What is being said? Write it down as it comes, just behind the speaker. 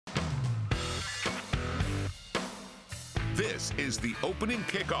This is the opening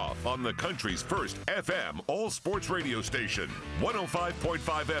kickoff on the country's first FM all-sports radio station, 105.5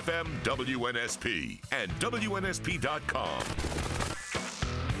 FM WNSP and WNSP.com.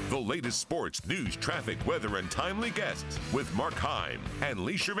 The latest sports, news, traffic, weather, and timely guests with Mark Heim and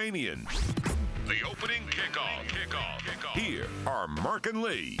Lee Shermanian. The opening kickoff. Here are Mark and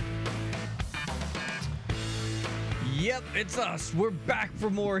Lee. Yep, it's us. We're back for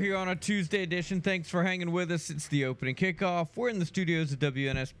more here on a Tuesday edition. Thanks for hanging with us. It's the opening kickoff. We're in the studios at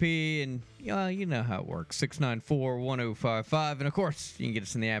WNSP, and you know how it works. 694-1055. And, of course, you can get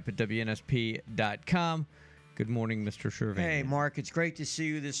us in the app at WNSP.com. Good morning, Mr. Shervanian. Hey, Mark. It's great to see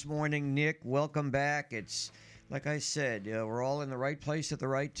you this morning. Nick, welcome back. It's, like I said, we're all in the right place at the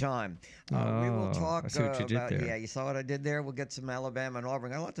right time. We will talk I see what you did about, there. yeah, you saw what I did there. We'll get some Alabama and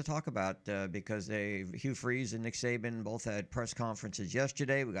Auburn. Got a lot to talk about because Hugh Freeze and Nick Saban both had press conferences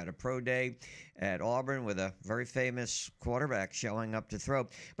yesterday. We got a pro day at Auburn with a very famous quarterback showing up to throw.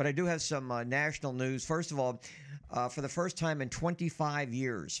 But I do have some national news. First of all, for the first time in 25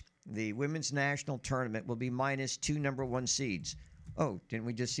 years, the women's national tournament will be minus 2 number 1 seeds. Oh, didn't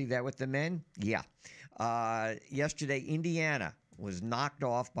we just see that with the men? Yeah. Yesterday, Indiana was knocked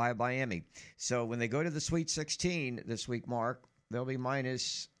off by Miami. So when they go to the Sweet 16 this week, Mark, they'll be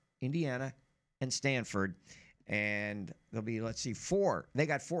minus Indiana and Stanford. And there'll be, 4. They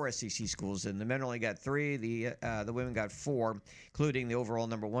got 4 SEC schools, and the men only got 3. The women got 4, including the overall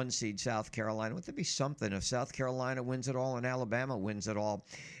number 1 seed, South Carolina. Would there be something if South Carolina wins it all and Alabama wins it all?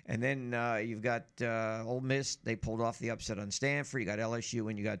 And then you've got Ole Miss. They pulled off the upset on Stanford. You got LSU,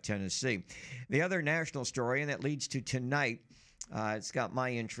 and you got Tennessee. The other national story, and that leads to tonight, it's got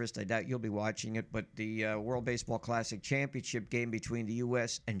my interest. I doubt you'll be watching it, but the World Baseball Classic Championship game between the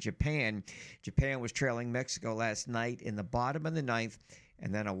U.S. and Japan. Japan was trailing Mexico last night in the bottom of the 9th,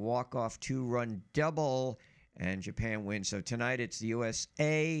 and then a walk-off 2-run double, and Japan wins. So tonight it's the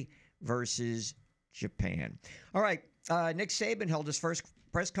USA versus Japan. All right, Nick Saban held his first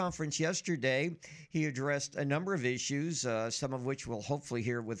press conference yesterday. He addressed a number of issues, some of which we'll hopefully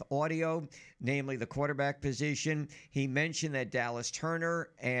hear with audio, namely the quarterback position. He mentioned that Dallas Turner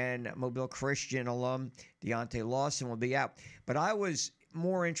and Mobile Christian alum Deontay Lawson will be out. But I was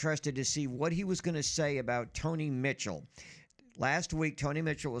more interested to see what he was going to say about Tony Mitchell. Last week, Tony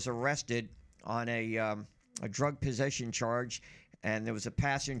Mitchell was arrested on a drug possession charge, and there was a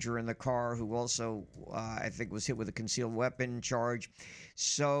passenger in the car who also, I think, was hit with a concealed weapon charge.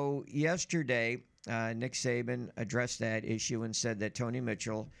 So yesterday, Nick Saban addressed that issue and said that Tony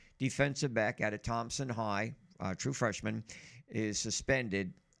Mitchell, defensive back out of Thompson High, true freshman, is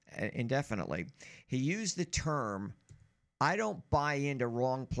suspended indefinitely. He used the term, "I don't buy into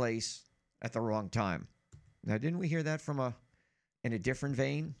wrong place at the wrong time." Now, didn't we hear that in a different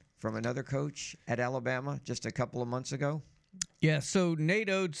vein from another coach at Alabama just a couple of months ago? Yeah, so Nate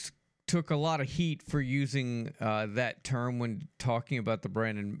Oats took a lot of heat for using that term when talking about the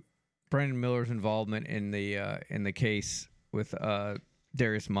Brandon Miller's involvement in the case with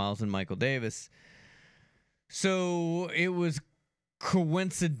Darius Miles and Michael Davis. So it was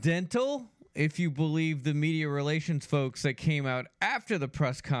coincidental, if you believe the media relations folks that came out after the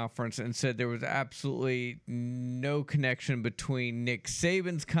press conference and said there was absolutely no connection between Nick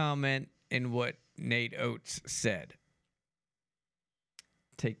Saban's comment and what Nate Oats said.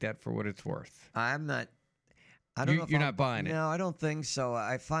 Take that for what it's worth. I don't know. You're not buying it. No, I don't think so.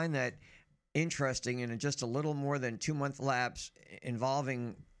 I find that interesting in just a little more than 2-month lapse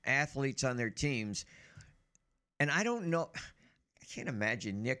involving athletes on their teams. And I don't know. I can't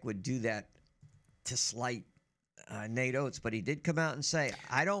imagine Nick would do that to slight Nate Oats, but he did come out and say,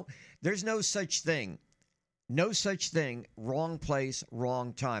 there's no such thing. No such thing, wrong place,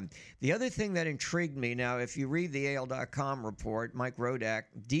 wrong time. The other thing that intrigued me, now, if you read the AL.com report, Mike Rodak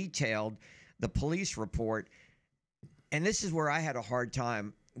detailed the police report, and this is where I had a hard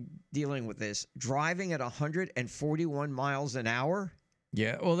time dealing with this. Driving at 141 miles an hour?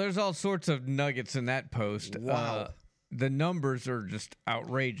 Yeah, well, there's all sorts of nuggets in that post. Wow. The numbers are just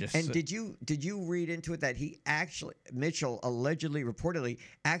outrageous. And did you read into it that Mitchell reportedly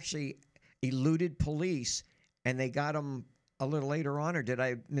eluded police, and they got him a little later on, or did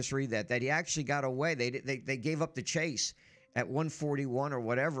I misread that? That he actually got away. They gave up the chase at 141 or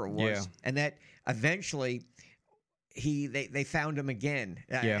whatever it was, yeah. And that eventually they found him again.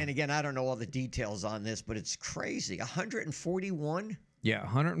 Yeah. And again, I don't know all the details on this, but it's crazy. 141. Yeah,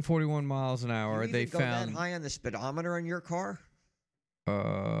 141 miles an hour. You they go found that high on the speedometer on your car.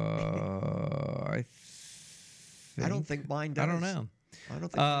 I don't think mine does. I don't know. I don't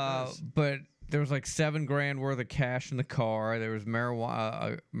think mine does. But there was like $7,000 worth of cash in the car. There was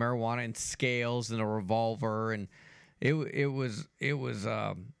marijuana and scales and a revolver, and It was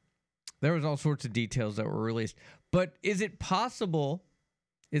there was all sorts of details that were released. But is it possible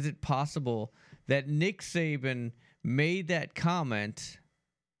that Nick Saban made that comment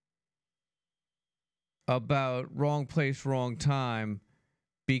about wrong place, wrong time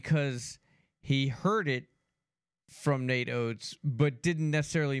because he heard it from Nate Oats, but didn't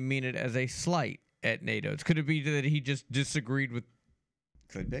necessarily mean it as a slight at Nate Oats? Could it be that he just disagreed with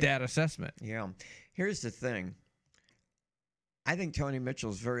that assessment? Yeah. Here's the thing. I think Tony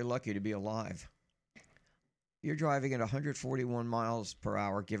Mitchell's very lucky to be alive. You're driving at 141 miles per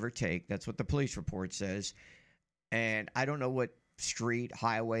hour, give or take. That's what the police report says. And I don't know what street,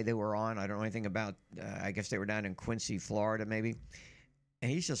 highway they were on. I don't know anything about, I guess they were down in Quincy, Florida, maybe.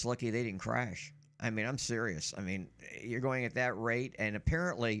 And he's just lucky they didn't crash. I mean, I'm serious. I mean, you're going at that rate. And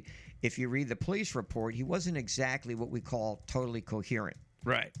apparently, if you read the police report, he wasn't exactly what we call totally coherent.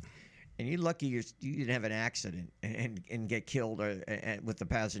 Right. And you're lucky you didn't have an accident and get killed with the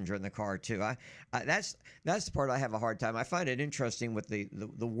passenger in the car too. That's the part I have a hard time. I find it interesting with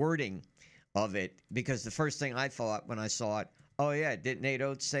the wording of it, because the first thing I thought when I saw it, oh yeah, didn't Nate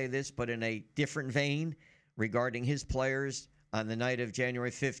Oats say this, but in a different vein regarding his players on the night of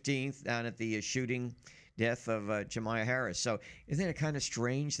January 15th down at the shooting death of Jemiah Harris. So isn't it kind of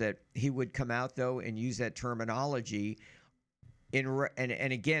strange that he would come out though and use that terminology? And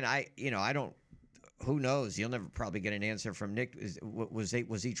again, I don't. Who knows? You'll never probably get an answer from Nick. Was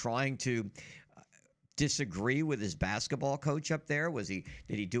he trying to disagree with his basketball coach up there? Did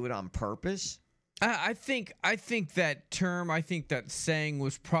he do it on purpose? I think that term, I think that saying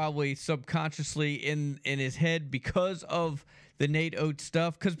was probably subconsciously in his head because of the Nate Oats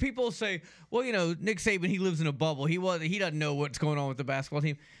stuff. Because people say, well, Nick Saban, he lives in a bubble. He doesn't know what's going on with the basketball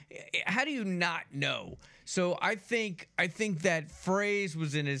team. How do you not know? So I think that phrase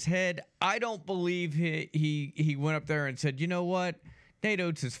was in his head. I don't believe he went up there and said, you know what, Nate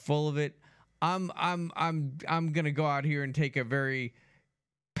Oats is full of it. I'm gonna go out here and take a very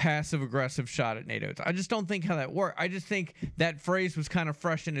passive-aggressive shot at Nate Oats. I just don't think how that worked. I just think that phrase was kind of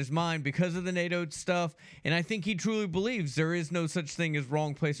fresh in his mind because of the Nate Oats stuff, and I think he truly believes there is no such thing as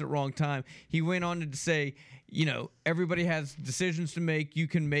wrong place at wrong time. He went on to say, everybody has decisions to make. You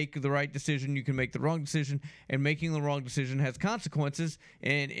can make the right decision. You can make the wrong decision, and making the wrong decision has consequences,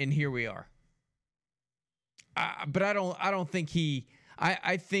 and here we are. But I don't think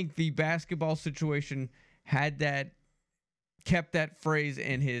I think the basketball situation kept that phrase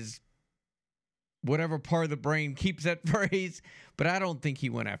in his whatever part of the brain keeps that phrase, but I don't think he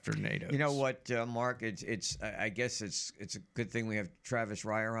went after Nate Oats. You know what, Mark? I guess it's a good thing we have Travis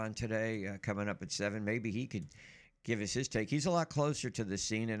Ryer on today, coming up at 7. Maybe he could give us his take. He's a lot closer to the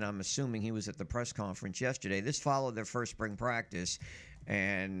scene, and I'm assuming he was at the press conference yesterday. This followed their first spring practice,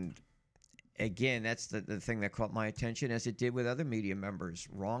 and again, that's the thing that caught my attention, as it did with other media members.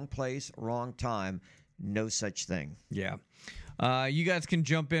 Wrong place, wrong time. No such thing. Yeah. You guys can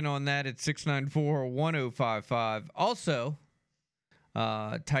jump in on that at 694-1055. Also,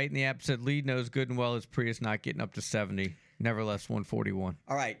 Titan the app said lead knows good and well his Prius not getting up to 70. Nevertheless, 141.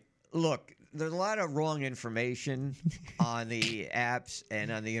 All right. Look, there's a lot of wrong information on the apps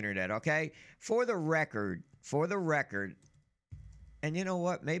and on the internet, okay? For the record, and you know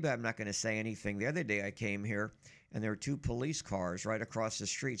what? Maybe I'm not going to say anything. The other day I came here, and there were 2 police cars right across the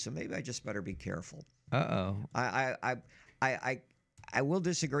street, so maybe I just better be careful. Uh-oh. I will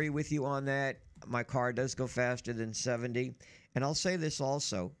disagree with you on that. My car does go faster than 70. And I'll say this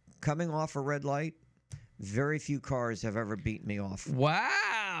also. Coming off a red light, very few cars have ever beaten me off.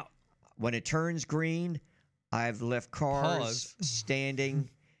 Wow. When it turns green, I've left cars standing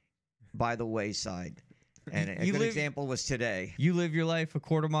by the wayside. And a good example was today. You live your life a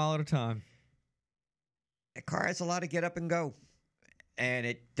quarter mile at a time. A car has a lot of get up and go. And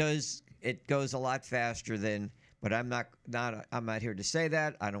it goes a lot faster than, but I'm not here to say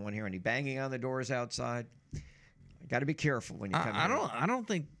that. I don't want to hear any banging on the doors outside. Got to be careful when you come in.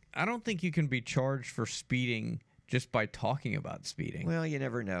 I don't think you can be charged for speeding just by talking about speeding. Well, you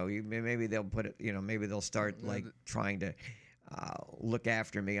never know. Maybe they'll put it, maybe they'll start trying to look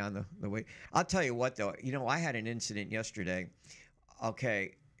after me on the way. I'll tell you what though, I had an incident yesterday.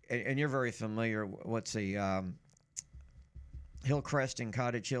 Okay. And you're very familiar. What's the Hillcrest and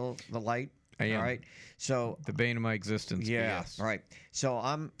Cottage Hill, the light? I am. All right. So the bane of my existence. Yeah. Yes. Right. So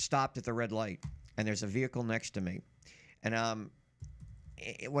I'm stopped at the red light, and there's a vehicle next to me, and I'm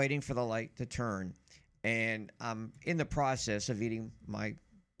waiting for the light to turn, and I'm in the process of eating my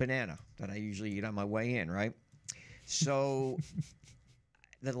banana that I usually eat on my way in. Right. So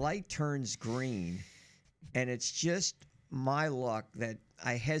the light turns green, and it's just my luck that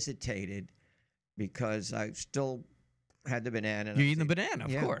I hesitated because I still Had the banana. You're eating the banana,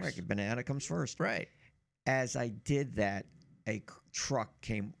 of course. Right, banana comes first. Right. As I did that, a truck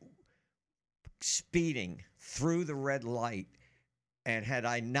came speeding through the red light. And had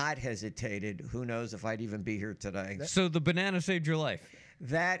I not hesitated, who knows if I'd even be here today. So the banana saved your life?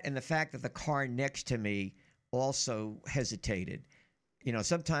 That and the fact that the car next to me also hesitated. You know,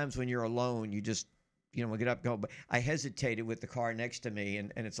 sometimes when you're alone, you just, we get up and go. But I hesitated with the car next to me,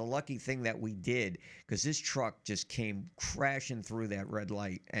 and it's a lucky thing that we did because this truck just came crashing through that red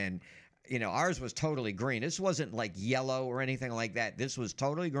light. And, ours was totally green. This wasn't like yellow or anything like that. This was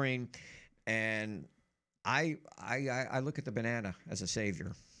totally green. And I look at the banana as a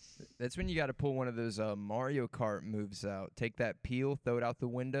savior. That's when you got to pull one of those Mario Kart moves out. Take that peel, throw it out the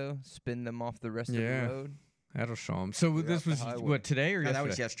window, spin them off the rest of the road. That'll show them. So this was, what, today or yesterday? That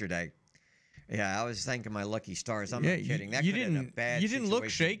was yesterday. Yeah, I was thanking my lucky stars. I'm not kidding. That you could have been a bad You didn't look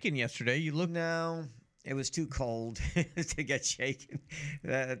situation. shaken yesterday. You looked... No, it was too cold to get shaken.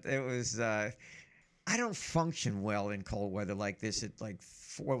 It was... I don't function well in cold weather like this. At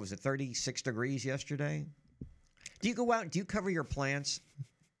 36 degrees yesterday? Do you go out? Do you cover your plants?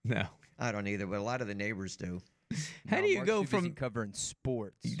 No. I don't either, but a lot of the neighbors do. How do you Mark's go too busy from covering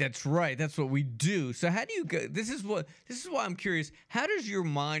sports? That's right. That's what we do. So how do you go? This is why I'm curious. How does your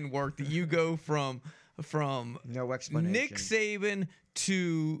mind work that you go from no explanation. Nick Saban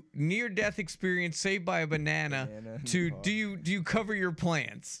to near-death experience saved by a banana to do you cover your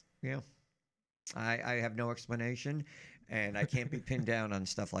plants? Yeah. I have no explanation, and I can't be pinned down on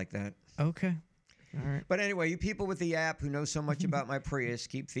stuff like that. Okay. All right. But anyway, you people with the app who know so much about my Prius,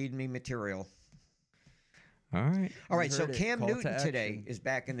 keep feeding me material. All right. All right, so Cam Newton today is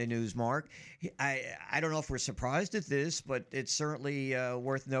back in the news, Mark. I don't know if we're surprised at this, but it's certainly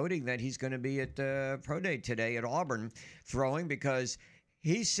worth noting that he's going to be at Pro Day today at Auburn throwing because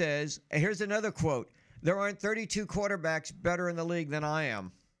he says, here's another quote, there aren't 32 quarterbacks better in the league than I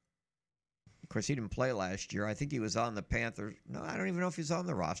am. Of course, he didn't play last year. I think he was on the Panthers. No, I don't even know if he was on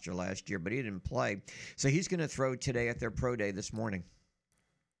the roster last year, but he didn't play. So he's going to throw today at their Pro Day this morning.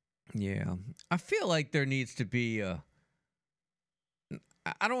 Yeah. I feel like there needs to be I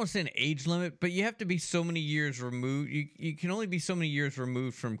don't want to say an age limit, but you have to be so many years removed. You can only be so many years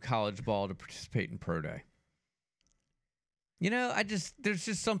removed from college ball to participate in Pro Day. There's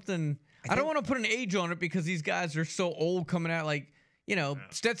just something. I don't want to put an age on it because these guys are so old coming out. Like,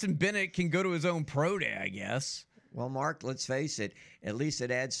 Stetson Bennett can go to his own Pro Day, I guess. Well, Mark, let's face it. At least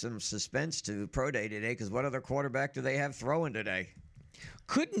it adds some suspense to Pro Day today because what other quarterback do they have throwing today?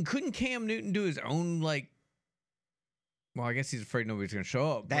 Couldn't Cam Newton do his own, well, I guess he's afraid nobody's going to show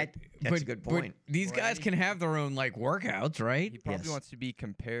up. That's a good point. But these guys can have their own, workouts, right? He probably wants to be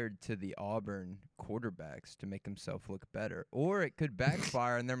compared to the Auburn quarterbacks to make himself look better. Or it could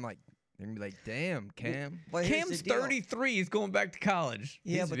backfire, and they're going to be like, damn, Cam. Well, Cam's 33. He's going back to college.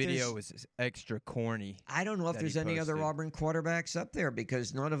 Yeah, his video was extra corny. I don't know if there's any other Auburn quarterbacks up there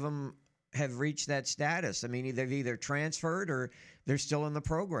because none of them have reached that status. I mean, they've either transferred or they're still in the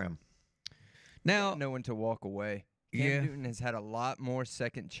program. Now, no one to walk away. Cam Newton has had a lot more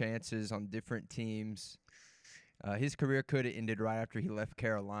second chances on different teams. His career could have ended right after he left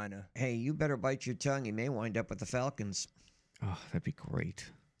Carolina. Hey, you better bite your tongue. He may wind up with the Falcons. Oh, that'd be great.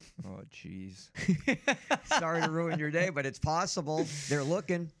 Oh, jeez. Sorry to ruin your day, but it's possible. They're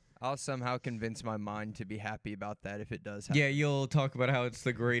looking. I'll somehow convince my mind to be happy about that if it does happen. Yeah, you'll talk about how it's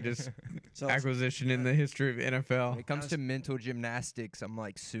the greatest acquisition in the history of NFL. When it comes to mental gymnastics, I'm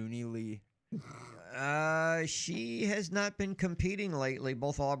like Suni Lee. She has not been competing lately.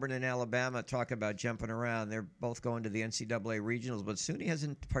 Both Auburn and Alabama talk about jumping around. They're both going to the NCAA regionals, but Suni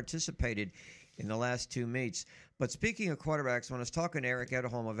hasn't participated in the last two meets. But speaking of quarterbacks, when I was talking to Eric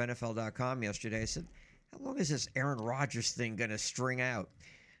Edholm of NFL.com yesterday, I said, how long is this Aaron Rodgers thing going to string out?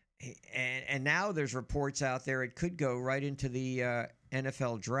 And now there's reports out there it could go right into the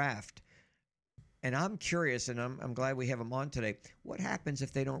NFL draft. And I'm curious, and I'm glad we have him on today. What happens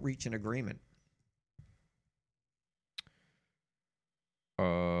if they don't reach an agreement?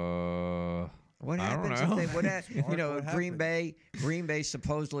 What happens I don't know. If they? Green Bay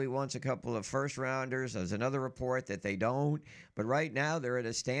supposedly wants a couple of first rounders. There's another report that they don't. But right now they're at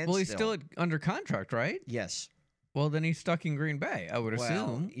a standstill. Well, he's still under contract, right? Yes. Well, then he's stuck in Green Bay, I would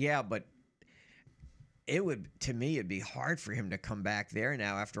assume. Yeah, but to me, it'd be hard for him to come back there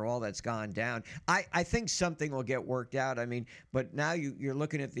now after all that's gone down. I think something will get worked out. I mean, but now you're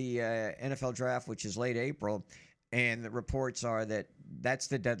looking at the NFL draft, which is late April, and the reports are that that's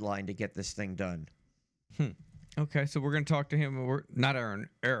the deadline to get this thing done. Okay, so we're going to talk to him.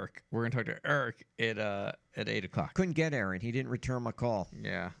 Eric. We're going to talk to Eric at 8 o'clock. Couldn't get Aaron. He didn't return my call.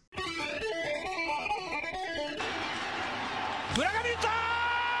 Yeah.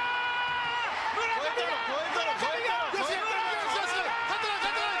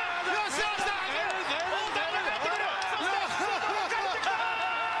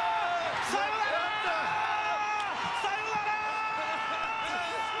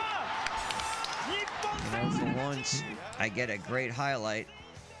 For once, I get a great highlight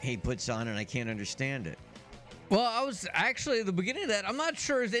he puts on, and I can't understand it. Well, I was actually at the beginning of that. I'm not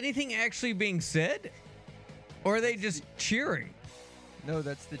sure. Is anything actually being said? Or are they just cheering? No,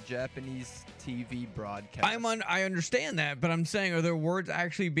 that's the Japanese TV broadcast. I understand that, but I'm saying, are there words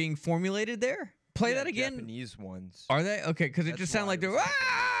actually being formulated there? Play that again. Japanese ones. Are they? Okay, because it just sounded like they're.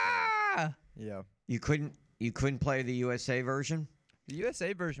 Ah! Yeah. You couldn't play the USA version? The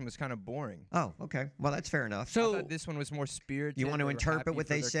USA version was kind of boring. Oh, okay. Well, that's fair enough. I So thought this one was more spirited. You want to They were interpret happy what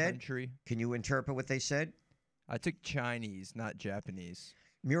for they their said? country. Can you interpret what they said? I took Chinese, not Japanese.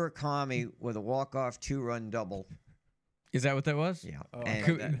 Murakami with a walk-off 2-run double. is that what that was? Yeah. Oh, And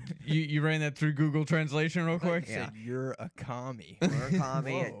Cou- you ran that through Google Translation real quick? Yeah. Said, you're a commie.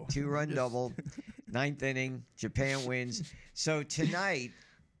 Murakami, Whoa. a 2-run double, 9th inning, Japan wins. So tonight,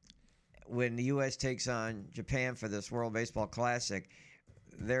 when the U.S. takes on Japan for this World Baseball Classic,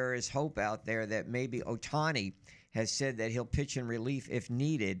 there is hope out there that maybe Ohtani has said that he'll pitch in relief if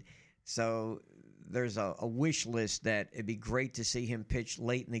needed. So there's a wish list that it'd be great to see him pitch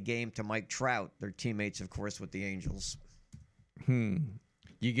late in the game to Mike Trout, their teammates, of course, with the Angels.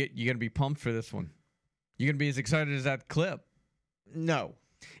 You gonna be pumped for this one? You gonna be as excited as that clip? No.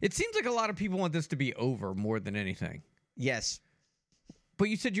 It seems like a lot of people want this to be over more than anything. Yes. But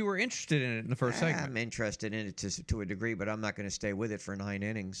you said you were interested in it in the first segment. I'm interested in it to a degree, but I'm not going to stay with it for 9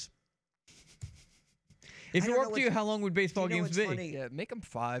 innings. If I it don't were know up to you, what's- how long would baseball you know games what's be? funny? Yeah, make them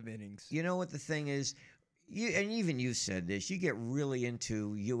 5 innings. You know what the thing is? And even you said this, you get really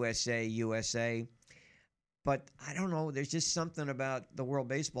into USA, but I don't know, there's just something about the World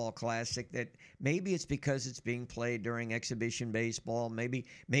Baseball Classic that maybe it's because it's being played during exhibition baseball. Maybe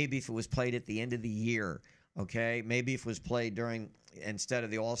if it was played at the end of the year, okay? Maybe if it was played instead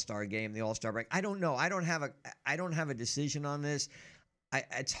of the All-Star game, the All-Star break. I don't know. I don't have a decision on this.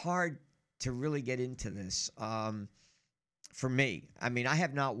 It's hard to really get into this for me. I mean, I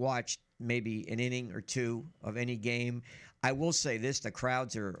have not watched maybe an inning or two of any game. I will say this: the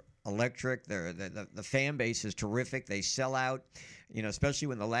crowds are electric. The fan base is terrific. They sell out, especially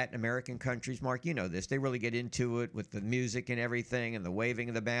when the Latin American countries, Mark, you know this, they really get into it with the music and everything and the waving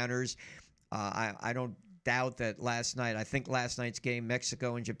of the banners. I don't doubt that I think last night's game,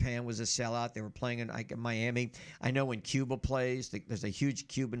 Mexico and Japan, was a sellout. They were playing in Miami. I know when Cuba plays, there's a huge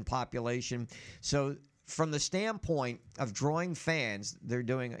Cuban population. So from the standpoint of drawing fans, they're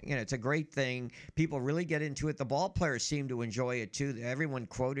doing, it's a great thing. People really get into it. The ball players seem to enjoy it too. Everyone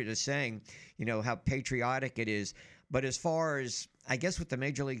quoted as saying, how patriotic it is. But as far as, I guess with the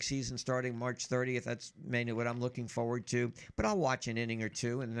Major League season starting March 30th, that's mainly what I'm looking forward to. But I'll watch an inning or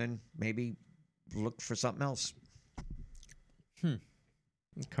two and then maybe look for something else.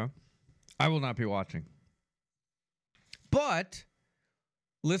 Okay. I will not be watching. But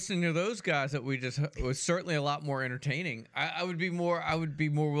listening to those guys that we just was certainly a lot more entertaining. I would be more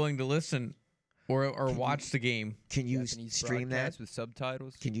willing to listen or watch the game. Can you Japanese stream that broadcast with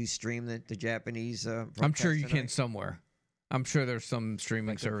subtitles? Can you stream the Japanese? I'm sure you broadcast can tonight? somewhere. I'm sure there's some streaming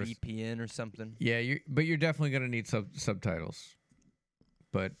Like service. a VPN or something? Yeah, but you're definitely going to need subtitles.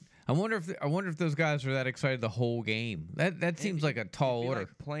 But I wonder if those guys are that excited the whole game. That seems like a tall It'd be order.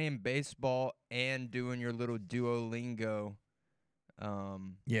 like playing baseball and doing your little Duolingo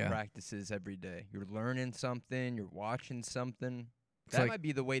practices every day. You're learning something. You're watching something. It's That like- might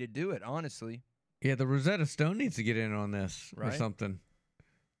be the way to do it, honestly. Yeah, the Rosetta Stone needs to get in on this or Right. something.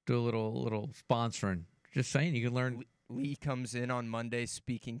 Do a little sponsoring. Just saying, you can learn. Lee comes in on Monday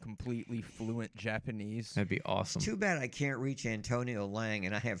speaking completely fluent Japanese. That'd be awesome. Too bad I can't reach Antonio Lang,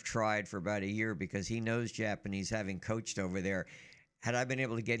 and I have tried for about a year because he knows Japanese, having coached over there. Had I been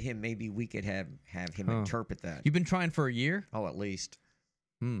able to get him, maybe we could have him interpret that. You've been trying for a year? Oh, at least.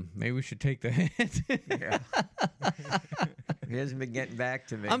 Maybe we should take the hint. Yeah. He hasn't been getting back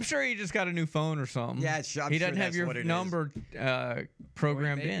to me. I'm sure he just got a new phone or something. Yeah, I'm he sure doesn't have that's your what it is. number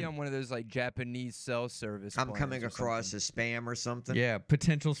programmed Maybe in. on one of those like Japanese cell service. I'm plans coming or across something. as spam or something. Yeah,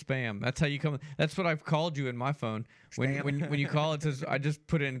 potential spam. That's how you come. That's what I've called you in my phone. Spam? When you call, it says I just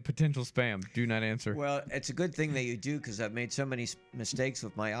put in potential spam. Do not answer. Well, it's a good thing that you do because I've made so many mistakes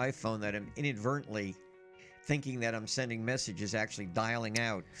with my iPhone that I'm inadvertently thinking that I'm sending messages actually dialing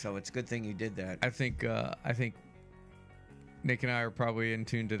out. So it's a good thing you did that. I think Nick and I are probably in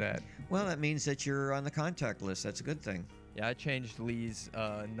tune to that. Well, that means that you're on the contact list. That's a good thing. Yeah, I changed Lee's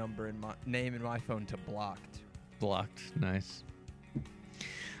name in my phone to blocked. blocked. Nice.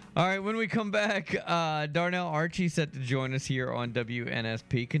 All right, when we come back, Darnell Archie set to join us here on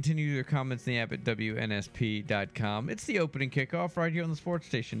WNSP. Continue your comments in the app at WNSP.com. It's the opening kickoff right here on the sports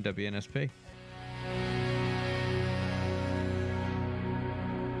station, WNSP.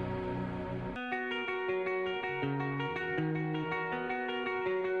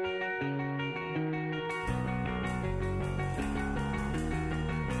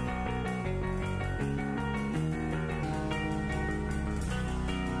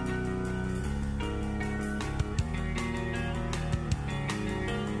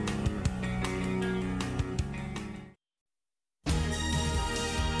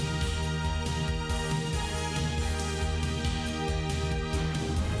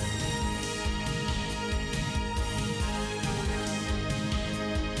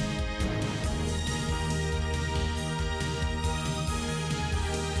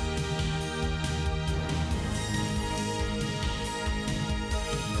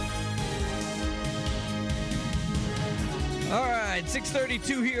 All right,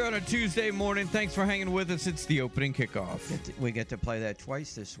 6:32 here on a Tuesday morning. Thanks for hanging with us. It's the opening kickoff. We get to play that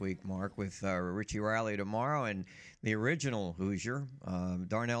twice this week, Mark, with Richie Riley tomorrow and the original Hoosier,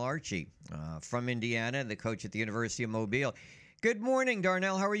 Darnell Archie, from Indiana, the coach at the University of Mobile. Good morning,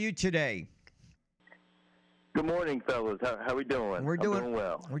 Darnell. How are you today? Good morning, fellas. How are we doing? We're doing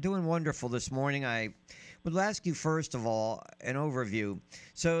well. We're doing wonderful this morning. I would ask you, first of all, an overview.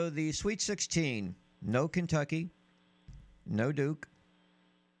 So the Sweet 16, no Kentucky, no Duke,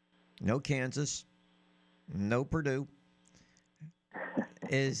 no Kansas, no Purdue.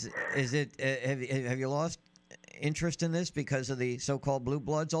 Is it? Have you lost interest in this because of the so-called blue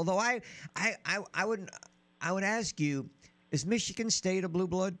bloods? Although I would ask you, is Michigan State a blue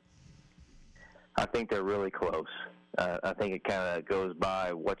blood? I think they're really close. I think it kind of goes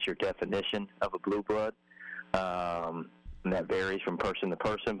by what's your definition of a blue blood, and that varies from person to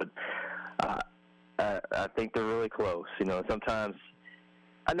person. But I think they're really close. You know, sometimes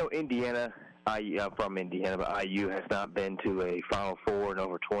I know Indiana. I'm from Indiana, but IU has not been to a Final Four in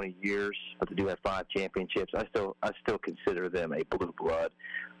over 20 years, but they do have 5 championships. I still consider them a blue blood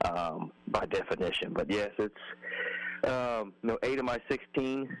by definition. But yes, it's 8 of my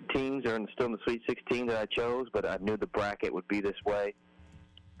 16 teams are still in the Sweet 16 that I chose, but I knew the bracket would be this way.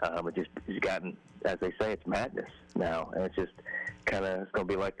 It's gotten, as they say, it's madness now, and it's just kind of going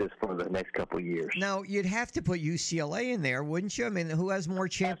to be like this for the next couple of years. Now, you'd have to put UCLA in there, wouldn't you? I mean, who has more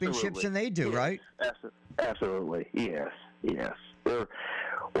championships than they do, yes. right? Absolutely, yes. They're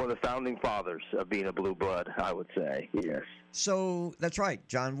one of the founding fathers of being a blue blood, I would say, yes. So, that's right.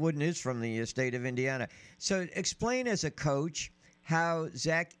 John Wooden is from the state of Indiana. So, explain as a coach how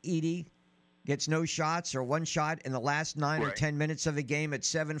Zach Edey gets no shots or one shot in the last 9 or 10 minutes of a game at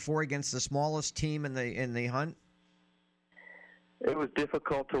 7-4 against the smallest team in the hunt. It was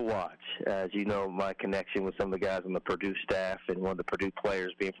difficult to watch. As you know, my connection with some of the guys on the Purdue staff and one of the Purdue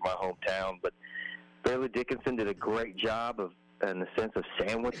players being from my hometown. But Fairleigh Dickinson did a great job of, in the sense of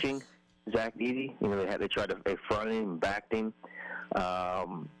sandwiching Zach Edey. You know, they tried to front him and backed him.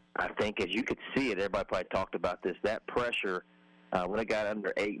 I think, as you could see it, everybody probably talked about this, that pressure when it got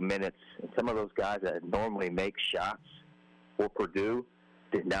under 8 minutes, and some of those guys that normally make shots for Purdue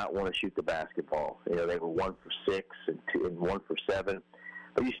did not want to shoot the basketball. You know, they were 1 for 6 and 1 for 7.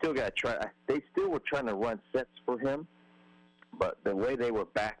 But you still got to try. They still were trying to run sets for him, but the way they were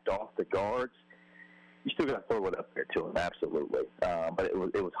backed off the guards, you still got to throw it up there to him, absolutely. But it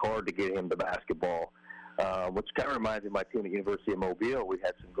was hard to get him the basketball, which kind of reminds me of my team at University of Mobile. We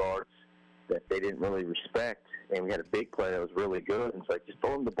had some guards that they didn't really respect, and we had a big player that was really good. And it's like, just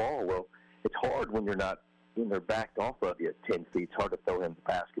throw him the ball. Well, it's hard when they're backed off of you at 10 feet. It's hard to throw him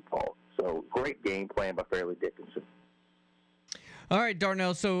the basketball. So great game plan by Fairleigh Dickinson. All right,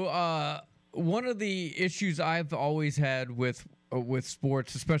 Darnell. So one of the issues I've always had with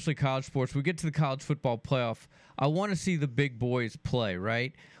sports, especially college sports, we get to the college football playoff, I want to see the big boys play,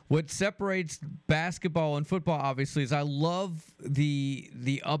 right? What separates basketball and football, obviously, is I love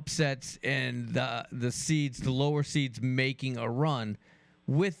the upsets and the seeds, the lower seeds making a run.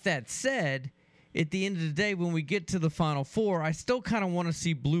 With that said, at the end of the day, when we get to the Final Four, I still kind of want to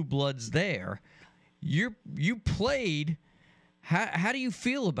see blue bloods there. You played. How do you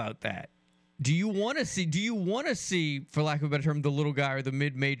feel about that? Do you want to see, for lack of a better term, the little guy or the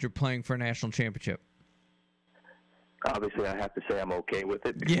mid-major playing for a national championship? Obviously, I have to say I'm okay with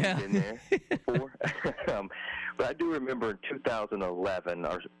it. Yeah. I've been there before. But I do remember in 2011,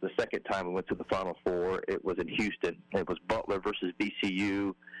 the second time we went to the Final Four, it was in Houston. It was Butler versus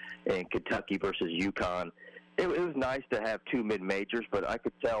VCU and Kentucky versus UConn. It was nice to have 2 mid-majors, but I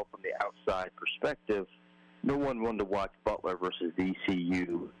could tell from the outside perspective no one wanted to watch Butler versus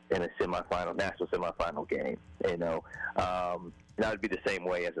VCU in a national semifinal game. And I'd be the same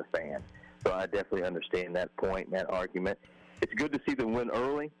way as a fan. So I definitely understand that point and that argument. It's good to see them win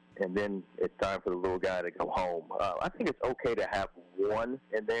early, and then it's time for the little guy to go home. I think it's okay to have one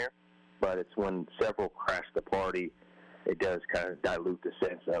in there, but it's when several crash the party, it does kind of dilute the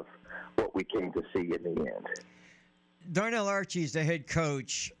sense of what we came to see in the end. Darnell Archie is the head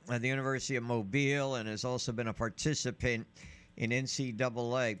coach at the University of Mobile and has also been a participant in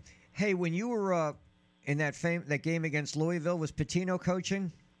NCAA. Hey, when you were in that game against Louisville, was Pitino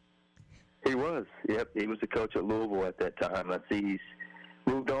coaching? He was. Yep, he was the coach at Louisville at that time. I see he's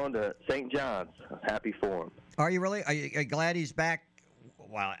moved on to St. John's. I'm happy for him. Are you really? Are you glad he's back?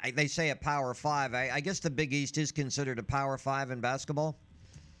 Well, they say a Power 5. I guess the Big East is considered a Power 5 in basketball.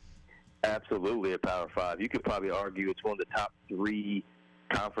 Absolutely a Power 5. You could probably argue it's one of the top 3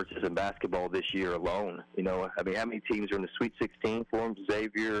 conferences in basketball this year alone. How many teams are in the Sweet 16 for them?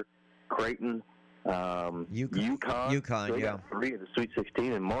 Xavier, Creighton, UConn. So yeah. 3 in the Sweet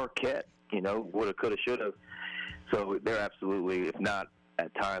 16, and Marquette, woulda, coulda, shoulda. So they're absolutely, if not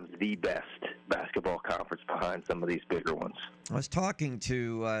at times, the best basketball conference behind some of these bigger ones. I was talking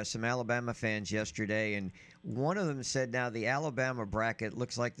to some Alabama fans yesterday, and one of them said now the Alabama bracket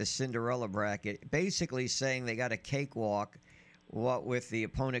looks like the Cinderella bracket, basically saying they got a cakewalk, what with the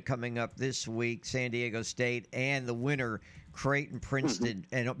opponent coming up this week, San Diego State, and the winner, Creighton, Princeton,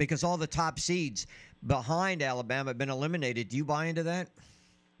 and because all the top seeds behind Alabama have been eliminated. Do you buy into that?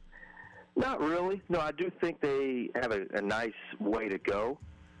 Not really. No, I do think they have a nice way to go.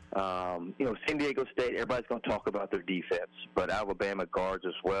 San Diego State, everybody's going to talk about their defense, but Alabama guards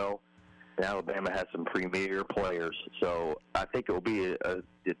as well. And Alabama has some premier players, so I think it will be a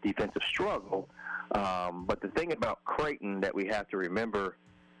defensive struggle. But the thing about Creighton that we have to remember,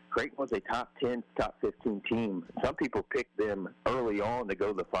 Creighton was a top 10, top 15 team. Some people picked them early on to go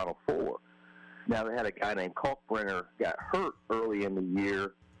to the Final Four. Now, they had a guy named Kalkbrenner got hurt early in the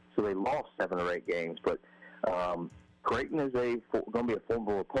year, so they lost 7 or 8 games. But Creighton is going to be a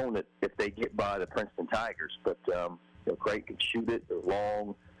formidable opponent if they get by the Princeton Tigers. But Creighton can shoot it. They're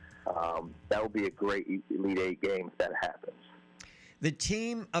long. That will be a great Elite Eight game if that happens. The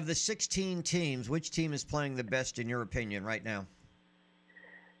team of the 16 teams, which team is playing the best in your opinion right now?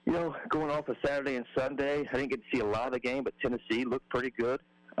 Going off of Saturday and Sunday, I didn't get to see a lot of the game, but Tennessee looked pretty good.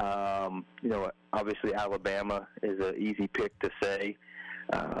 Obviously Alabama is an easy pick to say.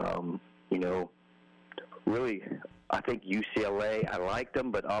 Really, I think UCLA, I liked them,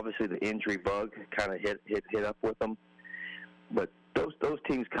 but obviously the injury bug kind of hit up with them. But those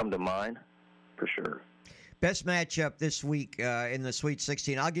teams come to mind for sure. Best matchup this week in the Sweet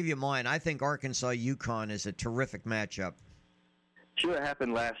 16. I'll give you mine. I think Arkansas-UConn is a terrific matchup. Should have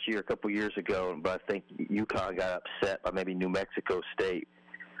happened last year, a couple years ago, but I think UConn got upset by maybe New Mexico State.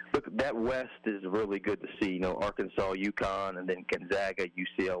 Look, that West is really good to see. Arkansas, UConn, and then Gonzaga,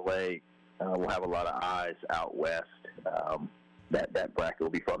 UCLA will have a lot of eyes out west. That bracket will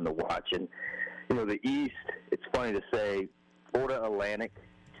be fun to watch. And, the East, it's funny to say, Florida Atlantic,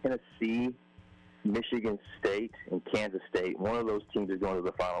 Tennessee, Michigan State, and Kansas State. One of those teams is going to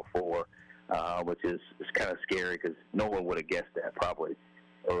the Final Four, which is kind of scary because no one would have guessed that probably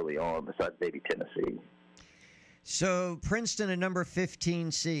early on besides maybe Tennessee. So Princeton, a number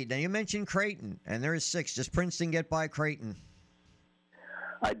 15 seed. Now you mentioned Creighton, and there is 6. Does Princeton get by Creighton?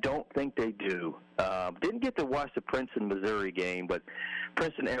 I don't think they do. Didn't get to watch the Princeton-Missouri game, but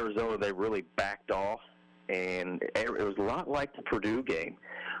Princeton-Arizona, they really backed off. And it was a lot like the Purdue game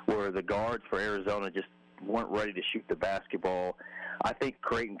where the guards for Arizona just weren't ready to shoot the basketball. I think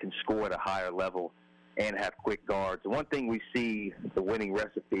Creighton can score at a higher level and have quick guards. One thing we see, the winning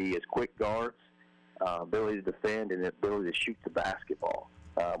recipe is quick guards, ability to defend, and the ability to shoot the basketball,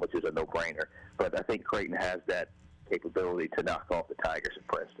 which is a no-brainer. But I think Creighton has that capability to knock off the Tigers at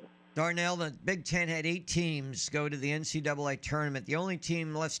Princeton. Darnell, the Big Ten had 8 teams go to the NCAA tournament. The only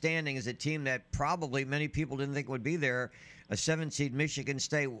team left standing is a team that probably many people didn't think would be there, a 7-seed Michigan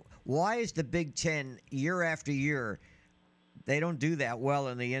State. Why is the Big Ten, year after year, they don't do that well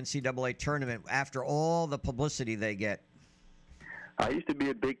in the NCAA tournament after all the publicity they get? I used to be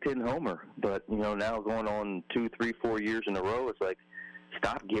a Big Ten homer, but, now going on 2, 3, 4 years in a row, it's like,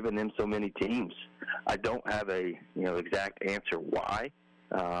 stop giving them so many teams. I don't have a, exact answer why.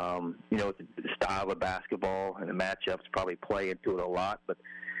 The style of basketball and the matchups probably play into it a lot. But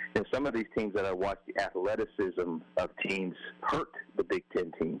some of these teams that I watch, the athleticism of teams hurt the Big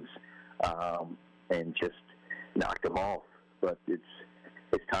Ten teams and just knocked them off. But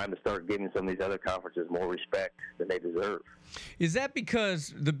it's time to start giving some of these other conferences more respect than they deserve. Is that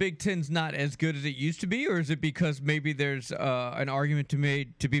because the Big Ten's not as good as it used to be, or is it because maybe there's an argument to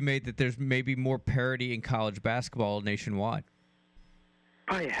be made that there's maybe more parity in college basketball nationwide?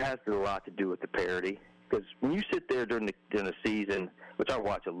 Probably has a lot to do with the parity, because when you sit there during the season, which I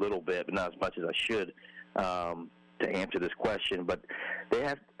watch a little bit, but not as much as I should, to answer this question, but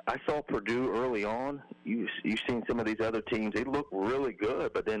I saw Purdue early on. You've seen some of these other teams; they look really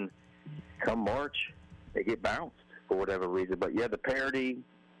good, but then come March, they get bounced for whatever reason. But yeah, the parity,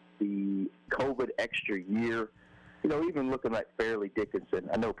 the COVID extra year, even looking like Fairleigh Dickinson.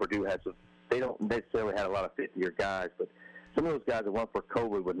 I know Purdue they don't necessarily had a lot of fifth-year guys, but some of those guys that went for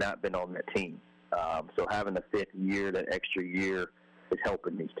COVID would not have been on that team. So having the fifth year, that extra year, is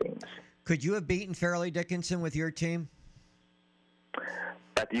helping these teams. Could you have beaten Fairleigh Dickinson with your team?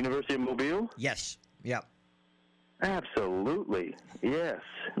 At the University of Mobile? Yes. Yep. Absolutely. Yes.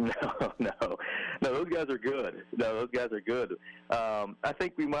 No. Those guys are good. I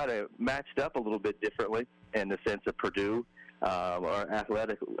think we might have matched up a little bit differently in the sense of Purdue, or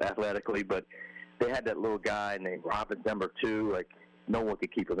athletically, but they had that little guy named Robbins, number 2. Like, no one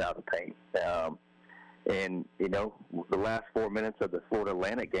could keep him out of the paint. And, the last 4 minutes of the Florida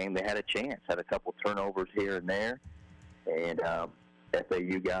Atlantic game, they had a chance, had a couple turnovers here and there, and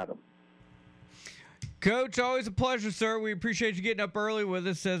FAU got them. Coach, always a pleasure, sir. We appreciate you getting up early with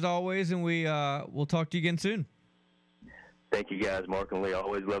us, as always, and we'll talk to you again soon. Thank you, guys. Mark and Lee,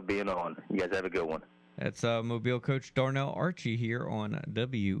 always love being on. You guys have a good one. That's Mobile coach Darnell Archie here on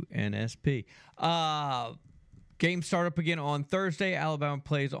WNSP. Game start up again on Thursday. Alabama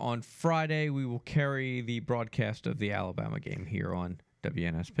plays on Friday. We will carry the broadcast of the Alabama game here on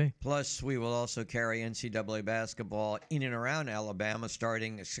WNSP. Plus, we will also carry NCAA basketball in and around Alabama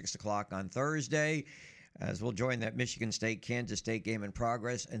starting at 6 o'clock on Thursday, as we'll join that Michigan State-Kansas State game in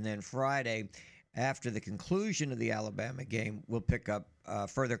progress. And then Friday, after the conclusion of the Alabama game, we'll pick up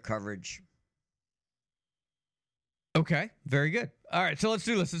further coverage. Okay, very good. All right, so let's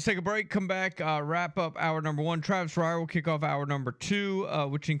do this. Let's take a break, come back, wrap up hour number 1. Travis Fryer will kick off hour number 2,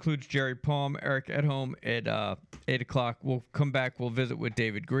 which includes Jerry Palm, Eric Edholm at 8 o'clock. We'll come back. We'll visit with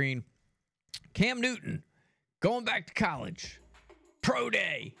David Green. Cam Newton, going back to college. Pro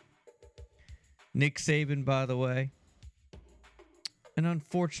Day. Nick Saban, by the way. An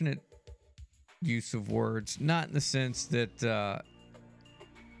unfortunate use of words, not in the sense that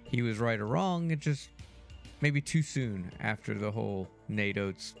he was right or wrong. It just maybe too soon after the whole Nate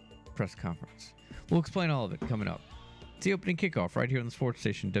Oats press conference. We'll explain all of it coming up. It's the opening kickoff right here on the sports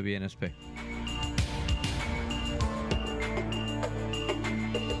station, WNSP.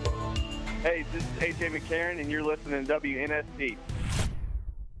 Hey, this is AJ McCarron, and you're listening to WNSP.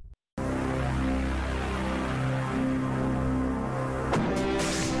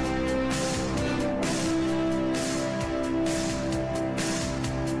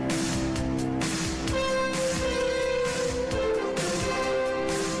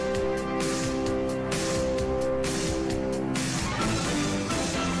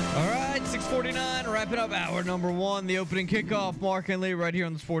 Wrapping up hour number 1, the opening kickoff. Mark and Lee right here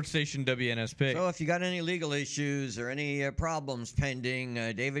on the sports station WNSP. So if you got any legal issues or any problems pending,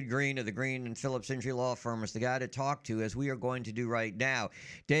 David Green of the Green and Phillips Injury Law Firm is the guy to talk to, as we are going to do right now.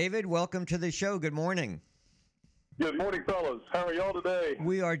 David, welcome to the show. Good morning. Good morning, fellas. How are y'all today?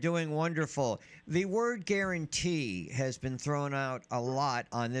 We are doing wonderful. The word guarantee has been thrown out a lot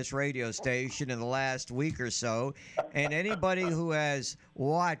on this radio station in the last week or so, and anybody who has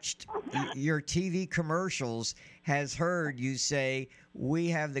watched your TV commercials has heard you say, we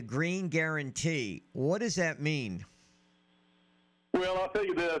have the green guarantee. What does that mean? Well, I'll tell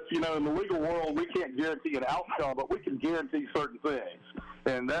you this, in the legal world, we can't guarantee an outcome, but we can guarantee certain things.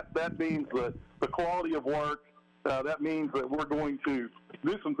 And that means the quality of work. That means that we're going to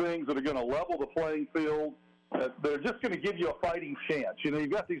do some things that are going to level the playing field. They're just going to give you a fighting chance.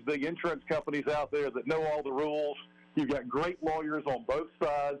 You've got these big insurance companies out there that know all the rules. You've got great lawyers on both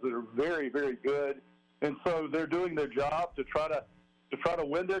sides that are very, very good. And so they're doing their job to try to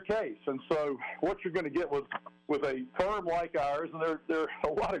win their case. And so what you're going to get with a firm like ours, and there are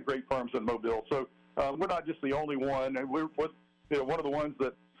a lot of great firms in Mobile. So we're not just the only one. And we're one of the ones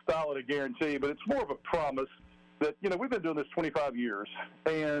that style it a guarantee, but it's more of a promise that, we've been doing this 25 years,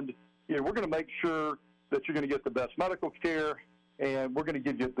 and we're going to make sure that you're going to get the best medical care, and we're going to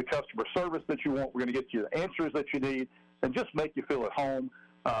give you the customer service that you want. We're going to get you the answers that you need, and just make you feel at home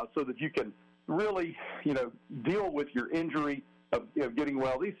so that you can really, deal with your injury of getting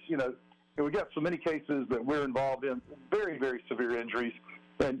well. These, we got so many cases that we're involved in, very, very severe injuries,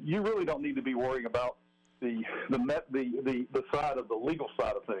 and you really don't need to be worrying about the side of the legal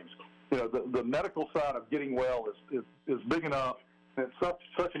side of things. The medical side of getting well is big enough, and it's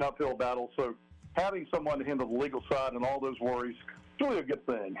such an uphill battle. So having someone to handle the legal side and all those worries is really a good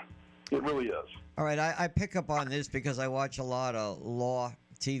thing. It really is. All right, I pick up on this because I watch a lot of law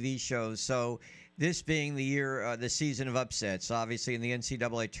TV shows. So this being the year, the season of upsets, obviously in the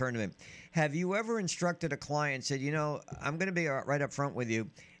NCAA tournament, have you ever instructed a client and said, I'm going to be right up front with you.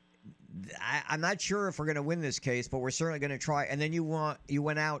 I'm not sure if we're going to win this case, but we're certainly going to try. And then you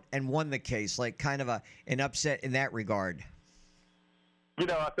went out and won the case, like kind of an upset in that regard.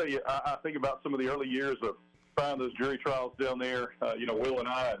 I tell you, I think about some of the early years of trying those jury trials down there. Will and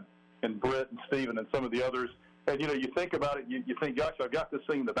I and Britt and Steven and some of the others. And, you think about it, you think, gosh, I've got this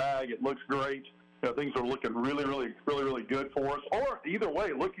thing in the bag. It looks great. Things are looking really, really, really, really good for us. Or either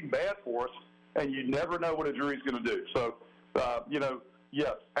way, looking bad for us. And you never know what a jury's going to do. So,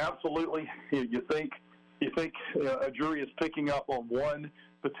 yes, absolutely. You think a jury is picking up on one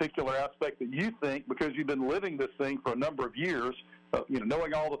particular aspect that you think, because you've been living this thing for a number of years,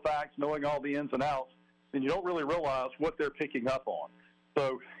 knowing all the facts, knowing all the ins and outs, then you don't really realize what they're picking up on.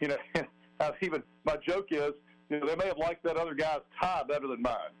 So, my joke is, they may have liked that other guy's tie better than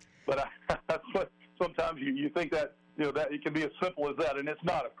mine. But that's what sometimes you think that, that it can be as simple as that, and it's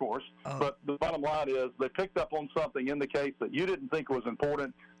not, of course. Oh. But the bottom line is they picked up on something in the case that you didn't think was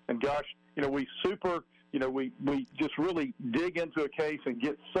important, and gosh, we just really dig into a case and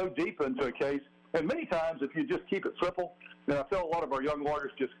get so deep into a case. And many times, if you just keep it simple, and I tell a lot of our young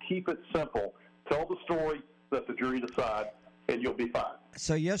lawyers, just keep it simple. Tell the story, let the jury decide, and you'll be fine.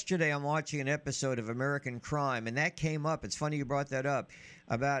 So yesterday I'm watching an episode of American Crime, and that came up. It's funny you brought that up,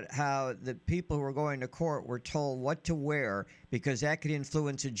 about how the people who were going to court were told what to wear because that could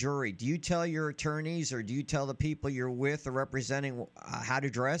influence a jury. Do you tell your attorneys, or do you tell the people you're with or representing how to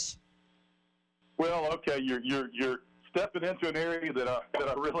dress? Well, okay, you're stepping into an area that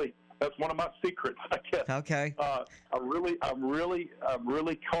I really, that's one of my secrets, I guess. Okay. I'm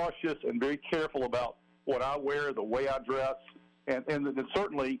really cautious and very careful about what I wear, the way I dress, and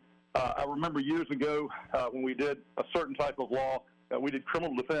certainly, I remember years ago when we did a certain type of law. We did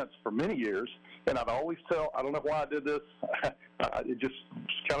criminal defense for many years, and I'd always I don't know why I did this. It just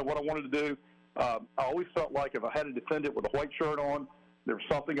kind of what I wanted to do. I always felt like if I had to defend it with a white shirt on, there was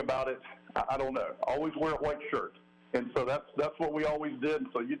something about it. I don't know. I always wear a white shirt, and so that's what we always did. And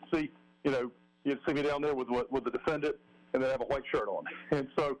so you'd see me down there with the defendant, and then have a white shirt on. And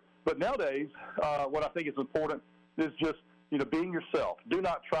so, but nowadays, what I think is important is just being yourself. Do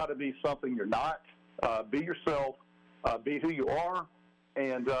not try to be something you're not. Be yourself. Be who you are,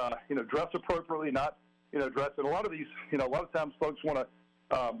 and dress appropriately. Not dress. And a lot of these, a lot of times folks want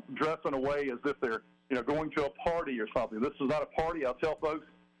to dress in a way as if they're going to a party or something. This is not a party. I'll tell folks,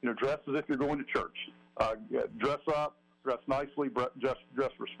 dress as if you're going to church. Dress up, dress nicely,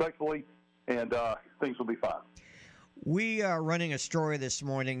 dress respectfully, and things will be fine. We are running a story this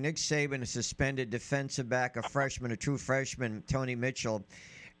morning. Nick Saban has suspended defensive back, a true freshman, Tony Mitchell.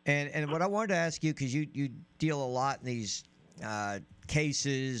 And what I wanted to ask you, because you deal a lot in these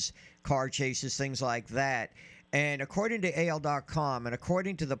cases, car chases, things like that. And according to AL.com and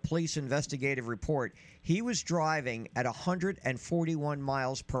according to the police investigative report, he was driving at 141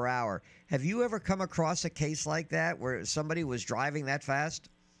 miles per hour. Have you ever come across a case like that where somebody was driving that fast?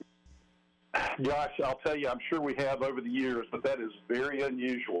 Gosh, I'll tell you, I'm sure we have over the years, but that is very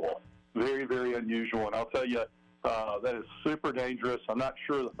unusual. Very, very unusual. And I'll tell you, that is super dangerous. I'm not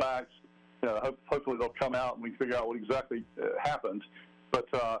sure of the facts. Hopefully they'll come out and we can figure out what exactly happened. But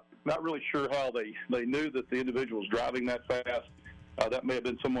not really sure how they knew that the individual was driving that fast. That may have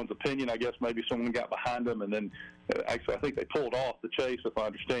been someone's opinion. I guess maybe someone got behind them, and then actually I think they pulled off the chase, if I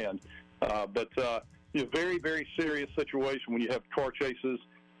understand. But very, very serious situation when you have car chases.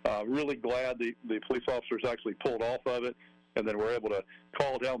 Really glad the police officers actually pulled off of it, and then were able to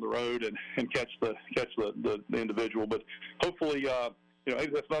call down the road and catch the individual. But hopefully,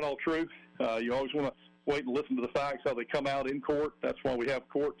 maybe that's not all true. You always want to wait and listen to the facts, how they come out in court. That's why we have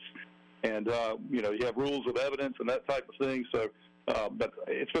courts, and you have rules of evidence and that type of thing. So, but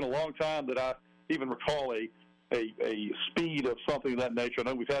it's been a long time that I even recall a speed of something of that nature. I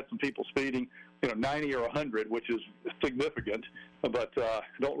know we've had some people speeding, 90 or 100, which is significant, but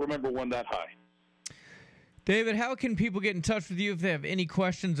don't remember one that high. David, how can people get in touch with you if they have any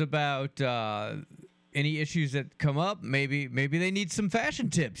questions about any issues that come up? Maybe they need some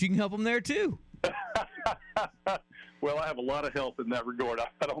fashion tips. You can help them there too. Well, I have a lot of help in that regard.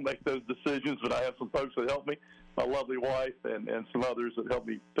 I don't make those decisions, but I have some folks that help me, my lovely wife and some others that help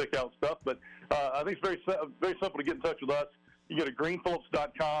me pick out stuff. But I think it's very simple to get in touch with us. You go to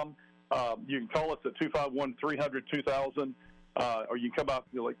greenphillips.com. You can call us at 251-300-2000, or you can come out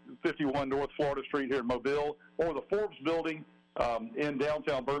like 51 North Florida Street here in Mobile, or the Forbes Building in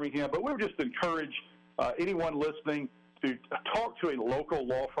downtown Birmingham. But we would just encourage anyone listening to talk to a local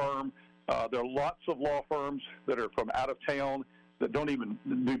law firm. There are lots of law firms that are from out of town that don't even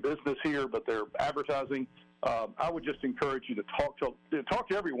do business here, but they're advertising. I would just encourage you to talk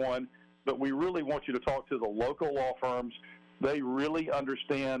to everyone, but we really want you to talk to the local law firms. They really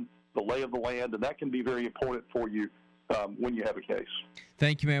understand the lay of the land, and that can be very important for you when you have a case.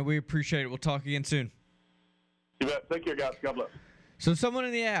 Thank you, man. We appreciate it. We'll talk again soon. You bet. Take care, guys. God bless. So someone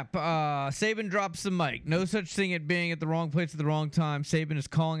in the app, Saban drops the mic. No such thing at being at the wrong place at the wrong time. Saban is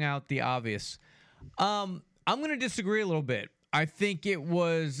calling out the obvious. I'm going to disagree a little bit. I think it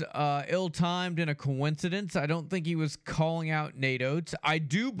was ill-timed and a coincidence. I don't think he was calling out Nate Oats. I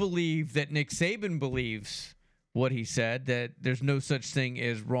do believe that Nick Saban believes what he said, that there's no such thing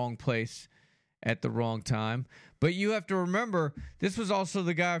as wrong place at the wrong time. But you have to remember, this was also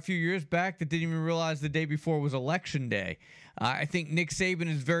the guy a few years back that didn't even realize the day before was Election Day. I think Nick Saban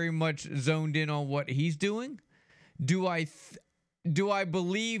is very much zoned in on what he's doing. Do I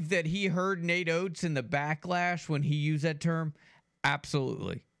believe that he heard Nate Oats in the backlash when he used that term?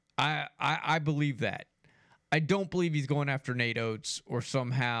 Absolutely. I believe that. I don't believe he's going after Nate Oats or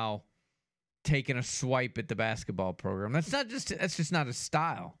somehow taking a swipe at the basketball program. That's just not his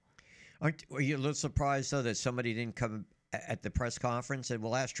style. Are you a little surprised, though, that somebody didn't come at the press conference? And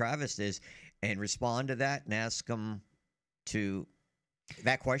we'll ask Travis this and respond to that and ask him to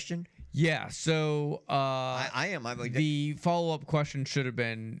that question? Yeah, so I am. The follow-up question should have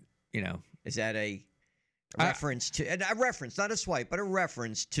been, is that a reference to a reference, not a swipe, but a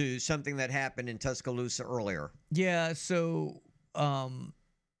reference to something that happened in Tuscaloosa earlier? Yeah, so I'm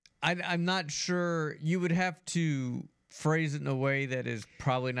not sure. You would have to phrase it in a way that is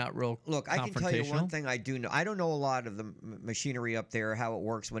probably not real. Look, I can tell you one thing I do know. I don't know a lot of the machinery up there, how it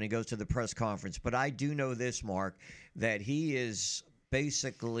works when he goes to the press conference, but I do know this, Mark, that he is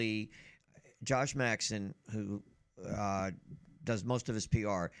basically Josh Maxson, who does most of his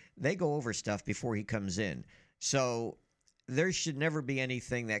PR. They go over stuff before he comes in. So there should never be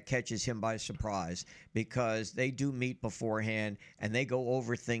anything that catches him by surprise, because they do meet beforehand and they go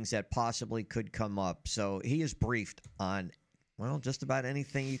over things that possibly could come up. So he is briefed on, well, just about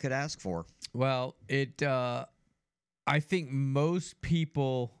anything you could ask for. Well, I think most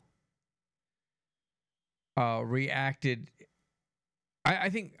people reacted. I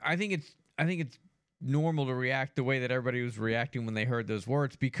think it's normal to react the way that everybody was reacting when they heard those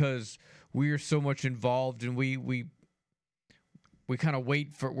words, because we are so much involved and we kind of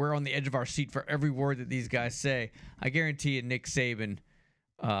we're on the edge of our seat for every word that these guys say. I guarantee you Nick Saban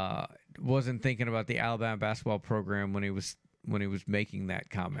wasn't thinking about the Alabama basketball program when he was making that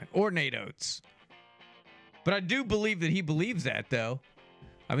comment, or Nate Oats. But I do believe that he believes that, though.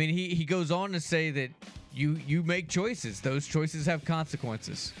 I mean, he goes on to say that you make choices. Those choices have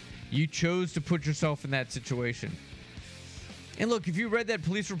consequences. You chose to put yourself in that situation. And look, if you read that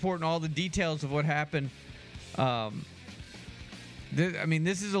police report and all the details of what happened,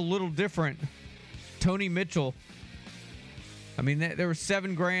 this is a little different. Tony Mitchell, there was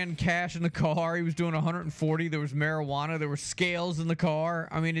 $7,000 cash in the car. He was doing 140. There was marijuana. There were scales in the car.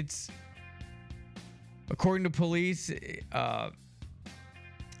 It's, according to police,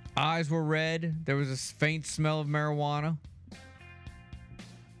 eyes were red. There was a faint smell of marijuana.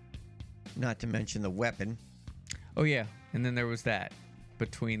 Not to mention the weapon. Oh, yeah. And then there was that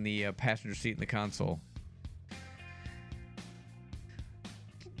between the passenger seat and the console.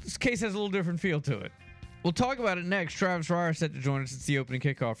 This case has a little different feel to it. We'll talk about it next. Travis Reier set to join us. It's the opening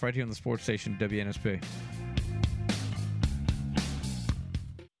kickoff right here on the sports station WNSP.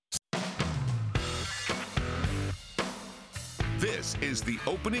 This is the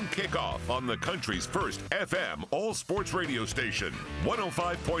opening kickoff on the country's first FM all-sports radio station,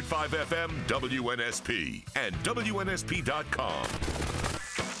 105.5 FM WNSP and WNSP.com.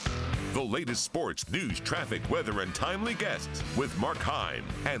 The latest sports, news, traffic, weather, and timely guests with Mark Heim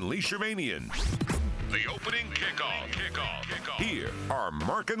and Lee Shervanian. The opening kickoff. Here are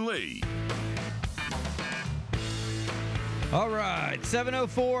Mark and Lee. All right,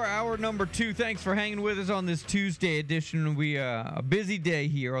 7:04, hour number 2. Thanks for hanging with us on this Tuesday edition. A busy day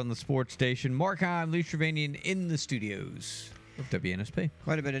here on the sports station. Mark Heim, Lee Shervanian in the studios. of WNSP.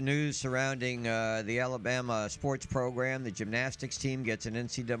 Quite a bit of news surrounding the Alabama sports program. The gymnastics team gets an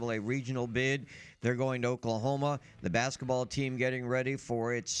NCAA regional bid. They're going to Oklahoma. The basketball team getting ready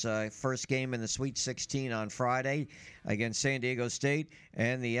for its first game in the Sweet 16 on Friday against San Diego State.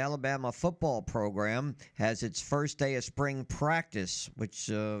 And the Alabama football program has its first day of spring practice, which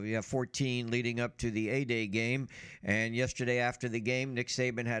you have 14 leading up to the A-Day game. And yesterday after the game, Nick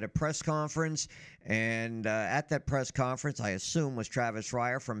Saban had a press conference. And at that press conference, I assume, was Travis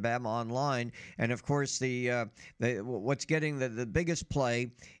Reier from Bama Online. And, of course, what's getting the biggest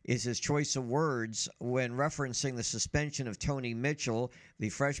play is his choice of words when referencing the suspension of Tony Mitchell, the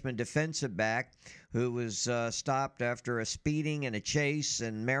freshman defensive back, who was stopped after a speeding and a chase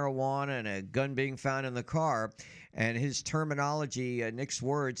and marijuana and a gun being found in the car. And his terminology, Nick's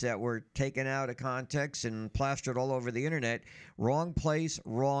words that were taken out of context and plastered all over the internet, wrong place,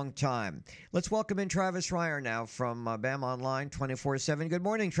 wrong time. Let's welcome in Travis Reier now from Bama Online 24/7. Good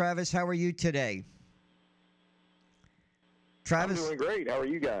morning, Travis. How are you today? Travis, I'm doing great. How are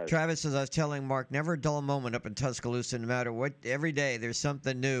you guys? Travis, as I was telling Mark, never a dull moment up in Tuscaloosa, no matter what. Every day there's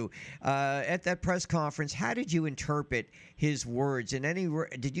something new. At that press conference, how did you interpret his words? And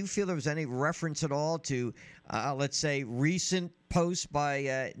did you feel there was any reference at all to, let's say, recent posts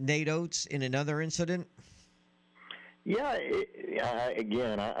by Nate Oats in another incident? Yeah,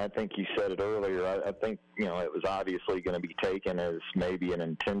 I think you said it earlier. I think, it was obviously going to be taken as maybe an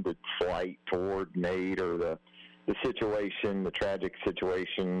intended slight toward Nate or the situation, the tragic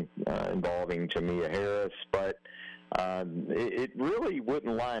situation involving Jamia Harris, but it really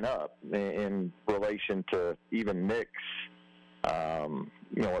wouldn't line up in relation to even Nick's,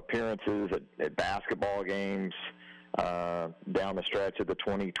 appearances at basketball games down the stretch of the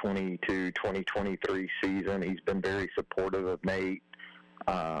 2022-2023 season. He's been very supportive of Nate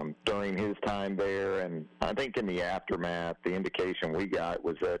during his time there, and I think in the aftermath, the indication we got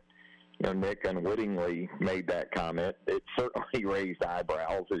was that Nick unwittingly made that comment. It certainly raised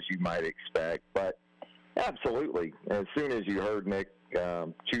eyebrows, as you might expect, but absolutely, as soon as you heard Nick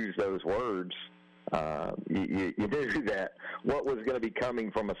choose those words, you knew that what was going to be coming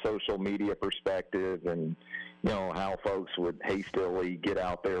from a social media perspective and, how folks would hastily get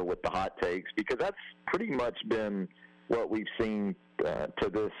out there with the hot takes, because that's pretty much been what we've seen to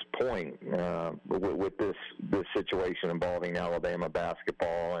this point with this situation involving Alabama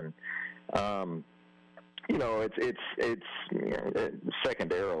basketball. And it's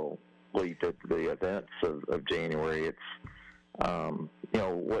secondarily to the events of January. It's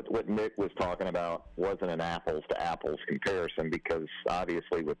what Nick was talking about wasn't an apples to apples comparison, because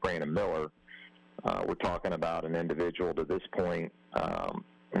obviously with Brandon Miller, we're talking about an individual to this point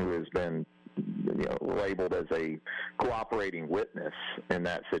who has been labeled as a cooperating witness in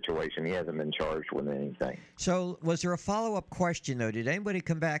that situation. He hasn't been charged with anything. So was there a follow-up question, though? Did anybody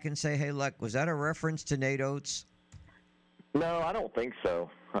come back and say, hey, look, was that a reference to Nate Oats? No, I don't think so.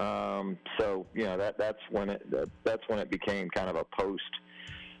 That's when it became kind of a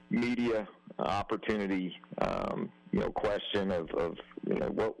post-media opportunity, question of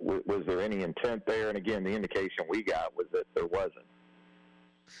what was there any intent there? And again, the indication we got was that there wasn't.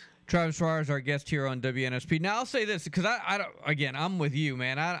 Travis Reier is our guest here on WNSP. Now, I'll say this, because I'm with you,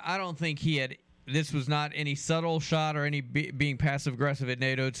 man. I don't think this was not any subtle shot or any being passive-aggressive at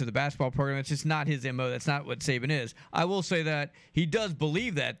NATO to the basketball program. It's just not his MO. That's not what Saban is. I will say that he does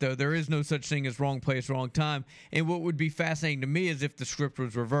believe that, though. There is no such thing as wrong place, wrong time. And what would be fascinating to me is if the script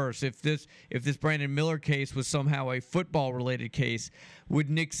was reversed. If this Brandon Miller case was somehow a football-related case, would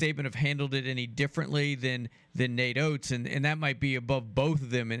Nick Saban have handled it any differently than Nate Oats? And that might be above both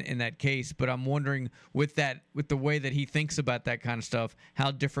of them in that case. But I'm wondering, with the way that he thinks about that kind of stuff,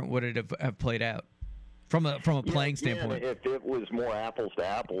 how different would it have played out from a playing standpoint? If it was more apples to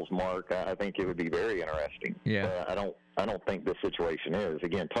apples, Mark, I think it would be very interesting. Yeah. I don't think this situation is.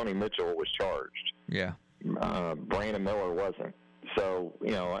 Again, Tony Mitchell was charged. Yeah. Brandon Miller wasn't. So,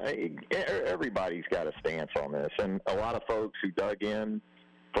 everybody's got a stance on this. And a lot of folks who dug in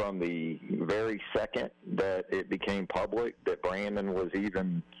from the very second that it became public that Brandon was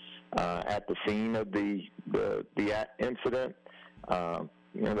even at the scene of the incident,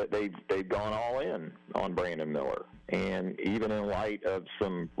 that they've gone all in on Brandon Miller. And even in light of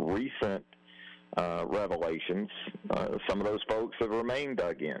some recent revelations, some of those folks have remained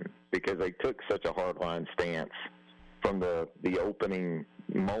dug in because they took such a hardline stance from the opening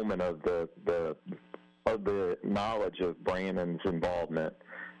moment of the knowledge of Brandon's involvement,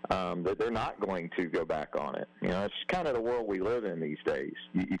 that they're not going to go back on it. It's kind of the world we live in these days.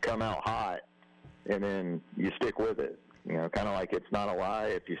 You come out hot, and then you stick with it. Kind of like it's not a lie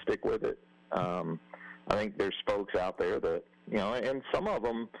if you stick with it. I think there's folks out there that and some of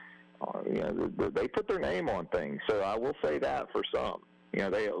them, they put their name on things. So I will say that for some.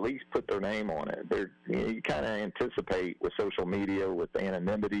 They at least put their name on it. You kind of anticipate with social media, with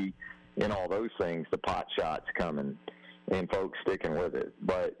anonymity and all those things, the pot shots coming and folks sticking with it.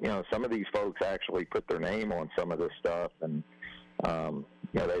 But, some of these folks actually put their name on some of this stuff, and,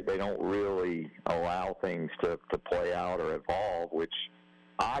 they don't really allow things to play out or evolve, which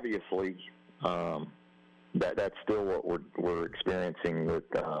obviously that's still what we're experiencing with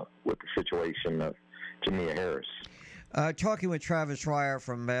the situation of Jamia Harris. Talking with Travis Reier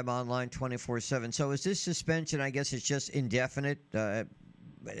from BAM Online 24/7. So is this suspension, I guess it's just indefinite?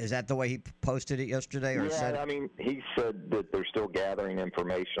 Is that the way he posted it yesterday? Or said I mean, he said that they're still gathering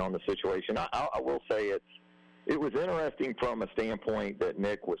information on the situation. I will say it was interesting from a standpoint that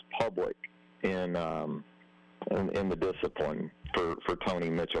Nick was public in the discipline for Tony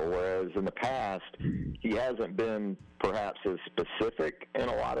Mitchell, whereas in the past he hasn't been perhaps as specific in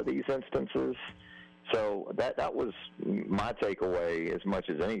a lot of these instances. So that was my takeaway as much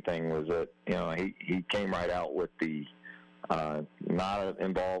as anything, was that he came right out with the not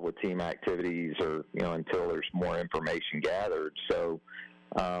involved with team activities or until there's more information gathered. So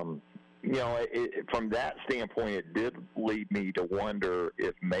from that standpoint, it did lead me to wonder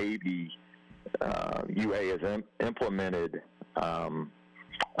if maybe UA has implemented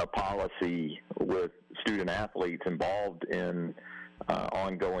a policy with student athletes involved in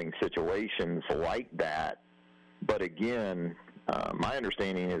ongoing situations like that. But again, my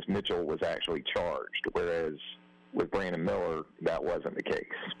understanding is Mitchell was actually charged, whereas with Brandon Miller, that wasn't the case.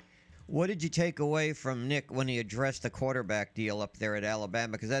 What did you take away from Nick when he addressed the quarterback deal up there at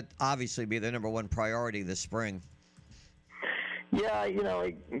Alabama? Because that obviously be the number one priority this spring. Yeah,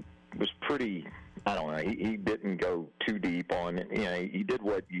 it was pretty, I don't know, he didn't go too deep on it. He did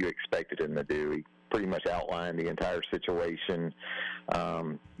what you expected him to do. He pretty much outlined the entire situation,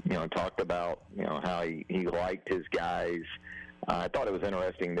 talked about, how he liked his guys. I thought it was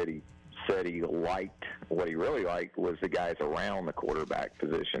interesting that he said he liked, what he really liked was the guys around the quarterback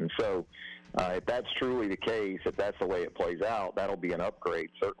position. So if that's truly the case, if that's the way it plays out, that'll be an upgrade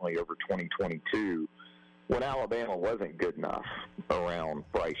certainly over 2022, when Alabama wasn't good enough around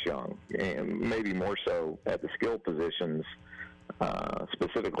Bryce Young, and maybe more so at the skill positions,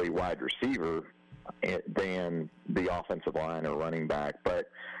 specifically wide receiver, than the offensive line or running back. But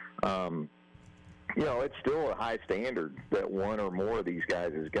it's still a high standard that one or more of these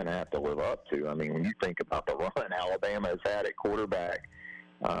guys is going to have to live up to. I mean, when you think about the run Alabama has had at quarterback,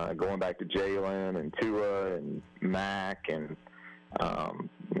 going back to Jalen and Tua and Mac and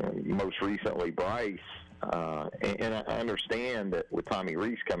most recently Bryce, and I understand that with Tommy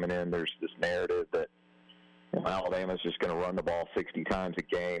Rees coming in, there's this narrative that Alabama's just going to run the ball 60 times a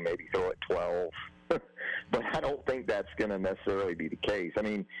game, maybe throw it 12. But I don't think that's going to necessarily be the case. I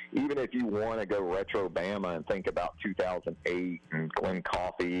mean, even if you want to go retro Bama and think about 2008 and Glenn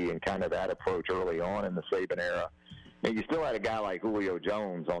Coffey and kind of that approach early on in the Saban era, and you still had a guy like Julio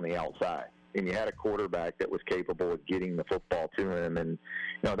Jones on the outside, and you had a quarterback that was capable of getting the football to him. And,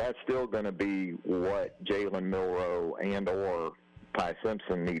 that's still going to be what Jalen Milroe and or Ty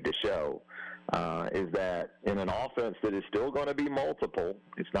Simpson need to show. Is that in an offense that is still going to be multiple,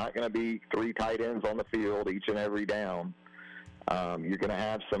 it's not going to be 3 tight ends on the field each and every down. You're going to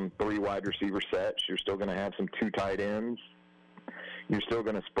have some 3 wide receiver sets. You're still going to have some 2 tight ends. You're still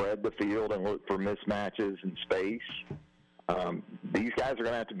going to spread the field and look for mismatches in space. These guys are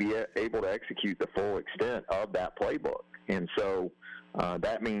going to have to be able to execute the full extent of that playbook. And so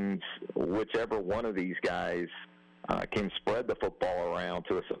that means whichever one of these guys can spread the football around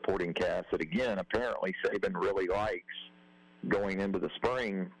to a supporting cast that, again, apparently Saban really likes going into the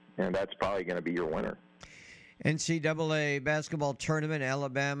spring, and that's probably going to be your winner. NCAA basketball tournament,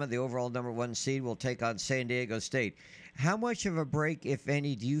 Alabama, the overall number 1 seed, will take on San Diego State. How much of a break, if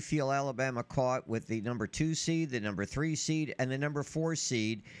any, do you feel Alabama caught with the number 2 seed, the number 3 seed, and the number 4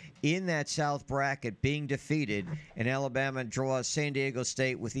 seed in that South bracket being defeated, and Alabama draws San Diego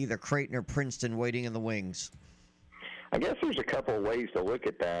State with either Creighton or Princeton waiting in the wings? I guess there's a couple of ways to look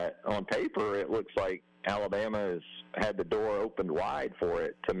at that. On paper, it looks like Alabama has had the door opened wide for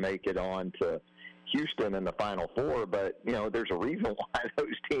it to make it on to Houston in the Final Four, but, there's a reason why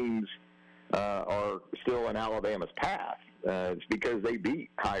those teams are still in Alabama's path. It's because they beat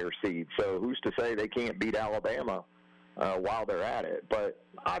higher seeds. So who's to say they can't beat Alabama while they're at it? But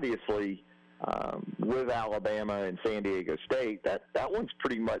obviously, with Alabama and San Diego State, that one's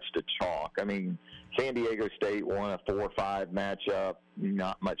pretty much to chalk. I mean, San Diego State won a 4-5 matchup,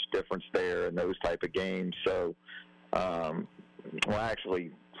 not much difference there in those type of games. So,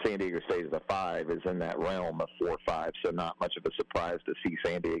 actually, San Diego State as a 5 is in that realm of 4 or 5, so not much of a surprise to see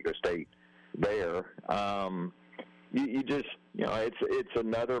San Diego State there. You just, it's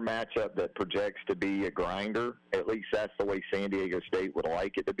another matchup that projects to be a grinder. At least that's the way San Diego State would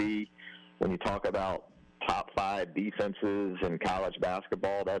like it to be. When you talk about top 5 defenses in college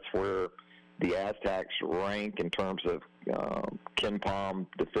basketball, that's where the Aztecs rank in terms of KenPom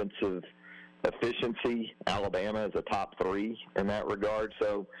defensive efficiency. Alabama is a top 3 in that regard.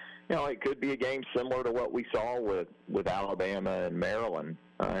 So, it could be a game similar to what we saw with Alabama and Maryland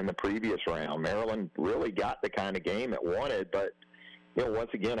in the previous round. Maryland really got the kind of game it wanted, but, once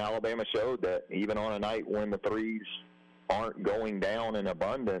again, Alabama showed that even on a night when the threes aren't going down in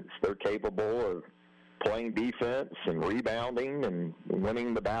abundance, they're capable of playing defense and rebounding and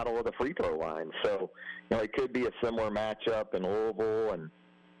winning the battle of the free throw line. So, it could be a similar matchup in Louisville. And,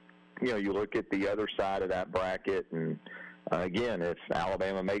 you look at the other side of that bracket, and, again, if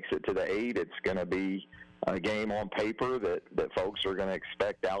Alabama makes it to the 8, it's going to be a game on paper that folks are going to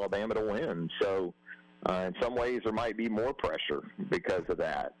expect Alabama to win. So, in some ways, there might be more pressure because of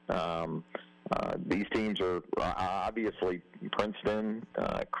that. These teams are obviously Princeton,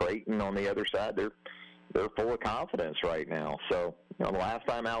 Creighton on the other side. They're full of confidence right now. So, the last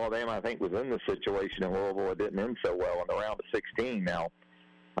time Alabama, I think, was in this situation in Louisville, it didn't end so well in the round of 16. Now,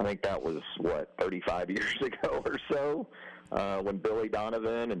 I think that was, 35 years ago or so, when Billy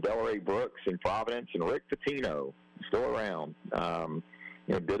Donovan and Delray Brooks in Providence and Rick Pitino, still around,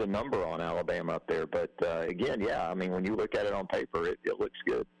 did a number on Alabama up there. But, again, when you look at it on paper, it looks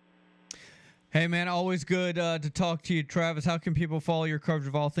good. Hey, man, always good to talk to you, Travis. How can people follow your coverage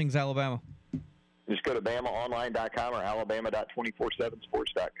of all things Alabama? Just go to BamaOnline.com or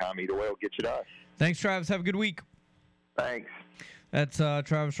Alabama.247sports.com. Either way will get you to us. Thanks, Travis. Have a good week. Thanks. That's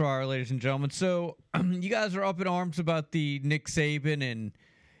Travis Schreier, ladies and gentlemen. So you guys are up in arms about the Nick Saban, and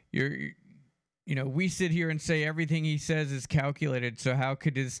we sit here and say everything he says is calculated. So how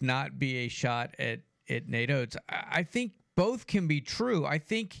could this not be a shot at Nate Oats? I think both can be true. I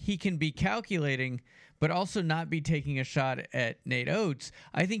think he can be calculating, but also not be taking a shot at Nate Oats.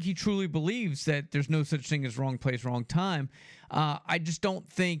 I think he truly believes that there's no such thing as wrong place, wrong time. I just don't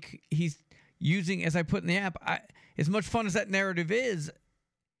think he's using, as I put in the app, as much fun as that narrative is,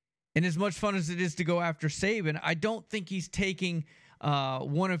 and as much fun as it is to go after Saban, I don't think he's taking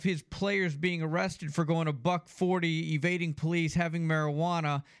one of his players being arrested for going $140, evading police, having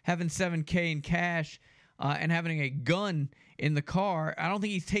marijuana, having $7K in cash, and having a gun in the car. I don't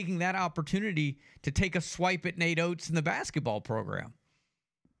think he's taking that opportunity to take a swipe at Nate Oats in the basketball program.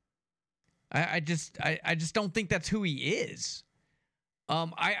 I just don't think that's who he is.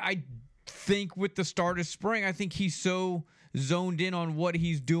 I think with the start of spring, I think he's so zoned in on what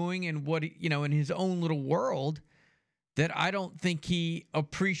he's doing and what, in his own little world, that I don't think he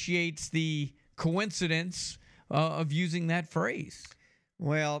appreciates the coincidence of using that phrase.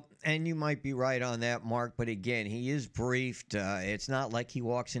 Well, and you might be right on that, Mark, but again, he is briefed. It's not like he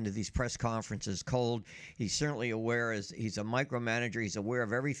walks into these press conferences cold. He's certainly aware, as he's a micromanager. He's aware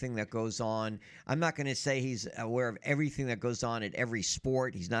of everything that goes on. I'm not going to say he's aware of everything that goes on at every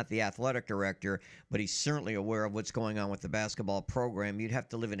sport. He's not the athletic director, but he's certainly aware of what's going on with the basketball program. You'd have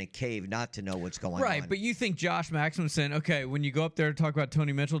to live in a cave not to know what's going on. Right, but you think Josh Maxim's saying, okay, when you go up there to talk about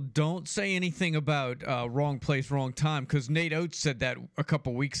Tony Mitchell, don't say anything about wrong place, wrong time, because Nate Oats said that a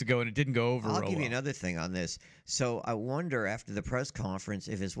couple weeks ago, and it didn't go over I'll real give you well. another thing on this. So I wonder after the press conference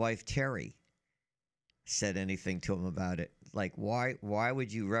if his wife Terry said anything to him about it. Like, why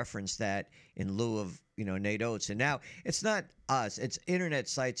would you reference that in lieu of Nate Oats? And now it's not us; it's internet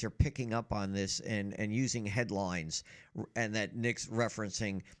sites are picking up on this and using headlines, and that Nick's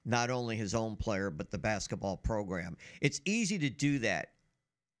referencing not only his own player but the basketball program. It's easy to do that.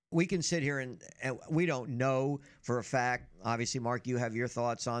 We can sit here and we don't know for a fact. Obviously, Mark, you have your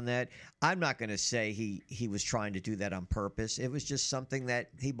thoughts on that. I'm not going to say he was trying to do that on purpose. It was just something that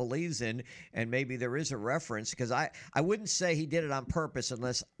he believes in, and maybe there is a reference, because I wouldn't say he did it on purpose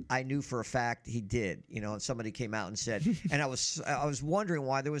unless I knew for a fact he did. And somebody came out and said, and I was wondering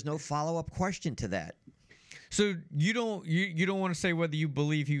why there was no follow-up question to that. So you don't want to say whether you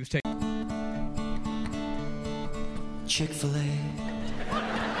believe he was taking Chick-fil-A.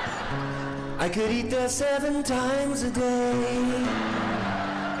 I could eat there 7 times a day,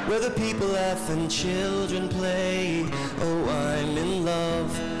 where the people laugh and children play. Oh, I'm in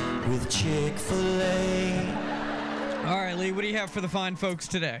love with Chick-fil-A. All right, Lee, what do you have for the fine folks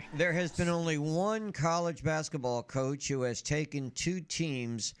today? There has been only one college basketball coach who has taken two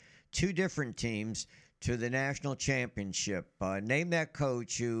different teams, to the national championship. Name that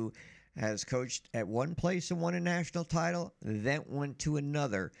coach who has coached at one place and won a national title, then went to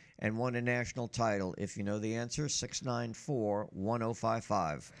another and won a national title? If you know the answer,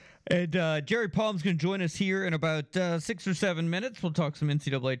 694-1055. And Jerry Palm's going to join us here in about 6 or 7 minutes. We'll talk some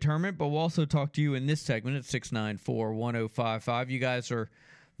NCAA tournament, but we'll also talk to you in this segment at 694-1055. You guys are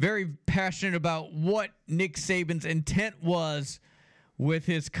very passionate about what Nick Saban's intent was with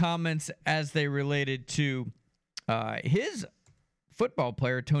his comments as they related to his football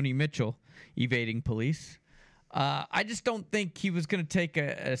player, Tony Mitchell, evading police. I just don't think he was going to take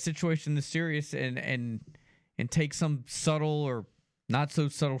a situation this serious and take some subtle or not so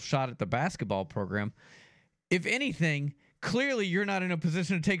subtle shot at the basketball program. If anything, clearly you're not in a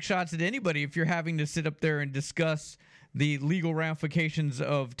position to take shots at anybody if you're having to sit up there and discuss the legal ramifications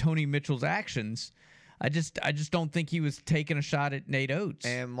of Tony Mitchell's actions. I just don't think he was taking a shot at Nate Oats.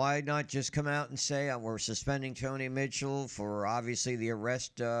 And why not just come out and say we're suspending Tony Mitchell for obviously the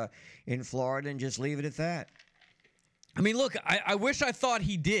arrest in Florida and just leave it at that? I mean, look, I wish I thought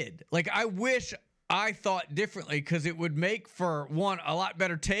he did. Like, I wish I thought differently because it would make, for one, a lot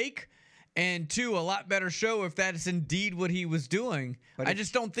better take, and two, a lot better show if that is indeed what he was doing. But I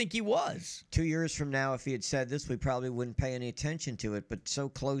just don't think he was. 2 years from now, if he had said this, we probably wouldn't pay any attention to it. But so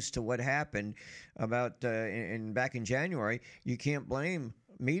close to what happened about back in January, you can't blame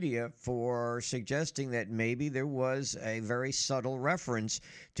media for suggesting that maybe there was a very subtle reference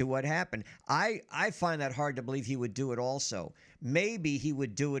to what happened. I find that hard to believe he would do it also. Maybe he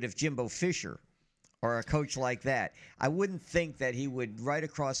would do it if Jimbo Fisher or a coach like that. I wouldn't think that he would right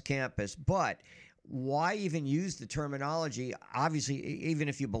across campus, but why even use the terminology? Obviously, even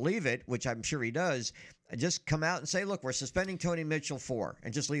if you believe it, which I'm sure he does, just come out and say, look, we're suspending Tony Mitchell for,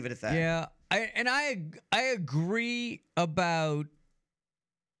 and just leave it at that. Yeah, I agree about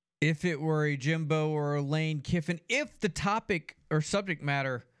if it were a Jimbo or a Lane Kiffin, if the topic or subject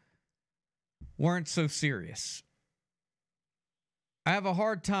matter weren't so serious. I have a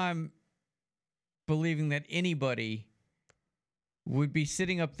hard time believing that anybody would be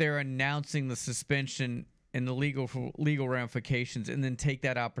sitting up there announcing the suspension and the legal ramifications and then take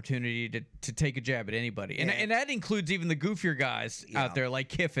that opportunity to take a jab at anybody. And that includes even the goofier guys out there like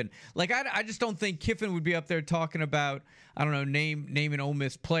Kiffin. Like, I just don't think Kiffin would be up there talking about, I don't know, name an Ole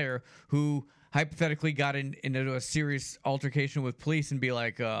Miss player who hypothetically got into a serious altercation with police and be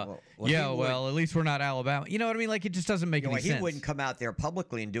like, at least we're not Alabama. You know what I mean? Like, it just doesn't make any sense. He wouldn't come out there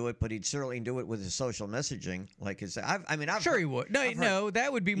publicly and do it, but he'd certainly do it with his social messaging. Like his, sure he would. No,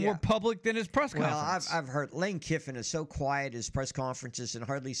 that would be more public than his press conference. Well, I've heard Lane Kiffin is so quiet at his press conferences and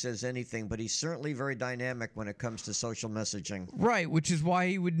hardly says anything, but he's certainly very dynamic when it comes to social messaging. Right, which is why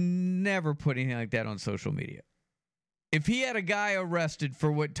he would never put anything like that on social media. If he had a guy arrested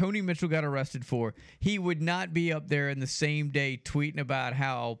for what Tony Mitchell got arrested for, he would not be up there in the same day tweeting about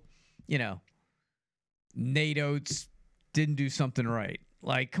how, Nate Oats didn't do something right.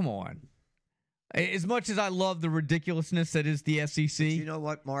 Like, come on. As much as I love the ridiculousness that is the SEC. But you know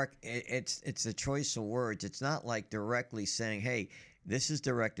what, Mark? It's a choice of words. It's not like directly saying, hey, this is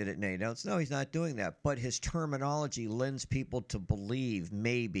directed at Nate Oats. No, he's not doing that. But his terminology lends people to believe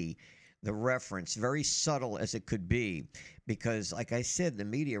maybe the reference, very subtle as it could be, because, like I said, the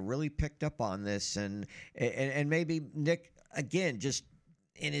media really picked up on this, and maybe Nick, again, just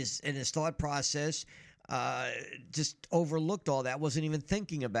in his thought process, just overlooked all that, wasn't even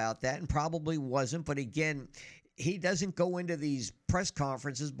thinking about that, and probably wasn't. But again, he doesn't go into these press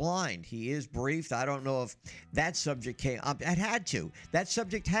conferences blind. He is briefed. I don't know if that subject came up. It had to. That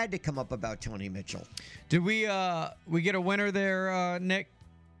subject had to come up about Tony Mitchell. Did we get a winner there, Nick?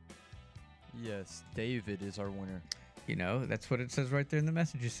 Yes, David is our winner. That's what it says right there in the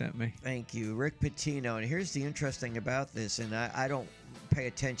message you sent me. Thank you, Rick Pitino. And here's the interesting about this, and I don't pay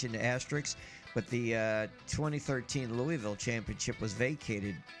attention to asterisks, but the 2013 Louisville championship was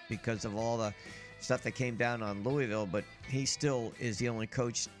vacated because of all the stuff that came down on Louisville, but he still is the only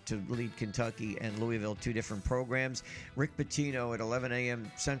coach to lead Kentucky and Louisville, two different programs. Rick Pitino at 11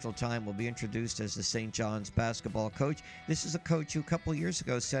 a.m. Central Time will be introduced as the St. John's basketball coach. This is a coach who a couple of years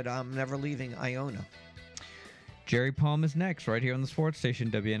ago said, I'm never leaving Iona. Jerry Palm is next, right here on the sports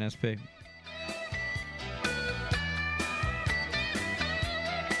station, WNSP.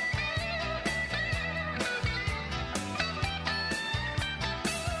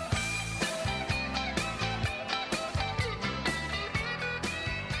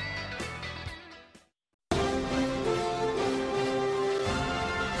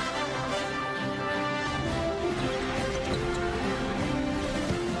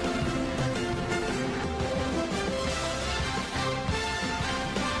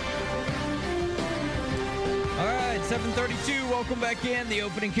 7:32. Welcome back in. The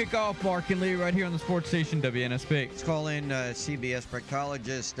opening kickoff. Mark and Lee right here on the sports station WNSP. Let's call in CBS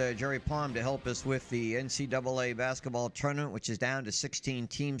proctologist Jerry Palm to help us with the NCAA basketball tournament, which is down to 16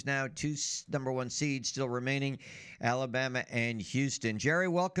 teams now. Two number one seeds still remaining, Alabama and Houston. Jerry,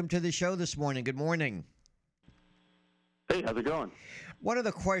 welcome to the show this morning. Good morning. Hey, how's it going? One of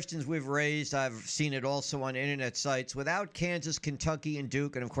the questions we've raised, I've seen it also on internet sites, without Kansas, Kentucky, and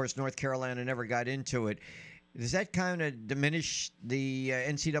Duke, and of course North Carolina never got into it, does that kind of diminish the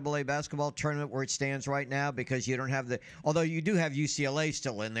NCAA basketball tournament where it stands right now? Because you don't have although you do have UCLA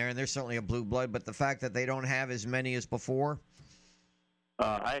still in there, and they're certainly a blue blood, but the fact that they don't have as many as before?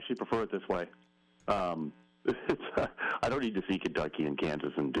 I actually prefer it this way. I don't need to see Kentucky and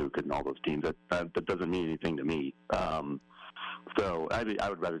Kansas and Duke and all those teams. That doesn't mean anything to me. So I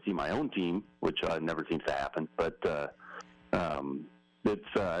would rather see my own team, which never seems to happen. But it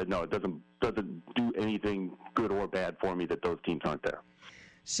doesn't do anything good or bad for me that those teams aren't there.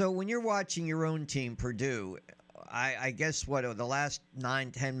 So when you're watching your own team, Purdue, I guess the last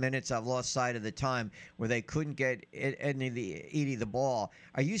 9-10 minutes I've lost sight of the time where they couldn't get Edie the ball.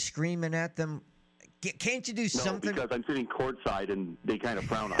 Are you screaming at them? Can't you do something? No, because I'm sitting courtside, and they kind of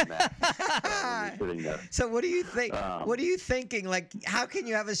frown on that. When you're sitting there. So what do you think? What are you thinking? Like, how can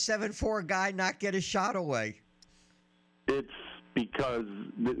you have a 7'4" guy not get a shot away? It's because,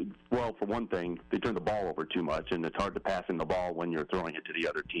 well, for one thing, they turn the ball over too much, and it's hard to pass in the ball when you're throwing it to the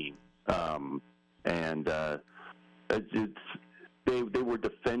other team. They were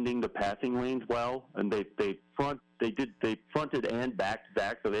defending the passing lanes well, and they fronted and back to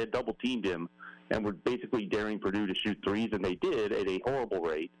back, so they had double teamed him. And were basically daring Purdue to shoot threes, and they did at a horrible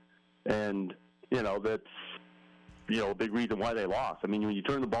rate. And, that's, a big reason why they lost. I mean, when you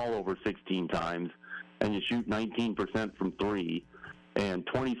turn the ball over 16 times and you shoot 19% from three and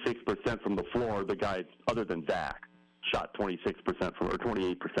 26% from the floor, the guys, other than Zach, shot 26% or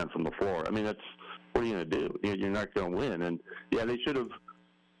 28% from the floor. I mean, what are you going to do? You're not going to win. And, yeah, they should have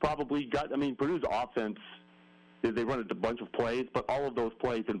probably Purdue's offense, they run a bunch of plays, but all of those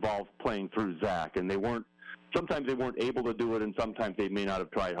plays involve playing through Zach, and sometimes they weren't able to do it, and sometimes they may not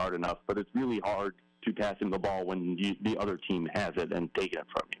have tried hard enough, but it's really hard to pass him the ball when the other team has it and take it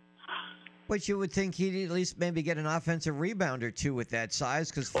from you. But you would think he'd at least maybe get an offensive rebound or two with that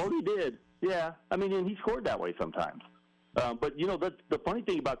size. He did, yeah. I mean, and he scored that way sometimes. But, the funny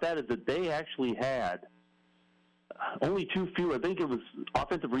thing about that is that they actually had only I think it was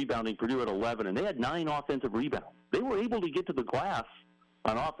offensive rebounding, Purdue had 11, and they had 9 offensive rebounds. They were able to get to the glass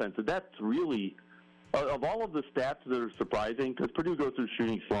on offense, and that's really, of all of the stats that are surprising, because Purdue goes through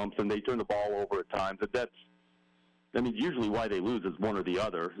shooting slumps and they turn the ball over at times, usually why they lose is one or the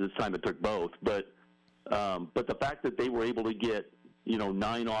other. This time it took both, but the fact that they were able to get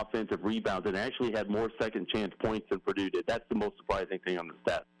 9 offensive rebounds and actually had more second chance points than Purdue did, that's the most surprising thing on the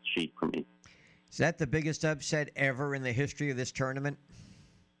stat sheet for me. Is that the biggest upset ever in the history of this tournament?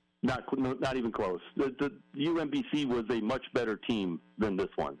 Not even close. The UMBC was a much better team than this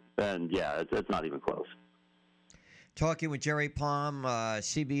one, and yeah, it's not even close. Talking with Jerry Palm,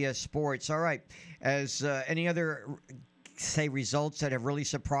 CBS Sports. All right, as any other results that have really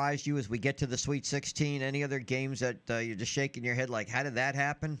surprised you as we get to the Sweet 16? Any other games that you're just shaking your head like, how did that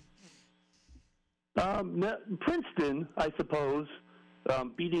happen? Princeton, I suppose,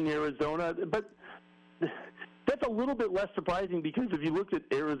 beating Arizona, but that's a little bit less surprising because if you looked at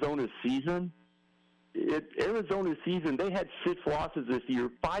Arizona's season, they had 6 losses this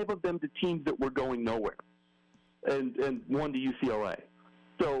year, 5 of them to teams that were going nowhere, and 1 to UCLA.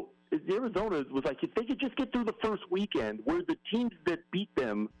 So Arizona was like, if they could just get through the first weekend where the teams that beat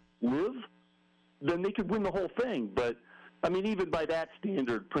them live, then they could win the whole thing. But, even by that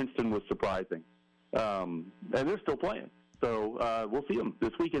standard, Princeton was surprising. And they're still playing. So we'll see them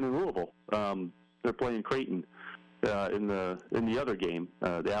this weekend in Louisville. They're playing Creighton in the other game,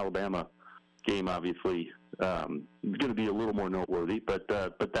 the Alabama game. Obviously, is going to be a little more noteworthy, but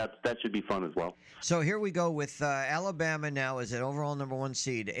that should be fun as well. So here we go with Alabama now as an overall number 1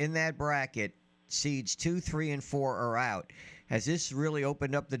 seed in that bracket. Seeds 2, 3, and 4 are out. Has this really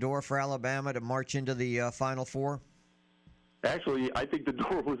opened up the door for Alabama to march into the Final Four? Actually, I think the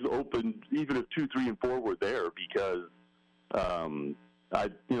door was open even if 2, 3, and 4 were there because.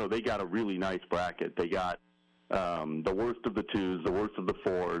 They got a really nice bracket. They got the worst of the 2s, the worst of the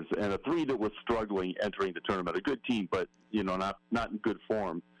 4s, and a 3 that was struggling entering the tournament. A good team, but not in good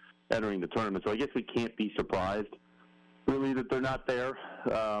form entering the tournament. So I guess we can't be surprised really that they're not there.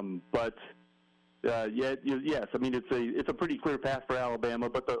 Yes. It's a pretty clear path for Alabama,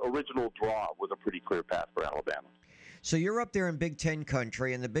 but the original draw was a pretty clear path for Alabama. So you're up there in Big Ten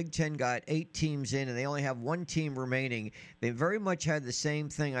country, and the Big Ten got 8 teams in, and they only have 1 team remaining. They very much had the same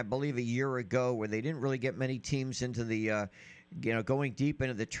thing, I believe, a year ago, where they didn't really get many teams into the going deep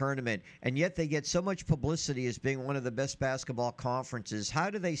into the tournament, and yet they get so much publicity as being one of the best basketball conferences. How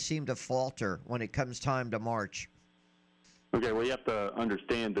do they seem to falter when it comes time to March? Okay, well, you have to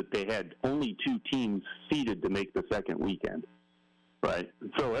understand that they had only 2 teams seeded to make the second weekend, right?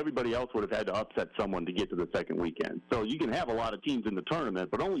 So everybody else would have had to upset someone to get to the second weekend. So you can have a lot of teams in the tournament,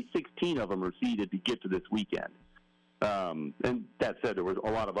 but only 16 of them are seeded to get to this weekend. And that said, there was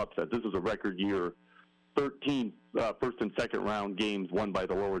a lot of upsets. This was a record year. 13 first and second round games won by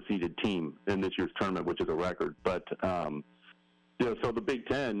the lower seeded team in this year's tournament, which is a record. But so the Big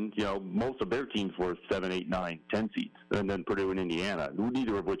Ten, most of their teams were 7, 8, 9, 10 seeds, and then Purdue and Indiana,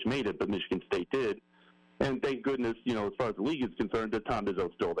 neither of which made it, but Michigan State did. And thank goodness, as far as the league is concerned, that Tom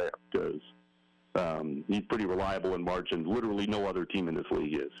Izzo's still there, because he's pretty reliable in March, and literally no other team in this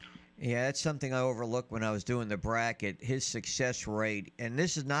league is. Yeah, that's something I overlooked when I was doing the bracket, his success rate. And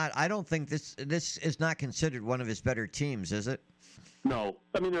this is not, I don't think this is not considered one of his better teams, is it? No.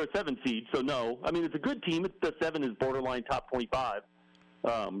 I mean, they're a 7 seed, so no. I mean, it's a good team. The 7 is borderline top 25.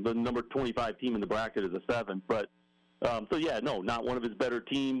 The number 25 team in the bracket is a 7. But, so yeah, no, not one of his better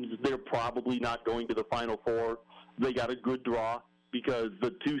teams. They're probably not going to the Final Four. They got a good draw because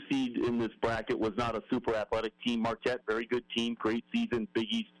the 2 seed in this bracket was not a super athletic team. Marquette, very good team, great season, Big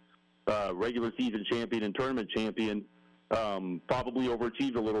East. Regular season champion and tournament champion, probably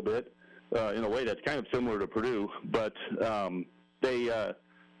overachieved a little bit in a way that's kind of similar to Purdue. But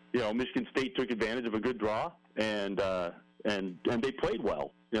Michigan State took advantage of a good draw, and they played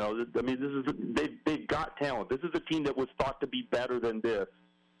well. I mean, they've got talent. This is a team that was thought to be better than this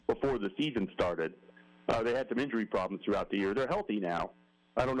before the season started. They had some injury problems throughout the year. They're healthy now.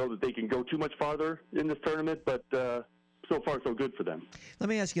 I don't know that they can go too much farther in this tournament, but so far, so good for them. Let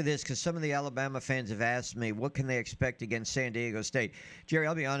me ask you this, because some of the Alabama fans have asked me, what can they expect against San Diego State? Jerry,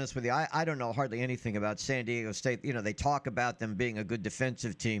 I'll be honest with you. I don't know hardly anything about San Diego State. They talk about them being a good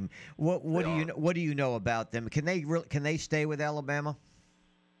defensive team. What do you know about them? Can they stay with Alabama?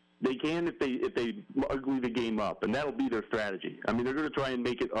 They can if they ugly the game up, and that'll be their strategy. I mean, they're going to try and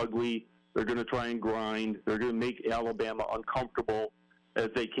make it ugly. They're going to try and grind. They're going to make Alabama uncomfortable as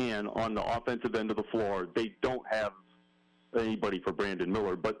they can on the offensive end of the floor. They don't have anybody for Brandon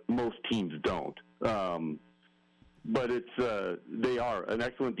Miller, but most teams don't. But they are an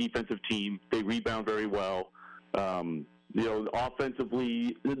excellent defensive team. They rebound very well.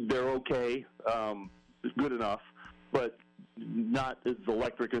 Offensively, they're okay, good enough, but not as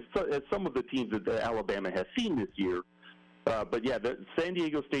electric as some of the teams that Alabama has seen this year. But yeah, the San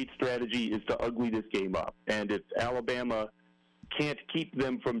Diego State strategy is to ugly this game up, and if Alabama can't keep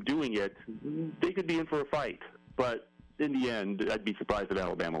them from doing it, they could be in for a fight. But in the end, I'd be surprised if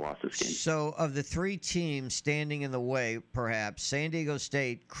Alabama lost this game. So of the 3 teams standing in the way, perhaps, San Diego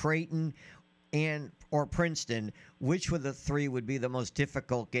State, Creighton, or Princeton, which of the 3 would be the most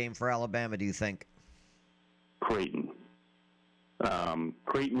difficult game for Alabama, do you think? Creighton.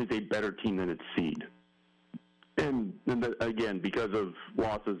 Creighton is a better team than its seed. And again, because of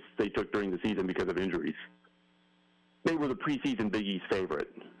losses they took during the season because of injuries. They were the preseason Big East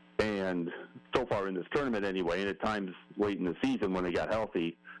favorite. And so far in this tournament anyway, and at times late in the season when they got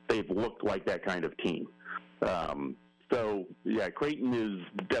healthy, they've looked like that kind of team. So, yeah, Creighton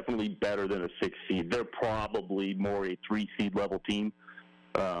is definitely better than a 6 seed. They're probably more a 3 seed level team.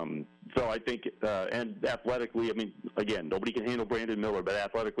 So I think, and athletically, I mean, again, nobody can handle Brandon Miller, but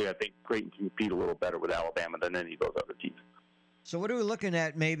athletically I think Creighton can compete a little better with Alabama than any of those other teams. So what are we looking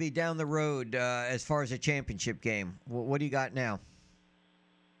at maybe down the road as far as a championship game? What do you got now?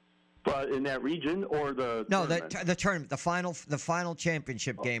 But in that region or the tournament? The tournament, the final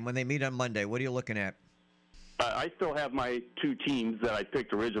championship game when they meet on Monday. What are you looking at? I still have my 2 teams that I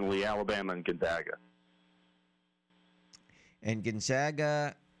picked originally, Alabama and Gonzaga. And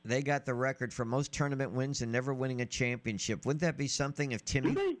Gonzaga, they got the record for most tournament wins and never winning a championship. Wouldn't that be something if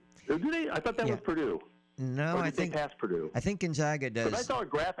Timmy? Do they? I thought that was Purdue. No, I think they passed Purdue. I think Gonzaga does. But I saw a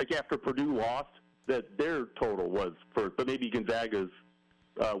graphic after Purdue lost that their total was first, but maybe Gonzaga's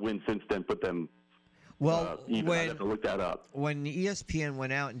win since then put them. Well, I have to look that up. When ESPN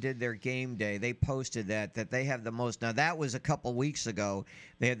went out and did their game day, they posted that they have the most. Now that was a couple weeks ago.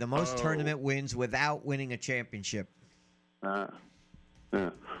 They had the most tournament wins without winning a championship.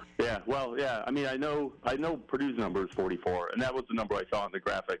 Yeah. Well, yeah. I mean, I know Purdue's number is 44, and that was the number I saw on the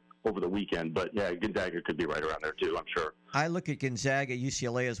graphic over the weekend. But yeah, Gonzaga could be right around there too, I'm sure. I look at Gonzaga,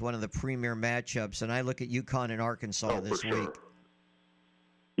 UCLA as one of the premier matchups, and I look at UConn and Arkansas this week.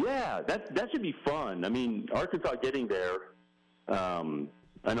 Yeah, that should be fun. I mean, Arkansas getting there,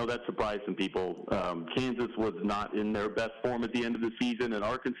 I know that surprised some people. Kansas was not in their best form at the end of the season, and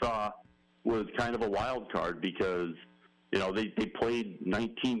Arkansas was kind of a wild card because, they played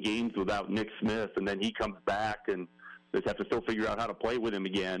 19 games without Nick Smith, and then he comes back, and they just have to still figure out how to play with him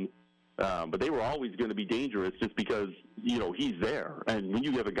again. But they were always going to be dangerous just because, he's there. And when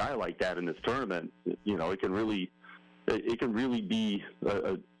you have a guy like that in this tournament, it can really be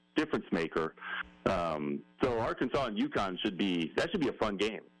a difference maker. So Arkansas and UConn should be a fun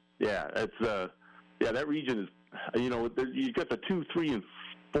game. Yeah, that region is, you got the 2, 3, and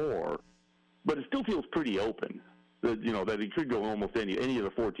 4, but it still feels pretty open. That it could go almost any of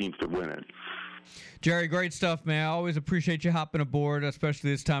the 4 teams could win it. Jerry, great stuff, man. I always appreciate you hopping aboard,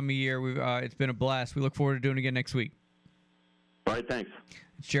 especially this time of year. It's been a blast. We look forward to doing it again next week. All right, thanks.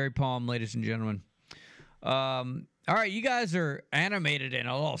 It's Jerry Palm, ladies and gentlemen. All right, you guys are animated and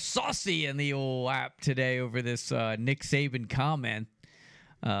a little saucy in the old app today over this Nick Saban comment.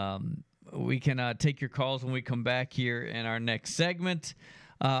 We can take your calls when we come back here in our next segment.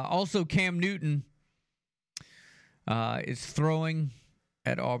 Also, Cam Newton is throwing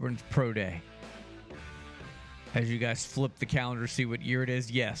at Auburn's Pro Day. As you guys flip the calendar, see what year it is.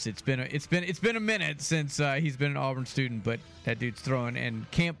 Yes, it's been a minute since he's been an Auburn student, but that dude's throwing,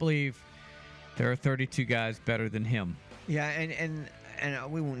 and can't believe there are 32 guys better than him. Yeah, and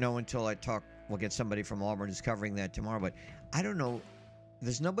we won't know until we'll get somebody from Auburn who's covering that tomorrow, but I don't know.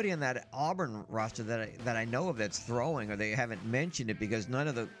 There's nobody on that Auburn roster that I know of that's throwing, or they haven't mentioned it because none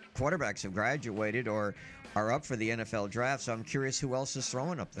of the quarterbacks have graduated or are up for the NFL draft. So I'm curious who else is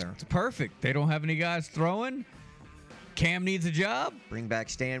throwing up there. It's perfect. They don't have any guys throwing. Cam needs a job. Bring back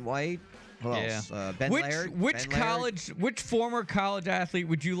Stan White. Who else? Ben Laird. Which former college athlete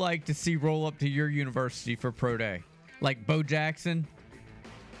would you like to see roll up to your university for Pro Day? Like Bo Jackson?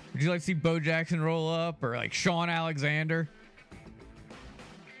 Would you like to see Bo Jackson roll up, or like Sean Alexander?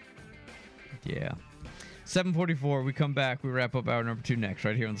 Yeah. 7:44. We come back. We wrap up hour number 2 next,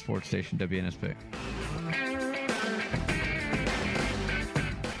 right here on the sports station WNSP.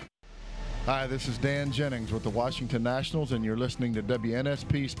 Hi, this is Dan Jennings with the Washington Nationals, and you're listening to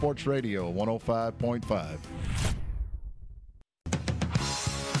WNSP Sports Radio 105.5.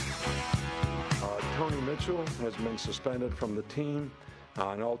 Tony Mitchell has been suspended from the team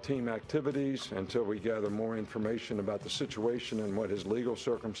and all team activities until we gather more information about the situation and what his legal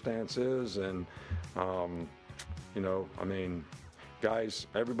circumstance is. And, guys,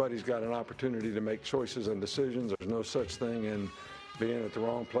 everybody's got an opportunity to make choices and decisions. There's no such thing in being at the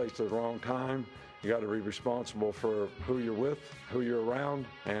wrong place at the wrong time. You got to be responsible for who you're with, who you're around,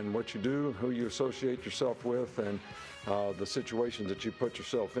 and what you do, who you associate yourself with, and the situations that you put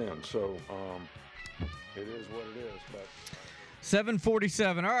yourself in. So it is what it is. But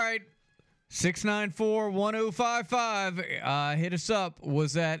 7:47. All right. 694-1055. Hit us up.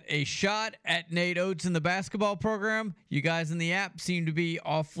 Was that a shot at Nate Oats in the basketball program? You guys in the app seem to be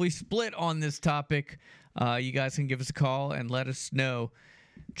awfully split on this topic. You guys can give us a call and let us know.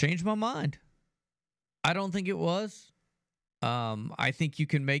 Changed my mind. I don't think it was. I think you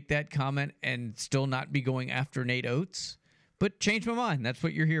can make that comment and still not be going after Nate Oats. But change my mind. That's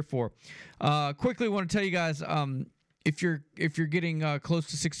what you're here for. Quickly, want to tell you guys, if you're getting close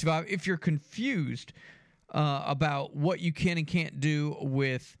to 65, if you're confused about what you can and can't do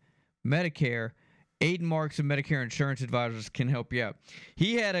with Medicare, Aiden Marks of Medicare Insurance Advisors can help you out.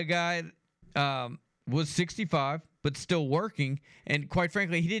 He had a guy was 65 but still working, and quite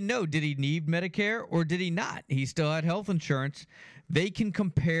frankly, he didn't know, did he need Medicare or did he not? He still had health insurance. They can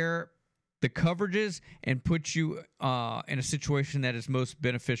compare the coverages and put you in a situation that is most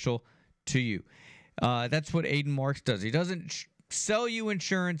beneficial to you. That's what Aiden Marks does. He doesn't sell you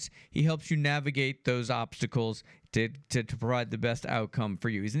insurance. He helps you navigate those obstacles to provide the best outcome for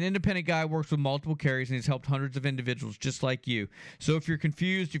you. He's an independent guy, works with multiple carriers, and he's helped hundreds of individuals just like you. So if you're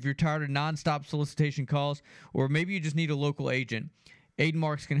confused, if you're tired of nonstop solicitation calls, or maybe you just need a local agent, Aiden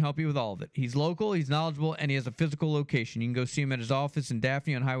Marks can help you with all of it. He's local, he's knowledgeable, and he has a physical location. You can go see him at his office in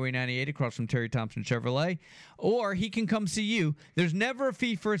Daphne on Highway 98 across from Terry Thompson Chevrolet, or he can come see you. There's never a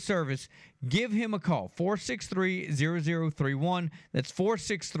fee for a service. Give him a call, 463-0031. That's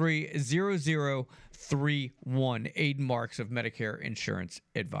 463-0031. Aiden Marks of Medicare Insurance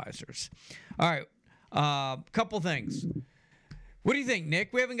Advisors. All right, couple things. What do you think,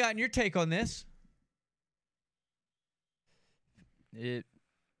 Nick? We haven't gotten your take on this. I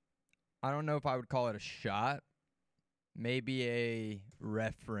don't know if I would call it a shot. Maybe a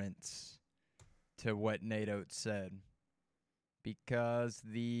reference to what Nate Oats said, because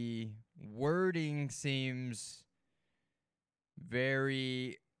the wording seems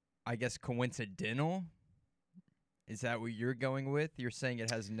very I guess, coincidental. Is that what you're going with? You're saying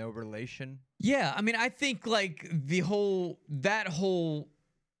it has no relation? Yeah, I mean, I think like that whole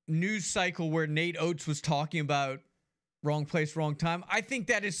news cycle where Nate Oats was talking about wrong place, wrong time, I think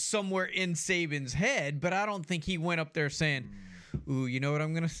that is somewhere in Saban's head, but I don't think he went up there saying, ooh, you know what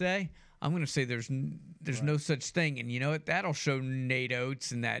I'm going to say? I'm going to say there's no such thing. And you know what? That'll show Nate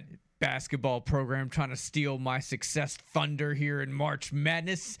Oats and that basketball program trying to steal my success thunder here in March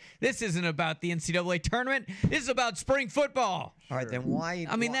Madness. This isn't about the NCAA tournament. This is about spring football. All right, then why?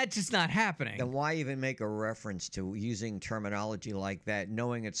 I mean, that's just not happening. Then why even make a reference to using terminology like that,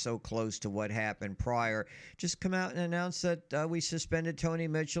 knowing it's so close to what happened prior? Just come out and announce that we suspended Tony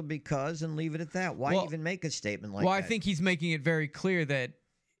Mitchell because, and leave it at that. Why even make a statement like that? Well, I think he's making it very clear that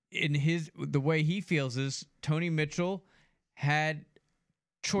the way he feels is Tony Mitchell had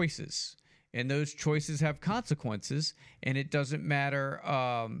choices, and those choices have consequences, and it doesn't matter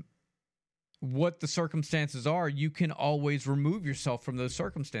what the circumstances are. You can always remove yourself from those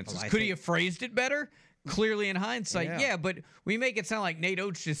circumstances. Well, Could he have phrased it better? Clearly, in hindsight, Yeah. but we make it sound like Nate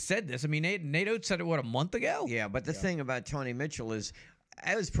Oats just said this. I mean, Nate Oats said it, a month ago? Yeah, but the thing about Tony Mitchell is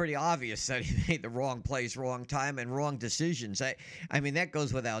it was pretty obvious that he made the wrong place, wrong time, and wrong decisions. I mean, that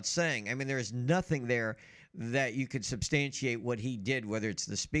goes without saying. I mean, there's nothing there that you could substantiate what he did, whether it's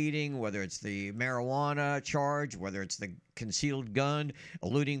the speeding, whether it's the marijuana charge, whether it's the concealed gun,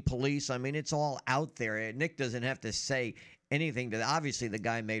 eluding police. I mean, it's all out there. Nick doesn't have to say anything. Obviously, the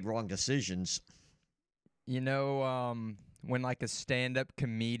guy made wrong decisions. You know, when like a stand-up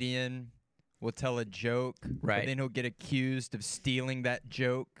comedian will tell a joke, right? But then he'll get accused of stealing that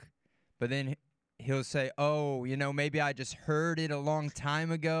joke, but then he'll say, "Oh, you know, maybe I just heard it a long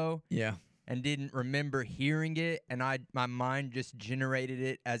time ago." Yeah. And didn't remember hearing it, and my mind just generated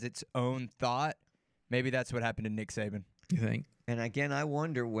it as its own thought. Maybe that's what happened to Nick Saban. You think? And again, I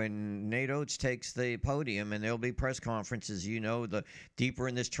wonder when Nate Oats takes the podium, and there'll be press conferences. You know, the deeper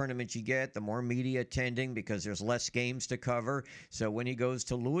in this tournament you get, the more media attending because there's less games to cover. So when he goes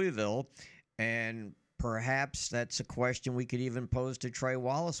to Louisville, and perhaps that's a question we could even pose to Trey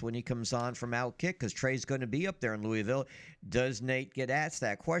Wallace when he comes on from Outkick, because Trey's going to be up there in Louisville. Does Nate get asked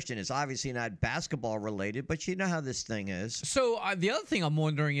that question? It's obviously not basketball related, but you know how this thing is. So the other thing I'm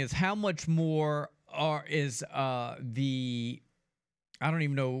wondering is how much more is the – I don't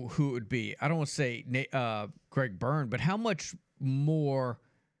even know who it would be. I don't want to say Greg Byrne, but how much more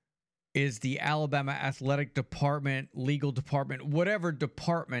is the Alabama athletic department, legal department, whatever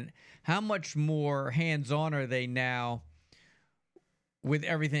department, how much more hands-on are they now with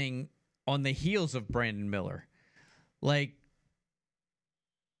everything on the heels of Brandon Miller? Like,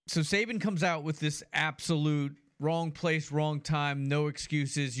 so Saban comes out with this absolute wrong place, wrong time, no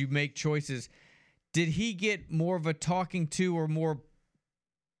excuses, you make choices. Did he get more of a talking to or more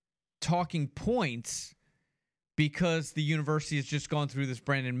talking points because the university has just gone through this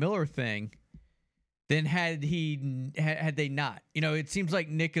Brandon Miller thing than had they not? You know, it seems like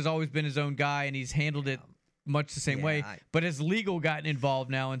Nick has always been his own guy and he's handled it much the same way. But has legal gotten involved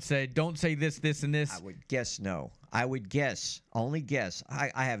now and said, don't say this, this, and this? I would guess no. I would guess, only guess.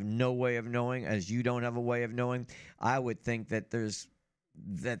 I have no way of knowing, as you don't have a way of knowing. I would think that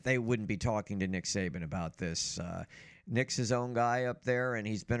they wouldn't be talking to Nick Saban about this. Nick's his own guy up there, and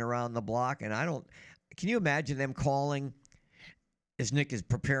he's been around the block. And can you imagine them calling as Nick is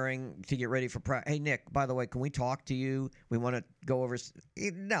preparing to get ready for practice? Hey, Nick, by the way, can we talk to you? We want to go over.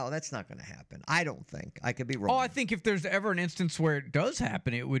 No, that's not going to happen. I don't think. I could be wrong. Oh, I think if there's ever an instance where it does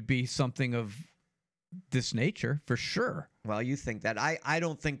happen, it would be something of this nature, for sure. Well, you think that. I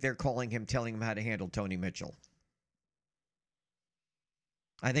don't think they're calling him, telling him how to handle Tony Mitchell.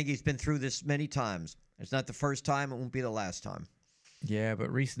 I think he's been through this many times. It's not the first time. It won't be the last time. Yeah,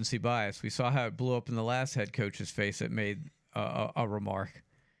 but recency bias. We saw how it blew up in the last head coach's face that made a remark.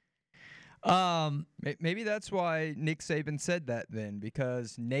 Maybe that's why Nick Saban said that then,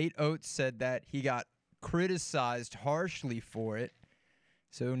 because Nate Oats said that he got criticized harshly for it.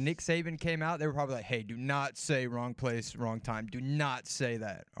 So Nick Saban came out. They were probably like, hey, do not say wrong place, wrong time. Do not say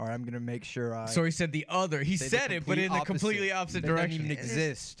that. Or I'm going to make sure I... So he said the other. He said it, but in the completely opposite direction. Doesn't even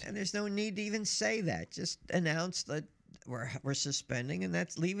exist. And there's no need to even say that. Just announce that we're suspending, and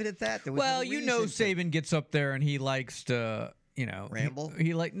leave it at that. Well, you know Saban gets up there and he likes to, ramble?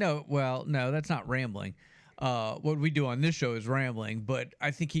 No, that's not rambling. What we do on this show is rambling, but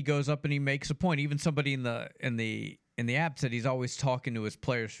I think he goes up and he makes a point. Even somebody in the app said he's always talking to his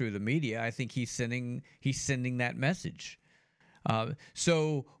players through the media. I think he's sending that message.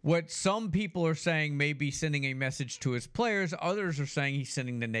 So what some people are saying may be sending a message to his players. Others are saying he's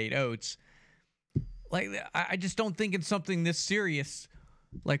sending to Nate Oats. Like, I just don't think it's something this serious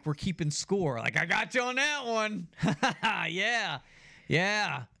like we're keeping score. Like, I got you on that one.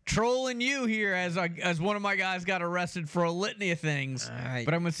 Yeah. Trolling you here as one of my guys got arrested for a litany of things. Right.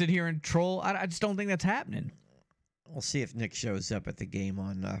 But I'm going to sit here and troll. I just don't think that's happening. We'll see if Nick shows up at the game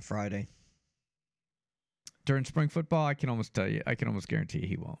on Friday. During spring football, I can almost guarantee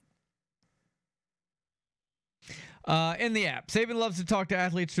he won't. In the app, Saban loves to talk to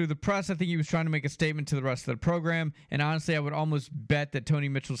athletes through the press. I think he was trying to make a statement to the rest of the program. And honestly, I would almost bet that Tony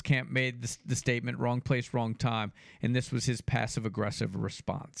Mitchell's camp made the statement, wrong place, wrong time. And this was his passive-aggressive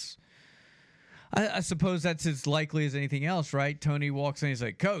response. I suppose that's as likely as anything else, right? Tony walks in, he's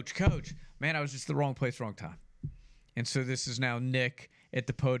like, Coach, man, I was just the wrong place, wrong time. And so this is now Nick at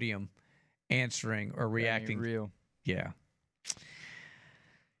the podium answering or reacting. Real. Yeah.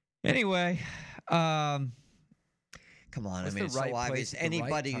 Anyway, come on, What's I mean, it's the right so obvious. place at the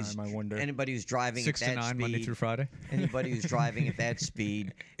right Anybody who's driving 6 at to that 9 speed, Monday through Friday. Anybody who's driving at that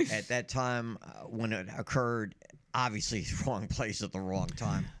speed at that time when it occurred, obviously it's wrong place at the wrong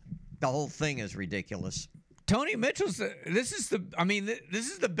time. The whole thing is ridiculous. Tony Mitchell's. This is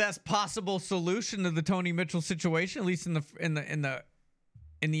the best possible solution to the Tony Mitchell situation, at least in the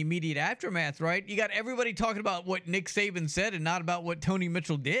immediate aftermath, right? You got everybody talking about what Nick Saban said and not about what Tony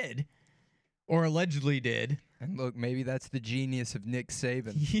Mitchell did or allegedly did. And look, maybe that's the genius of Nick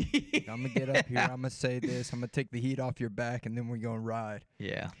Saban. I'm going to get up here, I'm going to say this, I'm going to take the heat off your back, and then we're going to ride.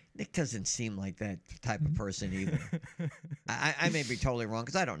 Yeah. Nick doesn't seem like that type of person either. I may be totally wrong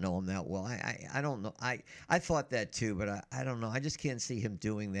because I don't know him that well. I don't know. I thought that too, but I don't know. I just can't see him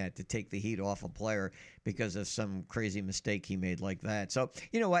doing that to take the heat off a player because of some crazy mistake he made like that. So,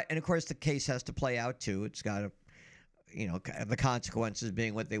 you know what? And, of course, the case has to play out too. It's got to, the consequences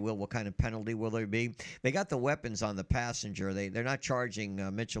being what they will, what kind of penalty will there be? They got the weapons on the passenger. They're not charging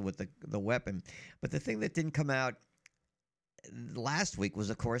Mitchell with the weapon. But the thing that didn't come out last week was,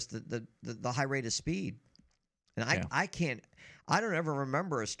 of course, the high rate of speed. And I don't ever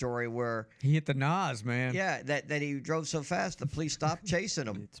remember a story where he hit the NOS, man. Yeah, that he drove so fast the police stopped chasing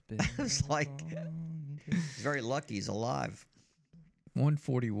him. It's like he's very lucky he's alive.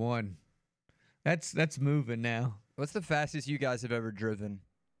 141. That's moving now. What's the fastest you guys have ever driven?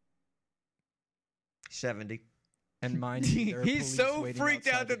 70. And mind you, he's so freaked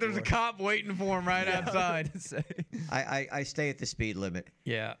out that there's a cop waiting for him right outside. I stay at the speed limit.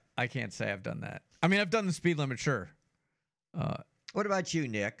 Yeah, I can't say I've done that. I mean, I've done the speed limit, sure. What about you,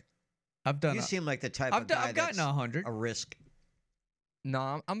 Nick? I've done. You seem like the type of guy I've gotten 100. A risk.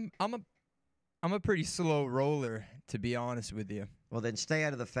 No, I'm a pretty slow roller, to be honest with you. Well, then stay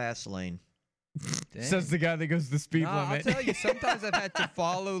out of the fast lane. Says the guy that goes the speed limit. I'll tell you, sometimes I've had to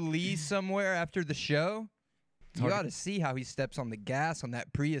follow Lee somewhere after the show. You got to see how he steps on the gas on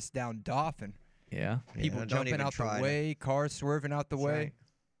that Prius down Dauphin. Yeah. People jumping out the way, cars swerving out the way. Right.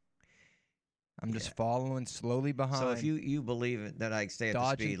 I'm just following slowly behind. So if you believe that I stay at the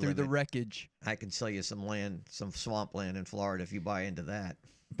speed dodging through limit, the wreckage, I can sell you some land, some swamp land in Florida if you buy into that.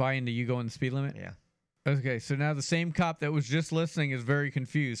 Buy into you going the speed limit? Yeah. Okay, so now the same cop that was just listening is very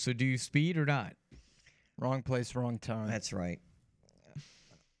confused. So do you speed or not? Wrong place, wrong time. That's right.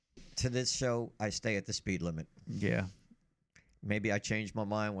 To this show, I stay at the speed limit. Yeah. Maybe I change my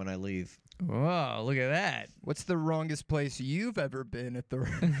mind when I leave. Whoa, look at that. What's the wrongest place you've ever been at the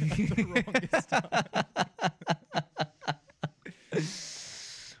wrongest time?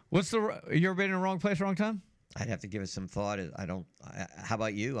 You ever been in the wrong place, wrong time? I'd have to give it some thought. How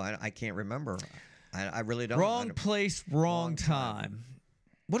about you? I can't remember. I really don't. Wrong place, wrong time.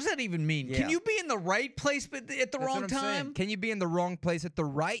 What does that even mean? Yeah. Can you be in the right place but at the wrong time? Can you be in the wrong place at the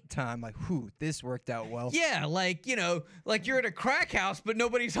right time? Like, this worked out well. Yeah, like you're at a crack house but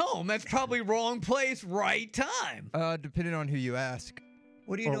nobody's home. That's probably wrong place, right time. Depending on who you ask.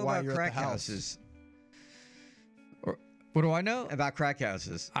 What do you know about crack houses? What do I know about crack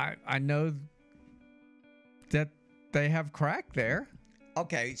houses? I know that they have crack there.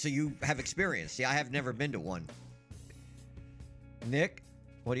 Okay, so you have experience. See, I have never been to one. Nick,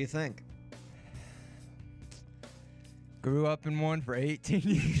 what do you think? Grew up in one for 18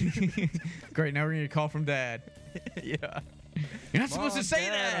 years. Great, now we're going to call from Dad. Yeah. You're not supposed to say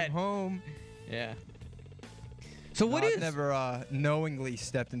Dad, that. I'm home. Yeah. So I've never knowingly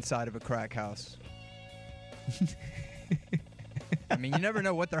stepped inside of a crack house. I mean, you never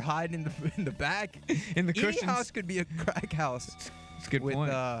know what they're hiding in the back. In the cushions. Any house could be a crack house. That's a good with,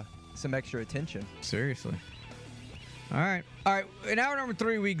 point. Some extra attention. Seriously. All right. In hour number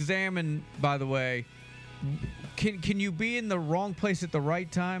 3, we examine, by the way, can you be in the wrong place at the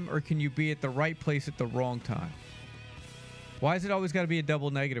right time, or can you be at the right place at the wrong time? Why is it always got to be a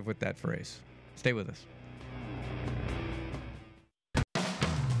double negative with that phrase? Stay with us.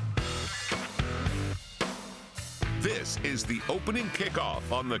 This is the opening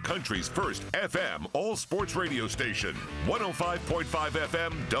kickoff on the country's first FM all-sports radio station, 105.5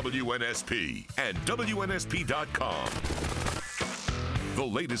 FM WNSP and WNSP.com. The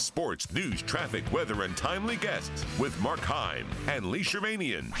latest sports, news, traffic, weather, and timely guests with Mark Heim and Lee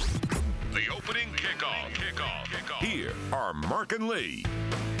Shermanian. The opening kickoff. Here are Mark and Lee.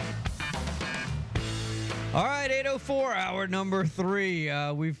 All right, 8:04, hour number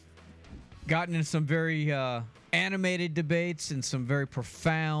 3. We've gotten into some very animated debates and some very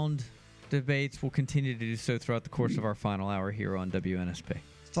profound debates. We'll continue to do so throughout the course of our final hour here on WNSP.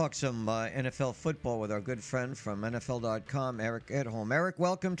 Let's talk some NFL football with our good friend from NFL.com, Eric Edholm. Eric,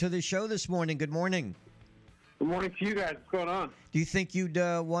 welcome to the show this morning. Good morning. Good morning to you guys. What's going on? Do you think you'd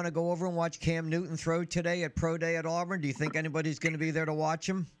want to go over and watch Cam Newton throw today at Pro Day at Auburn? Do you think anybody's going to be there to watch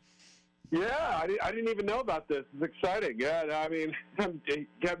him? Yeah, I didn't even know about this. It's exciting. Yeah, I mean, you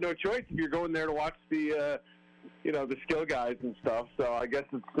have no choice if you're going there to watch the, the skill guys and stuff. So I guess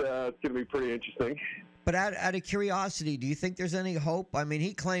it's going to be pretty interesting. But out of curiosity, do you think there's any hope? I mean,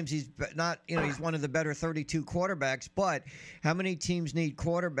 he claims he's not, he's one of the better 32 quarterbacks, but how many teams need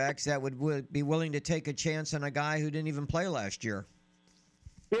quarterbacks that would be willing to take a chance on a guy who didn't even play last year?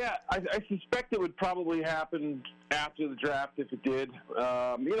 Yeah, I suspect it would probably happen after the draft if it did.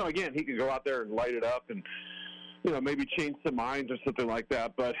 Again, he could go out there and light it up and, maybe change some minds or something like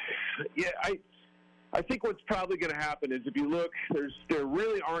that. But, yeah, I think what's probably going to happen is if you look, there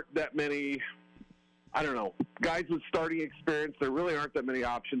really aren't that many – guys with starting experience. There really aren't that many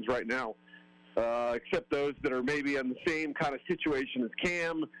options right now, except those that are maybe in the same kind of situation as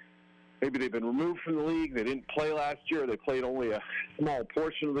Cam. Maybe they've been removed from the league. They didn't play last year. They played only a small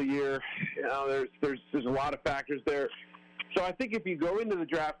portion of the year. There's a lot of factors there. So I think if you go into the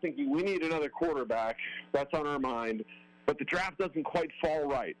draft thinking we need another quarterback, that's on our mind. But the draft doesn't quite fall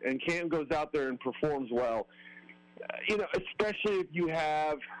right, and Cam goes out there and performs well. Especially if you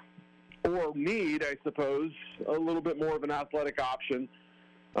have or need, I suppose, a little bit more of an athletic option.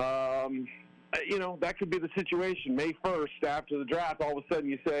 That could be the situation. May 1st, after the draft, all of a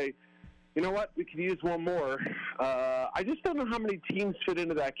sudden you say, you know what, we could use one more. I just don't know how many teams fit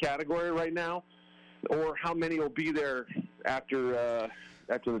into that category right now or how many will be there after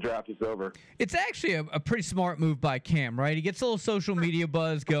the draft is over. It's actually a pretty smart move by Cam, right? He gets a little social media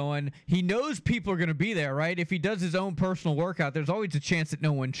buzz going. He knows people are going to be there, right? If he does his own personal workout, there's always a chance that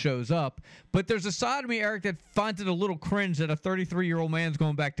no one shows up. But there's a side of me, Eric, that finds it a little cringe that a 33-year-old man's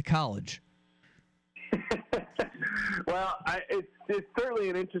going back to college. Well, it's certainly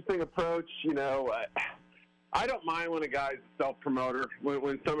an interesting approach. I don't mind when a guy's a self-promoter,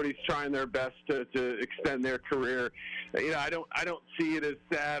 when somebody's trying their best to extend their career. I don't see it as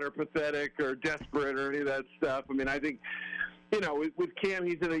sad or pathetic or desperate or any of that stuff. I mean, I think, with Cam,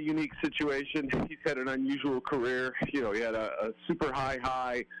 he's in a unique situation. He's had an unusual career. He had a super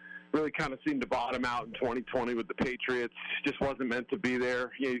high, really kind of seemed to bottom out in 2020 with the Patriots. Just wasn't meant to be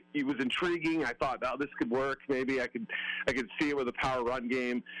there. He was intriguing. I thought, this could work. Maybe I could see it with a power run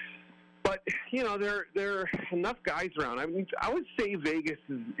game. But, there are enough guys around. I mean, I would say Vegas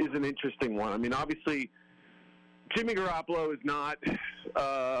is an interesting one. I mean, obviously, Jimmy Garoppolo is not,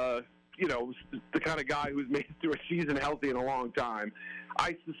 the kind of guy who's made it through a season healthy in a long time.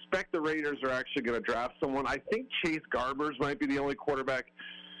 I suspect the Raiders are actually going to draft someone. I think Chase Garbers might be the only quarterback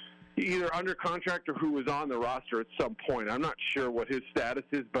either under contract or who was on the roster at some point. I'm not sure what his status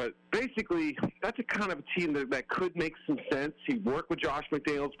is, but basically that's a kind of a team that could make some sense. He worked with Josh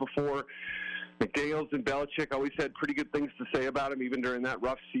McDaniels before. McDaniels and Belichick always had pretty good things to say about him, even during that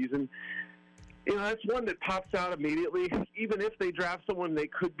rough season. That's one that pops out immediately. Even if they draft someone, they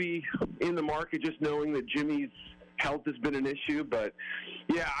could be in the market just knowing that Jimmy's health has been an issue. But,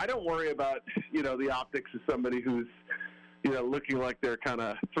 yeah, I don't worry about, the optics of somebody who's, looking like they're kind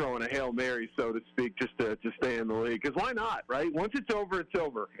of throwing a Hail Mary, so to speak, just to stay in the league. Because why not, right? Once it's over, it's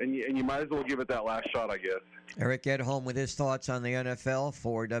over. And you might as well give it that last shot, I guess. Eric Edholm with his thoughts on the NFL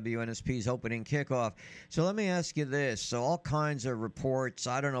for WNSP's opening kickoff. So let me ask you this. So all kinds of reports.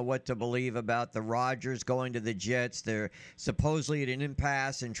 I don't know what to believe about the Rodgers going to the Jets. They're supposedly at an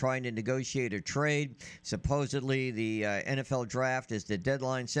impasse and trying to negotiate a trade. Supposedly the NFL draft is the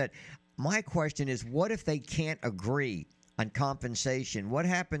deadline set. My question is, what if they can't agree on compensation? What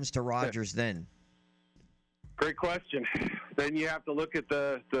happens to Rodgers then? Great question. Then you have to look at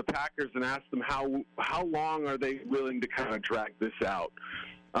the Packers and ask them how long are they willing to kind of drag this out.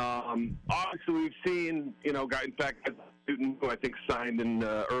 Obviously, we've seen, in fact, Newton, who I think signed in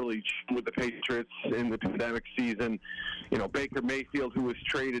early with the Patriots in the pandemic season. Baker Mayfield, who was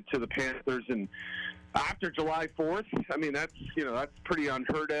traded to the Panthers, and after July 4th, I mean, that's pretty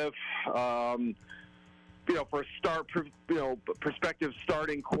unheard of. for a prospective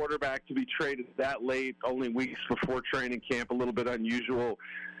starting quarterback to be traded that late, only weeks before training camp, a little bit unusual.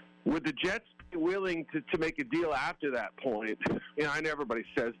 Would the Jets be willing to make a deal after that point? I know everybody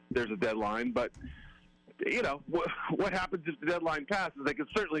says there's a deadline, but what happens if the deadline passes? They can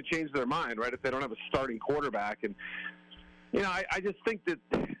certainly change their mind, right, if they don't have a starting quarterback. And I just think that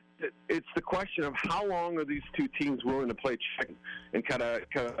it's the question of how long are these two teams willing to play check and kind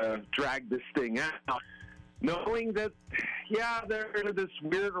of drag this thing out, knowing that, they're in this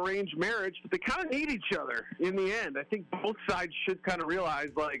weird arranged marriage, but they kind of need each other in the end. I think both sides should kind of realize,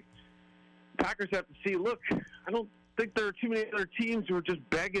 like, Packers have to see, look, I don't think there are too many other teams who are just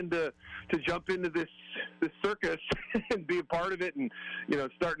begging to jump into this circus and be a part of it and,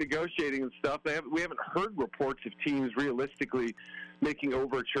 start negotiating and stuff. We haven't heard reports of teams realistically making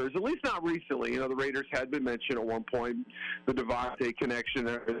overtures, at least not recently. The Raiders had been mentioned at one point, the Devontae connection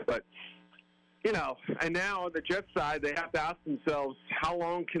there, but and now on the Jets side, they have to ask themselves, how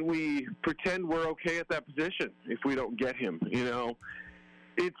long can we pretend we're okay at that position if we don't get him?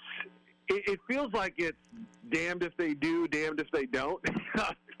 It feels like it's damned if they do, damned if they don't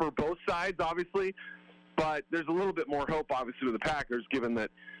for both sides, obviously. But there's a little bit more hope, obviously, with the Packers, given that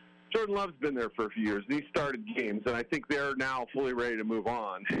Jordan Love's been there for a few years, and he started games, and I think they're now fully ready to move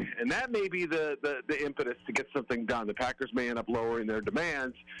on. And that may be the impetus to get something done. The Packers may end up lowering their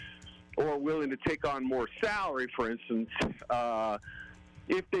demands or willing to take on more salary, for instance,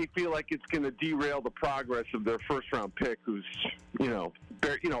 if they feel like it's going to derail the progress of their first-round pick, who's,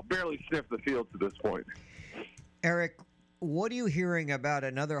 barely sniffed the field to this point. Eric, what are you hearing about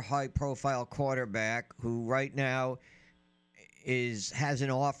another high-profile quarterback who right now has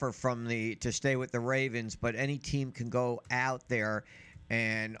an offer to stay with the Ravens, but any team can go out there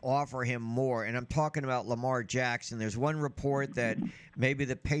and offer him more? And I'm talking about Lamar Jackson. There's one report that maybe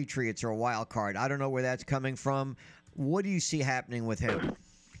the Patriots are a wild card. I don't know where that's coming from. What do you see happening with him?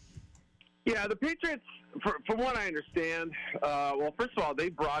 Yeah, the Patriots, from what I understand, first of all, they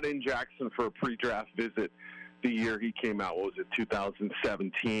brought in Jackson for a pre-draft visit the year he came out. What was it,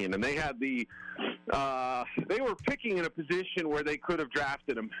 2017? And they had they were picking in a position where they could have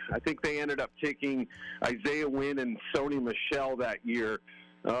drafted him. I think they ended up taking Isaiah Wynn and Sony Michel that year,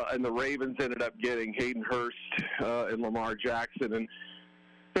 and the Ravens ended up getting Hayden Hurst and Lamar Jackson. And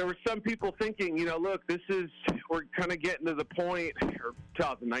there were some people thinking, look, we're kind of getting to the point, or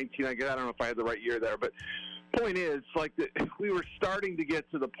 2019, I guess, I don't know if I had the right year there, but point is, we were starting to get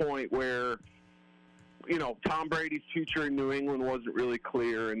to the point where, Tom Brady's future in New England wasn't really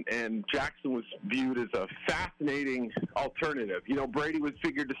clear, and Jackson was viewed as a fascinating alternative. Brady was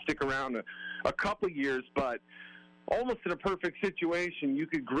figured to stick around a couple years, but almost in a perfect situation, you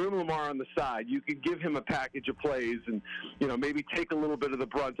could groom Lamar on the side. You could give him a package of plays and, maybe take a little bit of the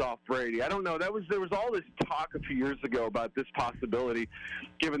brunt off Brady. I don't know. There was all this talk a few years ago about this possibility,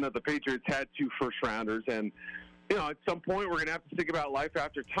 given that the Patriots had 2 first-rounders. And, at some point we're going to have to think about life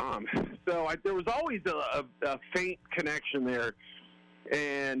after Tom. So there was always a faint connection there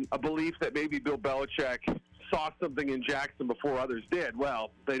and a belief that maybe Bill Belichick saw something in Jackson before others did.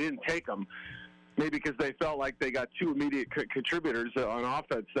 Well, they didn't take him. Maybe because they felt like they got 2 immediate contributors on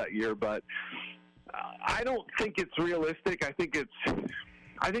offense that year, but I don't think it's realistic. I think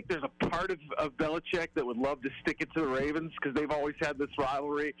there's a part of Belichick that would love to stick it to the Ravens because they've always had this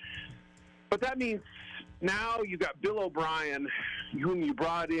rivalry. But that means now you've got Bill O'Brien, whom you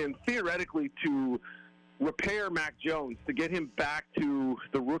brought in theoretically to repair Mac Jones, to get him back to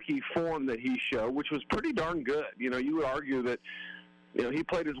the rookie form that he showed, which was pretty darn good. You would argue that he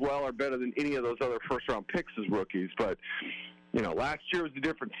played as well or better than any of those other first-round picks as rookies. But, last year was a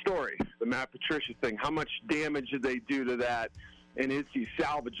different story, the Matt Patricia thing. How much damage did they do to that, and is he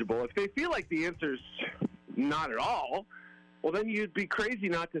salvageable? If they feel like the answer's not at all, well, then you'd be crazy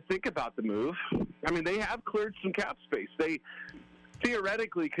not to think about the move. I mean, they have cleared some cap space. They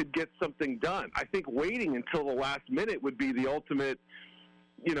theoretically could get something done. I think waiting until the last minute would be the ultimate,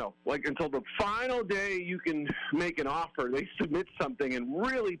 until the final day you can make an offer, they submit something and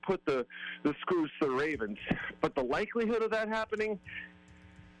really put the screws to the Ravens. But the likelihood of that happening,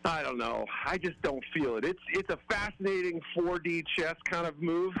 I don't know. I just don't feel it. It's a fascinating 4D chess kind of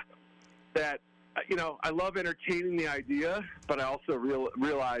move that, I love entertaining the idea, but I also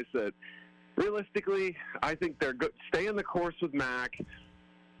realize that realistically, I think they're good. Stay in the course with Mac.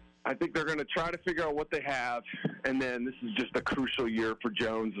 I think they're going to try to figure out what they have, and then this is just a crucial year for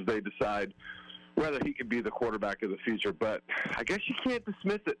Jones as they decide whether he could be the quarterback of the future. But I guess you can't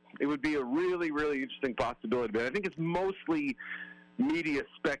dismiss it. It would be a really, really interesting possibility, but I think it's mostly media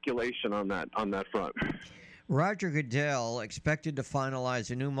speculation on that front. Roger Goodell expected to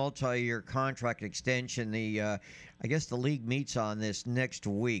finalize a new multi-year contract extension. I guess the league meets on this next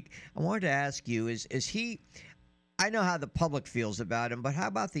week. I wanted to ask you: is he? I know how the public feels about him, but how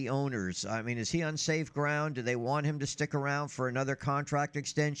about the owners? I mean, is he on safe ground? Do they want him to stick around for another contract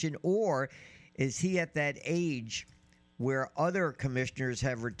extension, or is he at that age where other commissioners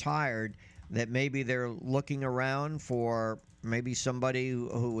have retired that maybe they're looking around for maybe somebody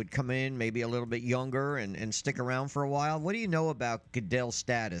who would come in, maybe a little bit younger and stick around for a while? What do you know about Goodell's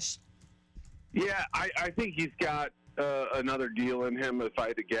status? Yeah, I think he's got another deal in him, if I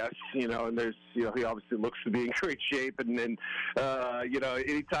had to guess. And there's, he obviously looks to be in great shape. And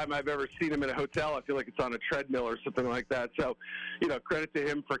anytime I've ever seen him in a hotel, I feel like it's on a treadmill or something like that. So, credit to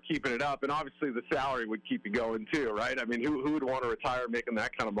him for keeping it up. And obviously the salary would keep you going too, right? I mean, who would want to retire making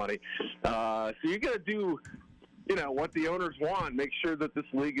that kind of money? So you got to do, what the owners want, make sure that this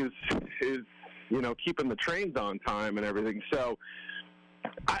league is keeping the trains on time and everything. So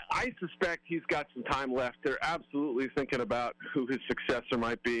I suspect he's got some time left. They're absolutely thinking about who his successor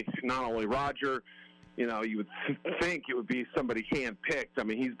might be. Not only Roger, you would think it would be somebody handpicked. I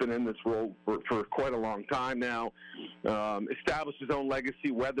mean, he's been in this role for quite a long time now. Established his own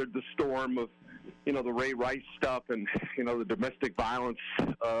legacy, weathered the storm of, the Ray Rice stuff and, the domestic violence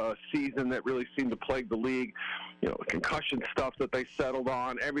season that really seemed to plague the league. The concussion stuff that they settled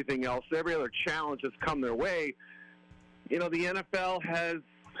on, everything else, every other challenge that's come their way. The NFL has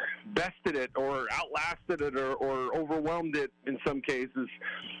bested it or outlasted it or overwhelmed it in some cases.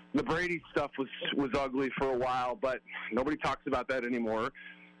 The Brady stuff was ugly for a while, but nobody talks about that anymore.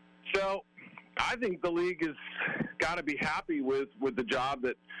 So I think the league has got to be happy with the job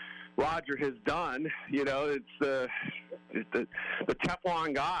that Roger has done. It's the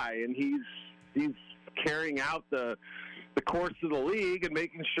Teflon guy, and he's carrying out the course of the league and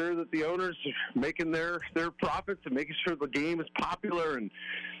making sure that the owners are making their profits and making sure the game is popular. And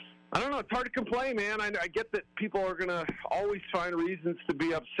I don't know, it's hard to complain, man. I get that people are going to always find reasons to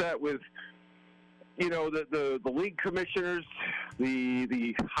be upset with, the league commissioners,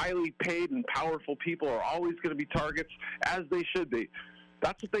 the highly paid and powerful people are always going to be targets, as they should be.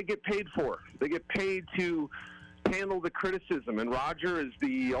 That's what they get paid for. They get paid to handle the criticism, and Roger is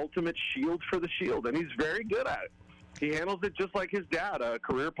the ultimate shield for the shield, and he's very good at it. He handles it just like his dad, a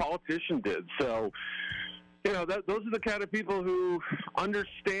career politician, did. So, those are the kind of people who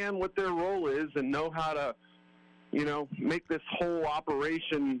understand what their role is and know how to, make this whole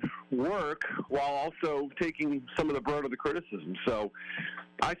operation work while also taking some of the brunt of the criticism. So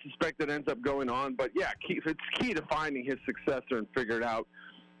I suspect it ends up going on. But, yeah, it's key to finding his successor and figuring out,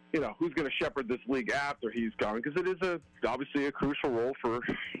 who's going to shepherd this league after he's gone, because it is obviously a crucial role for,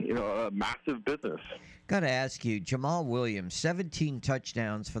 a massive business. Got to ask you, Jamal Williams, 17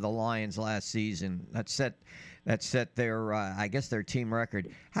 touchdowns for the Lions last season. That set their, I guess, their team record.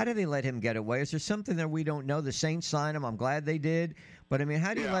 How did they let him get away? Is there something that we don't know? The Saints signed him. I'm glad they did. But, I mean,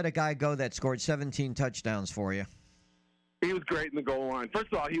 how do you let a guy go that scored 17 touchdowns for you? He was great in the goal line. First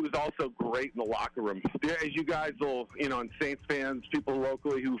of all, he was also great in the locker room. As you guys will, and Saints fans, people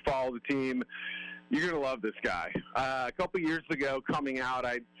locally who follow the team, you're going to love this guy. A couple years ago, coming out,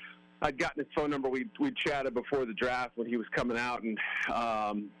 I'd gotten his phone number. We chatted before the draft when he was coming out, and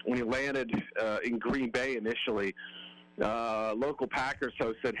when he landed in Green Bay initially, local Packers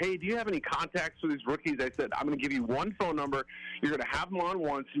host said, "Hey, do you have any contacts with these rookies?" I said, "I'm going to give you one phone number. You're going to have him on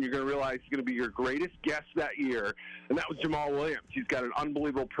once, and you're going to realize he's going to be your greatest guest that year." And that was Jamal Williams. He's got an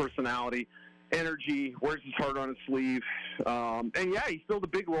unbelievable personality, energy, wears his heart on his sleeve. And, yeah, he filled a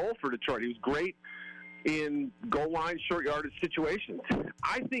big role for Detroit. He was great in goal line, short yardage situations.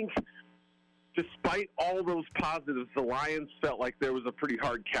 I think despite all those positives, the Lions felt like there was a pretty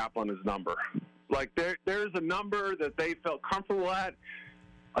hard cap on his number. Like there's a number that they felt comfortable at,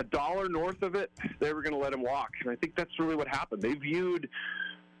 $1 north of it, they were going to let him walk. And I think that's really what happened. They viewed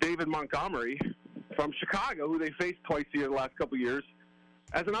David Montgomery from Chicago, who they faced twice a year the last couple of years,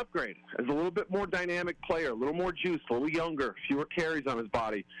 as an upgrade, as a little bit more dynamic player, a little more juice, a little younger, fewer carries on his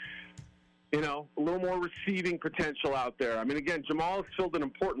body. A little more receiving potential out there. I mean, again, Jamal has filled an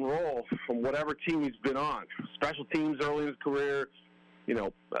important role from whatever team he's been on. Special teams early in his career,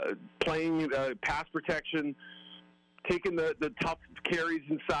 playing pass protection, taking the tough carries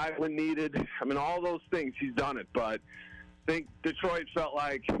inside when needed. I mean, all those things, he's done it. But I think Detroit felt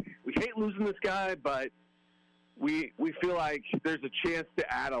like, we hate losing this guy, but we feel like there's a chance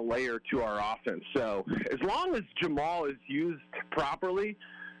to add a layer to our offense. So as long as Jamal is used properly,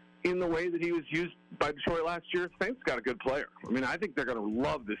 in the way that he was used by Detroit last year, Saints got a good player. I mean, I think they're going to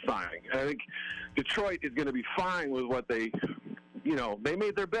love this signing. I think Detroit is going to be fine with what they they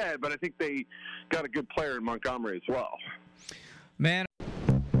made their bed, but I think they got a good player in Montgomery as well. Man.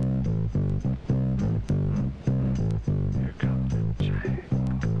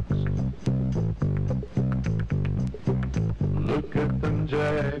 Look at them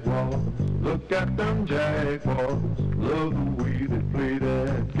Jaguars, look at them Jaguars, love the way they play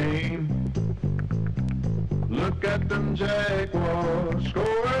that game. Look at them Jaguars,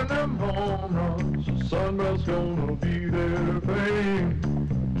 scoring them home runs, the Sunbelt's gonna be their fame.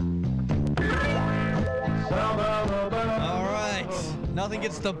 South Alabama. All right. Nothing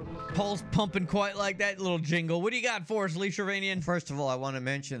gets the pulse pumping quite like that little jingle. What do you got for us, Lee Shervanian? First of all, I want to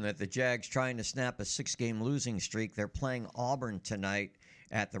mention that the Jags trying to snap a 6-game losing streak. They're playing Auburn tonight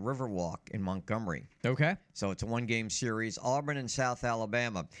at the Riverwalk in Montgomery. Okay. So it's a 1-game series, Auburn and South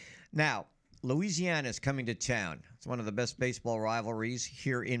Alabama. Now, Louisiana is coming to town. It's one of the best baseball rivalries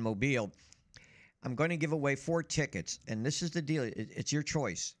here in Mobile. I'm going to give away 4 tickets, and this is the deal. It's your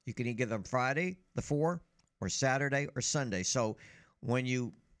choice. You can either give them Friday, the 4, or Saturday or Sunday. So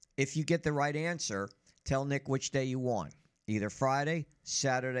if you get the right answer, tell Nick which day you want. Either Friday,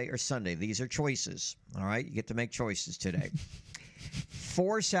 Saturday, or Sunday. These are choices. All right? You get to make choices today.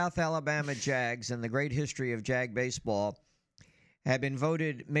 4 South Alabama Jags in the great history of Jag baseball have been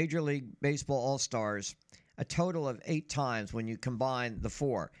voted Major League Baseball All-Stars a total of 8 times when you combine the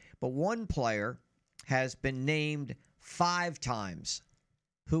 4. But one player has been named 5 times.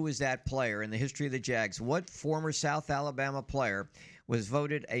 Who is that player in the history of the Jags? What former South Alabama player was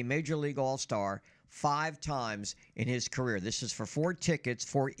voted a Major League All-Star 5 times in his career? This is for 4 tickets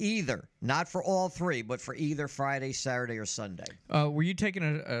for either, not for all 3, but for either Friday, Saturday, or Sunday. Were you taking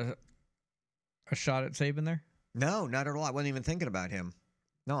a shot at Saban there? No, not at all. I wasn't even thinking about him.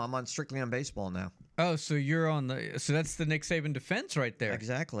 No, I'm strictly on baseball now. Oh, so you're on so that's the Nick Saban defense right there.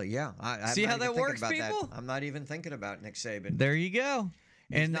 Exactly, yeah. See how that works, people? I'm not even thinking about Nick Saban. There you go.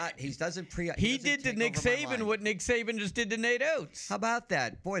 He doesn't he did to Nick Saban what Nick Saban just did to Nate Oats. How about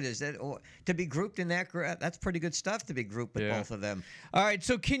that? Boy, to be grouped in that's pretty good stuff to be grouped with both of them. All right,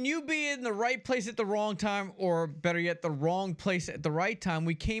 so can you be in the right place at the wrong time, or better yet, the wrong place at the right time?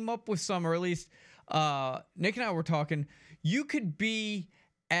 We came up with some, or at least Nick and I were talking. You could be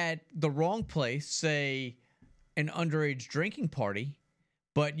at the wrong place, say an underage drinking party,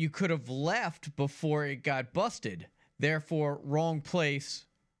 but you could have left before it got busted. Therefore, wrong place,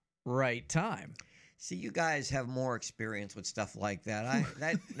 right time. See, you guys have more experience with stuff like that.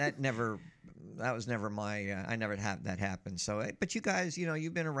 That was never my. I never had that happen. So, but you guys,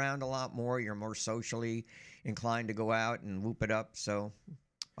 you've been around a lot more. You're more socially inclined to go out and whoop it up. So,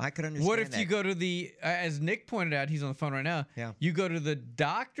 I could understand. What if you go to as Nick pointed out, he's on the phone right now. Yeah. You go to the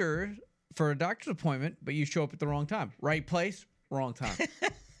doctor for a doctor's appointment, but you show up at the wrong time. Right place, wrong time.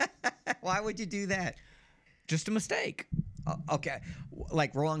 Why would you do that? Just a mistake. Okay.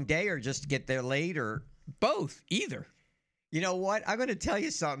 Like wrong day, or just get there late, or both, either. You know what? I'm going to tell you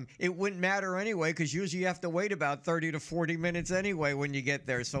something. It wouldn't matter anyway, because usually you have to wait about 30 to 40 minutes anyway when you get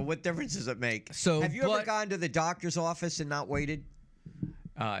there. So what difference does it make? So have you ever gone to the doctor's office and not waited?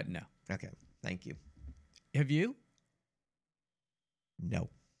 No. Okay. Thank you. Have you? No.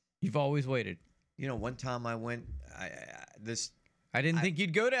 You've always waited. One time I went. I didn't think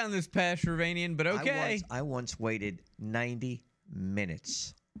you'd go down this path, Shervanian, but okay. I once waited 90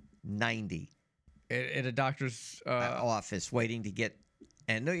 minutes. 90. At a doctor's office, waiting to get.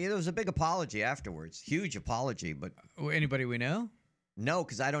 And there was a big apology afterwards. Huge apology. But anybody we know? No,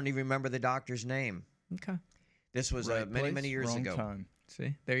 because I don't even remember the doctor's name. Okay. This was many years ago. Time.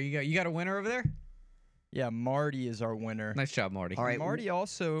 See, there you go. You got a winner over there? Yeah, Marty is our winner. Nice job, Marty. All right. Marty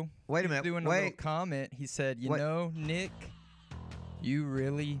also. Wait a minute. Doing a little comment. He said, Nick, you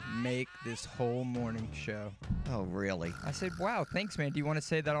really make this whole morning show. Oh, really? I said, wow, thanks, man. Do you want to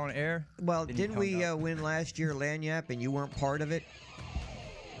say that on air? Well, didn't we win last year, Lanyap, and you weren't part of it?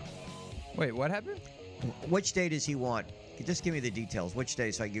 Wait, what happened? Which day does he want? Just give me the details. Which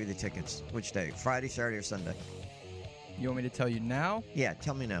day, so I give you the tickets. Which day? Friday, Saturday, or Sunday? You want me to tell you now? Yeah,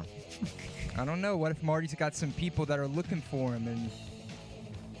 tell me now. I don't know. What if Marty's got some people that are looking for him, and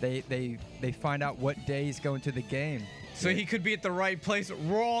they find out what day he's going to the game? So he could be at the right place,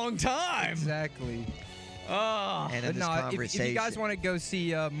 wrong time. Exactly. Oh. And but no, if you guys want to go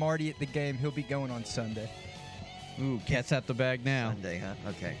see Marty at the game, he'll be going on Sunday. Ooh, cat's out the bag now. Sunday, huh?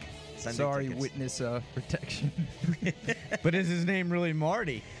 Okay. Sunday Sorry, tickets. witness protection. But is his name really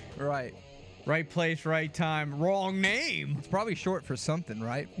Marty? Right. Right place, right time, wrong name. It's probably short for something,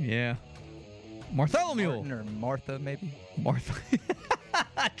 right? Yeah. Bartholomew. Martin or Martha, maybe. Martha.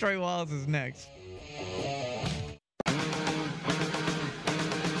 Trey Wallace is next.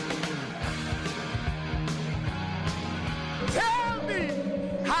 Tell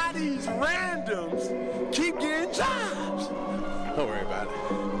worry about it.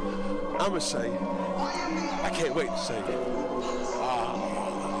 I'm going to say, I can't wait to say it.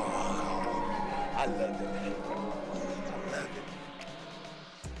 I love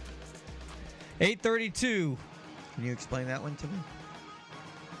it. 8:32. Can you explain that one to me?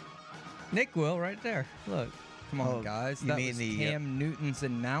 Nick will right there. Look. Come on, guys. That was Cam Newton's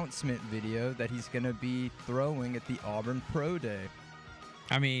announcement video that he's going to be throwing at the Auburn Pro Day.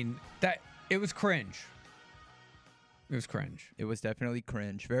 I mean, it was cringe. It was cringe. It was definitely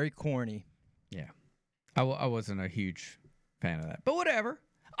cringe. Very corny. Yeah. I wasn't a huge fan of that. But whatever.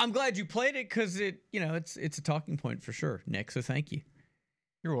 I'm glad you played it because it's a talking point for sure, Nick. So thank you.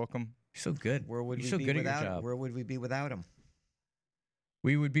 You're welcome. You're so good. Where would You're we so be good without at your job. Where would we be without him?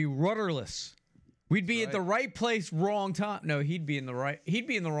 We would be rudderless. We'd be at the right place, wrong time. No, he'd be in the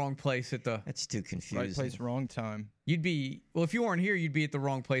wrong place at the. That's too confusing. Right place, wrong time. You'd be if you weren't here, you'd be at the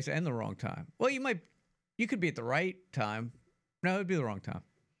wrong place and the wrong time. Well, you could be at the right time. No, it'd be the wrong time.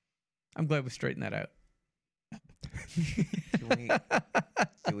 I'm glad we straightened that out.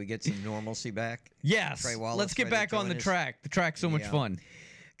 Do we get some normalcy back? Yes. Trey Wallace, let's get back on the track. The track's so much fun.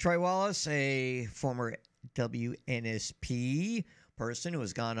 Trey Wallace, a former WNSP person who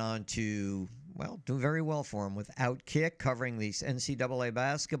has gone on to, do very well for him with Outkick, covering these NCAA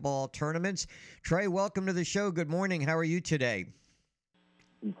basketball tournaments. Trey, welcome to the show. Good morning. How are you today?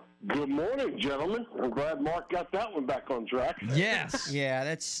 Good morning, gentlemen. I'm glad Mark got that one back on track. Yes. Yeah,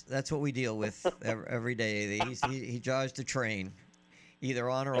 that's what we deal with every day. He drives the train, either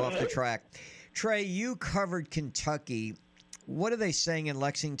on or off the track. Trey, you covered Kentucky. What are they saying in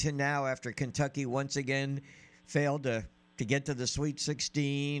Lexington now after Kentucky once again failed to get to the Sweet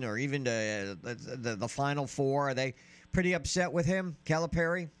 16 or even to the Final Four? Are they pretty upset with him,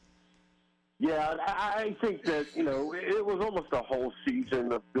 Calipari? Yeah, I think that, it was almost a whole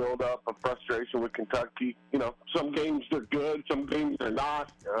season of build-up of frustration with Kentucky. Some games they're good, some games they're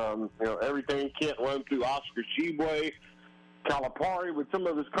not. Everything can't run through Oscar Tshiebwe. Calipari with some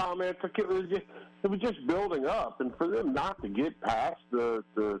of his comments, it was just building up, and for them not to get past the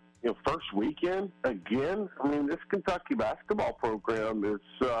first weekend again. I mean, this Kentucky basketball program is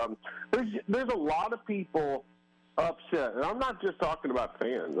there's a lot of people upset, and I'm not just talking about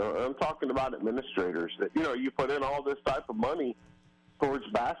fans. I'm talking about administrators that you put in all this type of money towards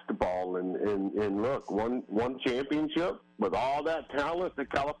basketball, and look, one championship with all that talent that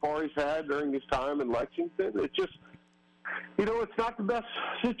Calipari's had during his time in Lexington. It's just it's not the best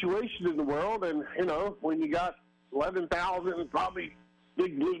situation in the world, and when you got 11,000 probably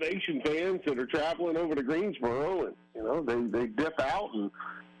big Blue Nation fans that are traveling over to Greensboro, and they dip out, and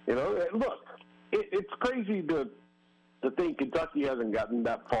look, it's crazy to think Kentucky hasn't gotten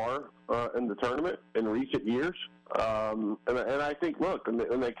that far in the tournament in recent years. And I think, look,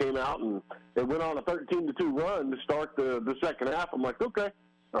 when they came out and they went on a 13-2 run to start the second half, I'm like, okay,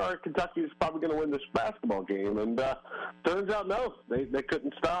 all right, Kentucky is probably going to win this basketball game. And turns out, no, they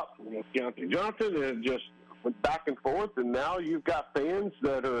couldn't stop Deontay Johnson, and just went back and forth. And now you've got fans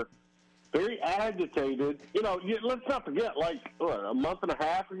that are very agitated. Let's not forget, a month and a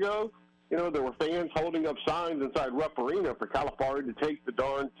half ago, there were fans holding up signs inside Rupp Arena for Calipari to take the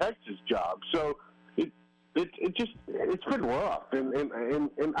darn Texas job. So it's been rough, and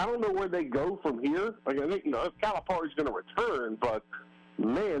I don't know where they go from here. I think if Calipari's going to return, but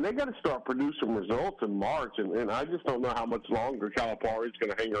man, they got to start producing results in March, and I just don't know how much longer Calipari's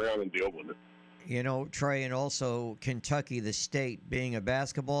going to hang around and deal with it. Trey, and also Kentucky, the state, being a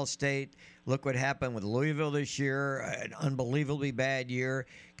basketball state. Look what happened with Louisville this year, an unbelievably bad year.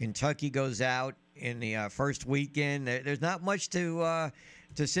 Kentucky goes out in the first weekend. There's not much to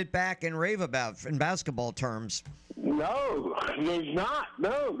sit back and rave about in basketball terms. No, there's not.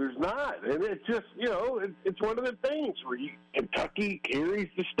 No, there's not. And it's just, it's one of the things where Kentucky carries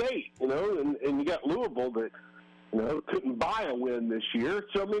the state, and you got Louisville that, couldn't buy a win this year.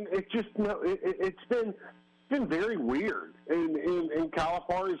 So, I mean, it's just, it's been very weird in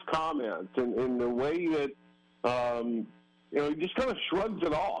Calipari's comments and the way that, he just kind of shrugs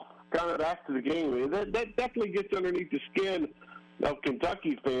it off, kind of after the game. I mean, that definitely gets underneath the skin of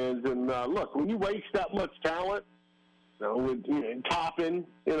Kentucky fans. And, look, when you waste that much talent, with Toppin,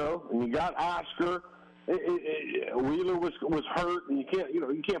 and you got Oscar. Wheeler was hurt, and you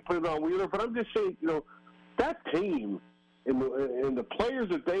can't put it on Wheeler. But I'm just saying, that team and the players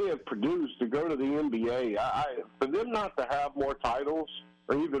that they have produced to go to the NBA, for them not to have more titles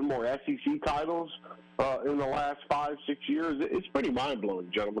or even more SEC titles in the last 5-6 years, it's pretty mind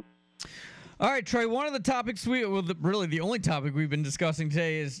blowing, gentlemen. All right, Trey, one of the topics really the only topic we've been discussing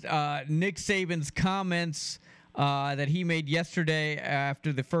today is Nick Saban's comments that he made yesterday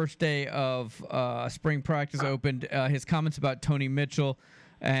after the first day of spring practice opened. His comments about Tony Mitchell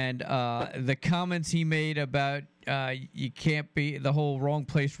and the comments he made about you can't be the whole wrong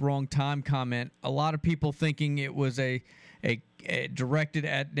place, wrong time comment. A lot of people thinking it was a directed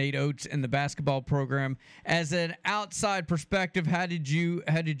at Nate Oats and the basketball program. As an outside perspective, how did you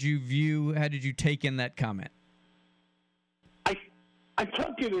take in that comment? I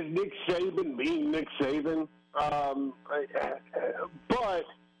took it as Nick Saban being Nick Saban, but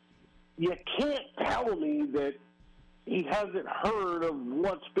you can't tell me that he hasn't heard of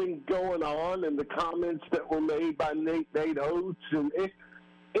what's been going on and the comments that were made by Nate Oats. And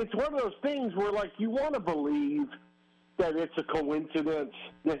it's one of those things where, like, you want to believe that it's a coincidence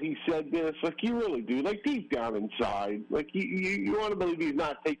that he said this. Like, you really do. Like, deep down inside. Like, you want to believe he's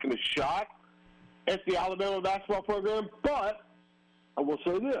not taking a shot at the Alabama basketball program. But I will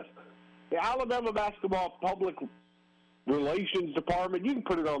say this. The Alabama basketball public relations department, you can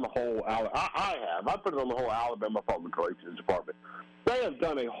put it on the whole. I put it on the whole Alabama public relations department. They have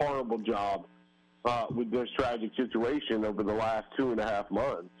done a horrible job with this tragic situation over the last 2.5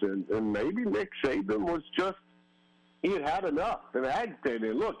 months. And maybe Nick Saban was just, he had enough and agitated.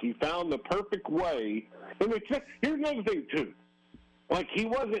 And look, he found the perfect way. And here's another thing, too. Like, he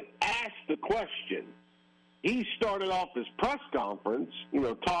wasn't asked the question. He started off his press conference,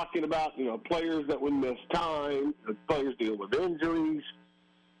 talking about, players that would miss time, players dealing with injuries.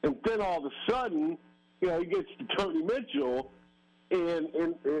 And then all of a sudden, he gets to Tony Mitchell and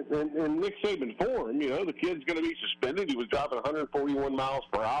Nick Saban for him. The kid's going to be suspended. He was driving 141 miles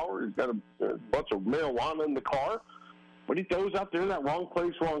per hour. He's got a bunch of marijuana in the car. But he throws out there that wrong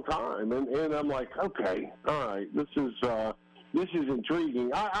place, wrong time. And I'm like, okay, all right, this is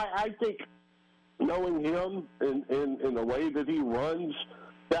intriguing. I think knowing him in the way that he runs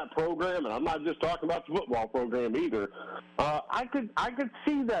that program, and I'm not just talking about the football program either, I could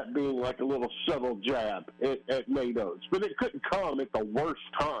see that being like a little subtle jab at Nate Oats. But it couldn't come at the worst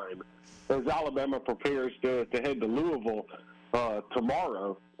time as Alabama prepares to head to Louisville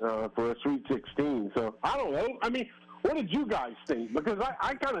tomorrow for a Sweet 16. So I don't know. I mean, what did you guys think? Because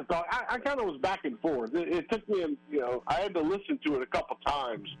I kind of thought, I kind of was back and forth. It took me, I had to listen to it a couple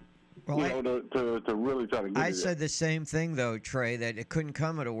times. Well, to really try to get I said the same thing, though, Trey, that it couldn't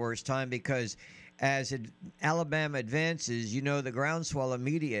come at a worse time because as Alabama advances, the groundswell of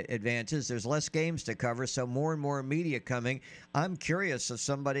media advances. There's less games to cover, so more and more media coming. I'm curious if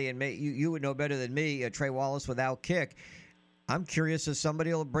somebody, and you would know better than me, Trey Wallace without kick, I'm curious if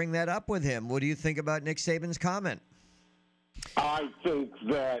somebody will bring that up with him. What do you think about Nick Saban's comment? I think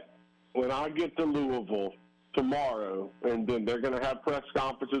that when I get to Louisville tomorrow, and then they're going to have press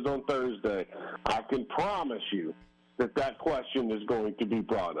conferences on Thursday, I can promise you that question is going to be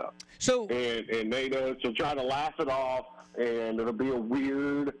brought up. So, and Nate Oats will try to laugh it off, and it'll be a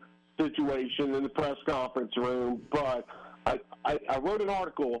weird situation in the press conference room. But I wrote an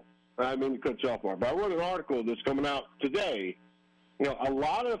article. I mean to cut you off, Mark, but I wrote an article that's coming out today. A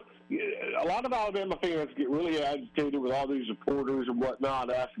lot of Alabama fans get really agitated with all these reporters and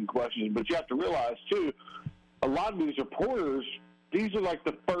whatnot asking questions, but you have to realize too, a lot of these reporters, these are like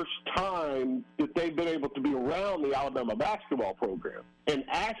the first time that they've been able to be around the Alabama basketball program and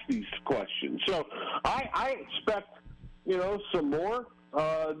ask these questions. So I expect, some more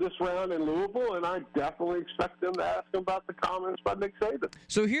this round in Louisville, and I definitely expect them to ask them about the comments by Nick Saban.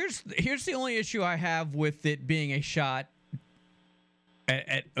 So here's the only issue I have with it being a shot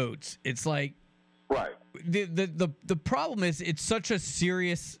at Oats. It's like, right. The problem is it's such a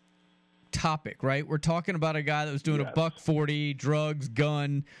serious topic, right? We're talking about a guy that was doing a $140, drugs,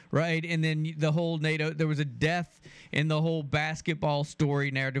 gun, right? And then the whole NATO, there was a death in the whole basketball story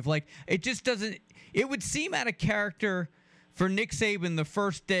narrative. Like, it just doesn't, it would seem out of character for Nick Saban the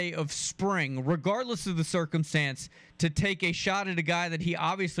first day of spring, regardless of the circumstance, to take a shot at a guy that he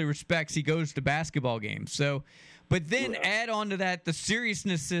obviously respects. He goes to basketball games. So, but then add on to that the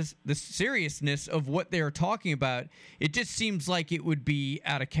seriousness of what they are talking about. It just seems like it would be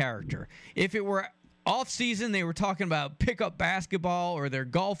out of character. If it were off season, they were talking about pickup basketball or their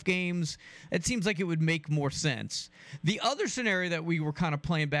golf games, it seems like it would make more sense. The other scenario that we were kind of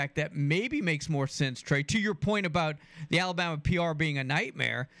playing back that maybe makes more sense, Trey, to your point about the Alabama PR being a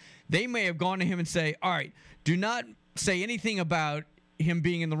nightmare, they may have gone to him and say, all right, do not say anything about him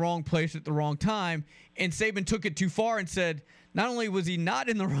being in the wrong place at the wrong time. And Saban took it too far and said, not only was he not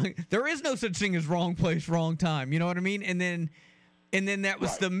in the wrong, there is no such thing as wrong place, wrong time. You know what I mean? And then that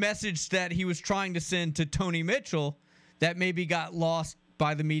was the message that he was trying to send to Tony Mitchell that maybe got lost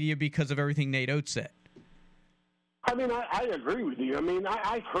by the media because of everything Nate Oats said. I mean, I agree with you. I mean,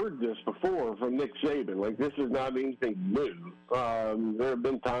 I've heard this before from Nick Saban. Like, this is not anything new. There have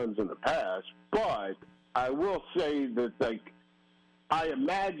been times in the past, but I will say that, like, I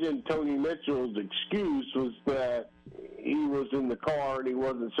imagine Tony Mitchell's excuse was that he was in the car and he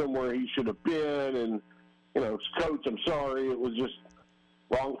wasn't somewhere he should have been, and, you know, Coach, I'm sorry, it was just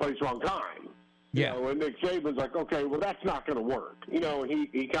wrong place, wrong time. Yeah. You know, and Nick Saban's like, okay, well, that's not going to work. You know,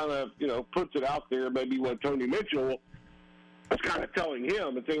 he kind of, you know, puts it out there maybe when Tony Mitchell is kind of telling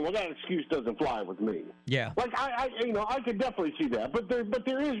him and saying, well, that excuse doesn't fly with me. Yeah. Like, I could definitely see that. But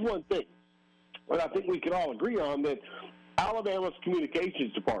there is one thing that I think we can all agree on, that Alabama's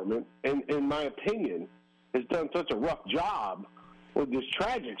communications department, in my opinion, has done such a rough job with this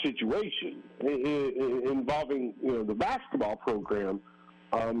tragic situation involving, you know, the basketball program.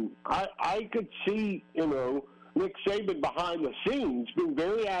 I could see, you know, Nick Saban behind the scenes being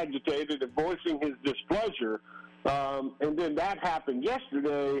very agitated and voicing his displeasure, and then that happened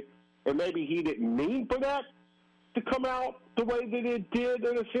yesterday, and maybe he didn't mean for that to come out the way that it did,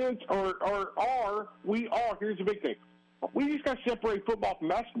 in a sense, or here's the big thing, we just got to separate football from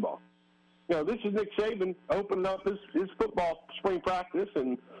basketball. You know, this is Nick Saban opening up his football spring practice,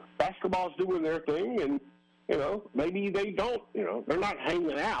 and basketball's doing their thing, and, you know, maybe they don't, you know, they're not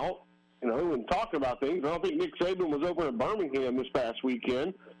hanging out, you know, and talking about things. I don't think Nick Saban was over in Birmingham this past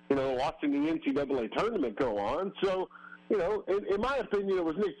weekend, you know, watching the NCAA tournament go on. So, you know, in my opinion, it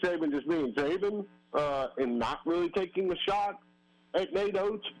was Nick Saban just being Saban and not really taking a shot at Nate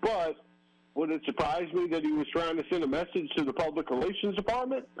Oats. But would it surprise me that he was trying to send a message to the public relations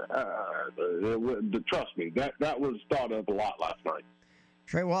department? Trust me, that was thought of a lot last night.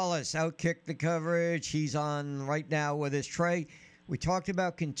 Trey Wallace outkicked the coverage. He's on right now with us. Trey, we talked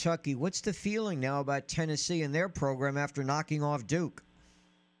about Kentucky. What's the feeling now about Tennessee and their program after knocking off Duke?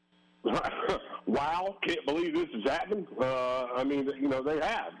 Wow, can't believe this has happened. I mean, you know, they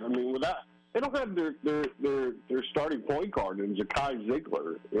have. I mean, without they don't have their starting point guard, and Zakai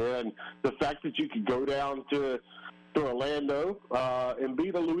Ziegler. And the fact that you could go down to Orlando and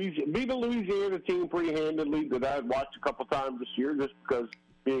beat a Louisiana team pretty handedly that I've watched a couple times this year just because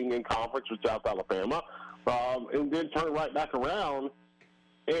being in conference with South Alabama, and then turn right back around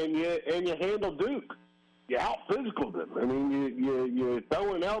and you handle Duke. You out-physical them. I mean, you're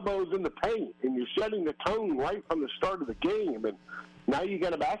throwing elbows in the paint, and you're setting the tone right from the start of the game. And now you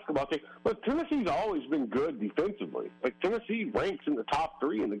got a basketball team. But Tennessee's always been good defensively. Like, Tennessee ranks in the top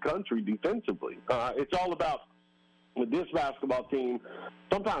 3 in the country defensively. It's all about, with this basketball team,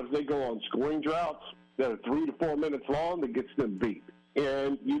 sometimes they go on scoring droughts that are 3 to 4 minutes long that gets them beat.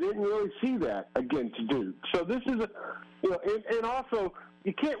 And you didn't really see that against Duke. So this is and also,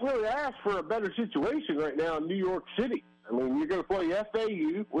 you can't really ask for a better situation right now in New York City. I mean, you're going to play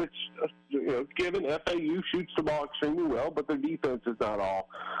FAU, which, you know, given FAU shoots the ball extremely well, but their defense is not all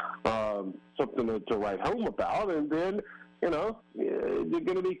something to write home about. And then, you know, you're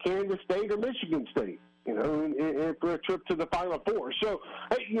going to be Kansas State or Michigan State, you know, for a trip to the Final Four. So,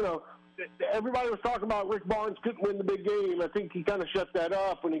 hey, you know, everybody was talking about Rick Barnes couldn't win the big game. I think he kind of shut that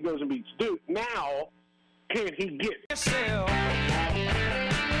up when he goes and beats Duke. Now, can he get yourself?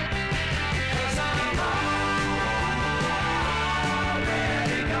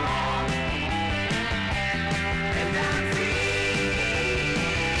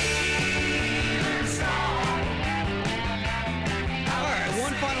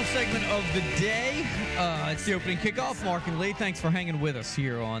 Segment of the day. It's the opening kickoff. Mark and Lee, thanks for hanging with us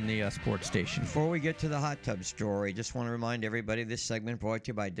here on the sports station. Before we get to the hot tub story, just want to remind everybody this segment brought to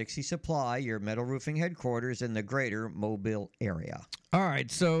you by Dixie Supply, your metal roofing headquarters in the greater Mobile area. All right,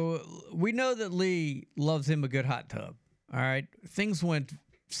 so we know that Lee loves him a good hot tub. All right, things went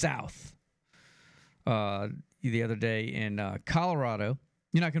south the other day in Colorado.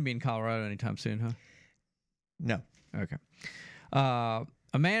 You're not going to be in Colorado anytime soon, huh? No. Okay.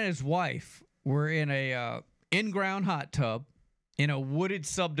 A man and his wife were in a in-ground hot tub in a wooded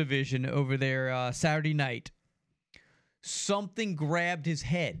subdivision over there Saturday night. Something grabbed his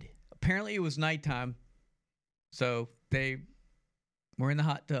head. Apparently it was nighttime, so they were in the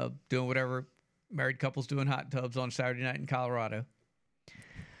hot tub doing whatever married couples do in hot tubs on Saturday night in Colorado.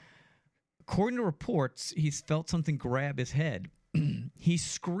 According to reports, he felt something grab his head. He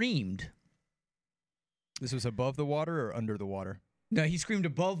screamed. This was above the water or under the water? No, he screamed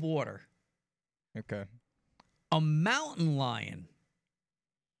above water. Okay. A mountain lion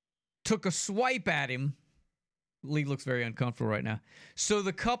took a swipe at him. Lee looks very uncomfortable right now. So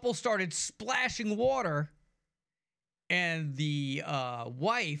the couple started splashing water, and the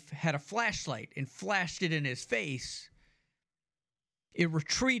wife had a flashlight and flashed it in his face. It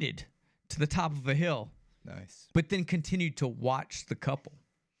retreated to the top of a hill. Nice. but then continued to watch the couple.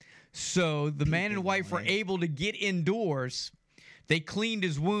 So the man and wife were able to get indoors. They cleaned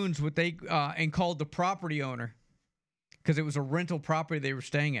his wounds and called the property owner because it was a rental property they were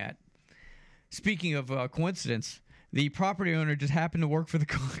staying at. Speaking of coincidence, the property owner just happened to work for the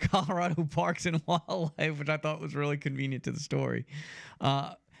Colorado Parks and Wildlife, which I thought was really convenient to the story.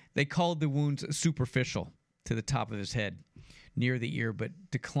 They called the wounds superficial to the top of his head, near the ear, but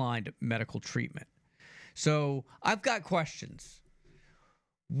declined medical treatment. So I've got questions.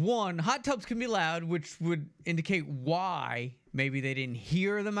 One, hot tubs can be loud, which would indicate why maybe they didn't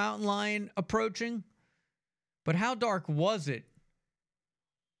hear the mountain lion approaching. But how dark was it?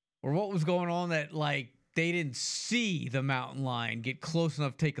 Or what was going on that, like, they didn't see the mountain lion get close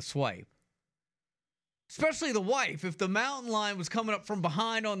enough to take a swipe? Especially the wife. If the mountain lion was coming up from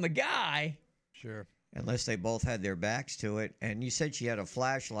behind on the guy. Sure. Unless they both had their backs to it. And you said she had a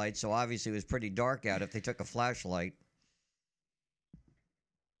flashlight, so obviously it was pretty dark out if they took a flashlight.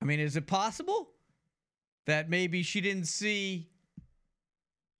 I mean, is it possible that maybe she didn't see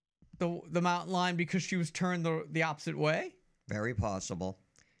the mountain lion because she was turned the opposite way? Very possible.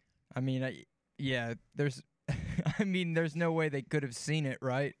 I mean, there's there's no way they could have seen it,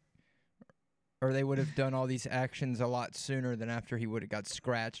 right? Or they would have done all these actions a lot sooner than after he would have got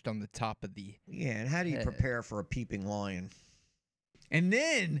scratched on the top of the and how do you prepare for a peeping lion? And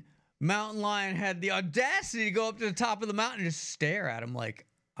then mountain lion had the audacity to go up to the top of the mountain and just stare at him like,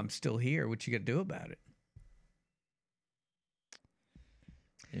 I'm still here. What you got to do about it?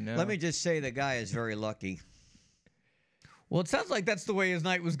 You know? Let me just say the guy is very lucky. Well, it sounds like that's the way his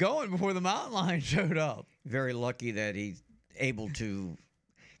night was going before the mountain lion showed up. Very lucky that he's able to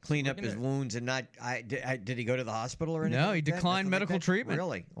clean up his wounds and not. Did he go to the hospital or anything? No, he declined medical treatment.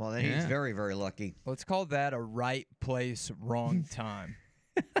 Really? Well, then he's very, very lucky. Let's call that a right place, wrong time.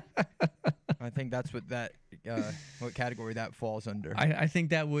 I think that's what what category that falls under. I think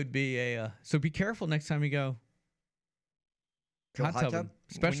that would be a. So be careful next time you go. Hot tub?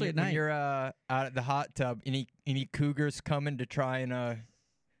 Especially at night. When you're out at the hot tub, any cougars coming to try and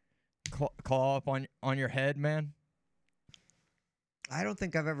claw up on your head, man? I don't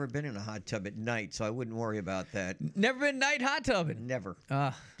think I've ever been in a hot tub at night, so I wouldn't worry about that. Never been night hot tubbing? Never.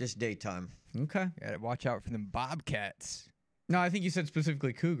 Just daytime. Okay. Gotta watch out for them bobcats. No, I think you said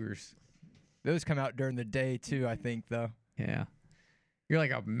specifically cougars. Those come out during the day, too, I think, though. Yeah. You're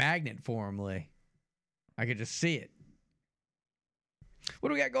like a magnet for them, Lee. I could just see it. What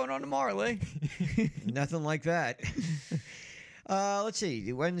do we got going on tomorrow, Lee? Nothing like that. Let's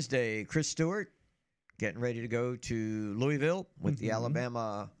see. Wednesday, Chris Stewart getting ready to go to Louisville with the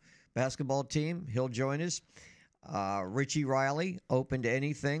Alabama basketball team. He'll join us. Richie Riley, open to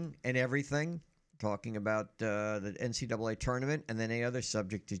anything and everything, talking about the NCAA tournament and then any other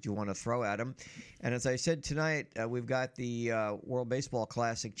subject that you want to throw at him. And as I said tonight, we've got the World Baseball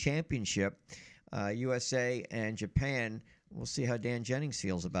Classic Championship, USA and Japan. We'll see how Dan Jennings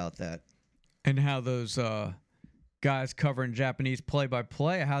feels about that. And how those guys covering Japanese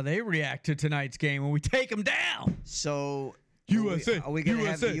play-by-play, how they react to tonight's game when we take them down. So, USA, are we going to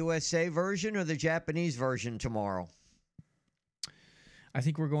have the USA version or the Japanese version tomorrow? I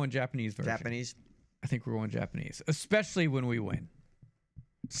think we're going Japanese version. Japanese? I think we're going Japanese, especially when we win.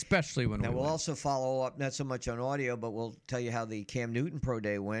 Especially when we win. We'll also follow up, not so much on audio, but we'll tell you how the Cam Newton Pro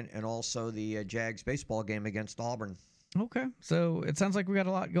Day went and also the Jags baseball game against Auburn. Okay. So it sounds like we got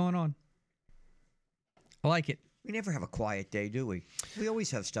a lot going on. I like it. We never have a quiet day, do we? We always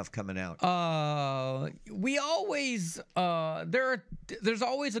have stuff coming out. We always there's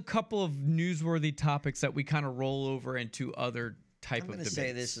always a couple of newsworthy topics that we kind of roll over into other type of debates. I'm going to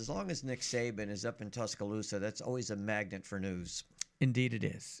say this: as long as Nick Saban is up in Tuscaloosa, that's always a magnet for news. Indeed, it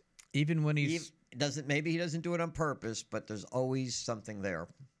is. Even when maybe he doesn't do it on purpose, but there's always something there.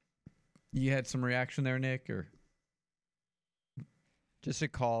 You had some reaction there, Nick, or just a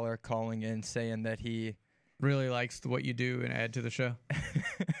caller calling in saying that he really likes what you do and add to the show.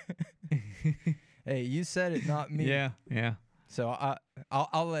 Hey, you said it, not me. Yeah. So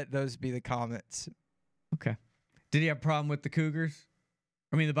I'll let those be the comments. Okay. Did he have a problem with the Cougars?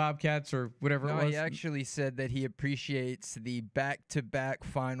 I mean, the Bobcats or whatever it was? No, he actually said that he appreciates the back-to-back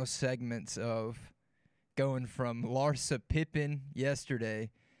final segments of going from Larsa Pippen yesterday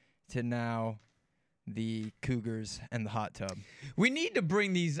to now the Cougars and the hot tub. We need to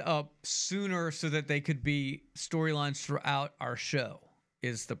bring these up sooner so that they could be storylines throughout our show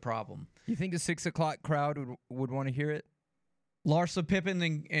is the problem. You think the 6 o'clock crowd would want to hear it? Larsa Pippen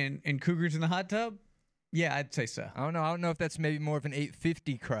and Cougars in the hot tub? Yeah, I'd say so. I don't know. I don't know if that's maybe more of an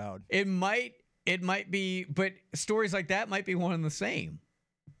 850 crowd. It might be, but stories like that might be one and the same.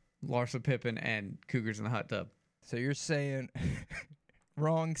 Larsa Pippen and Cougars in the hot tub. So you're saying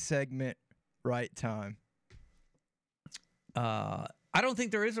wrong segment, right time. I don't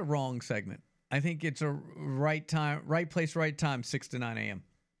think there is a wrong segment. I think it's a right time, right place, right time, 6 to 9 a.m.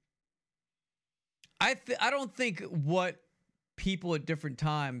 I don't think what people at different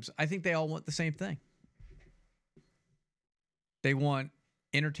times, I think they all want the same thing. They want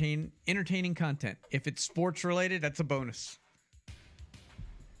entertaining content. If it's sports related, that's a bonus.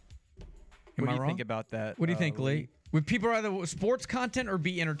 What do you think about that? What do you think, Lee? Would people rather sports content or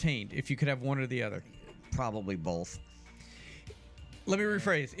be entertained if you could have one or the other? Probably both. Let me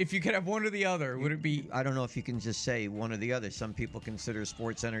rephrase. If you could have one or the other, would it be? I don't know if you can just say one or the other. Some people consider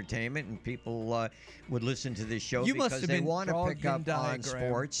sports entertainment, and people would listen to this show because they want to pick up on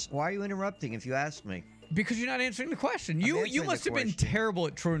sports. Why are you interrupting if you ask me? Because you're not answering the question. You must have been terrible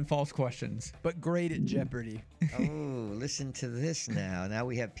at true and false questions. But great at Jeopardy. Oh, listen to this now. Now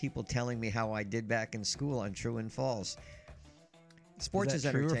we have people telling me how I did back in school on true and false. Sports is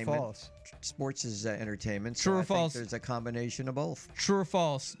entertainment. True or false? Sports is entertainment. True or false? There's a combination of both. True or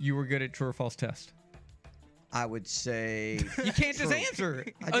false? You were good at true or false test. I would say you can't just answer.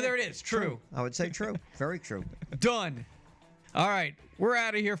 Oh, there it is. True. I would say true. Very true. Done. All right, we're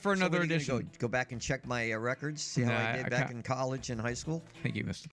out of here for another edition. Go back and check my records. See how I did back in college and high school. I think you missed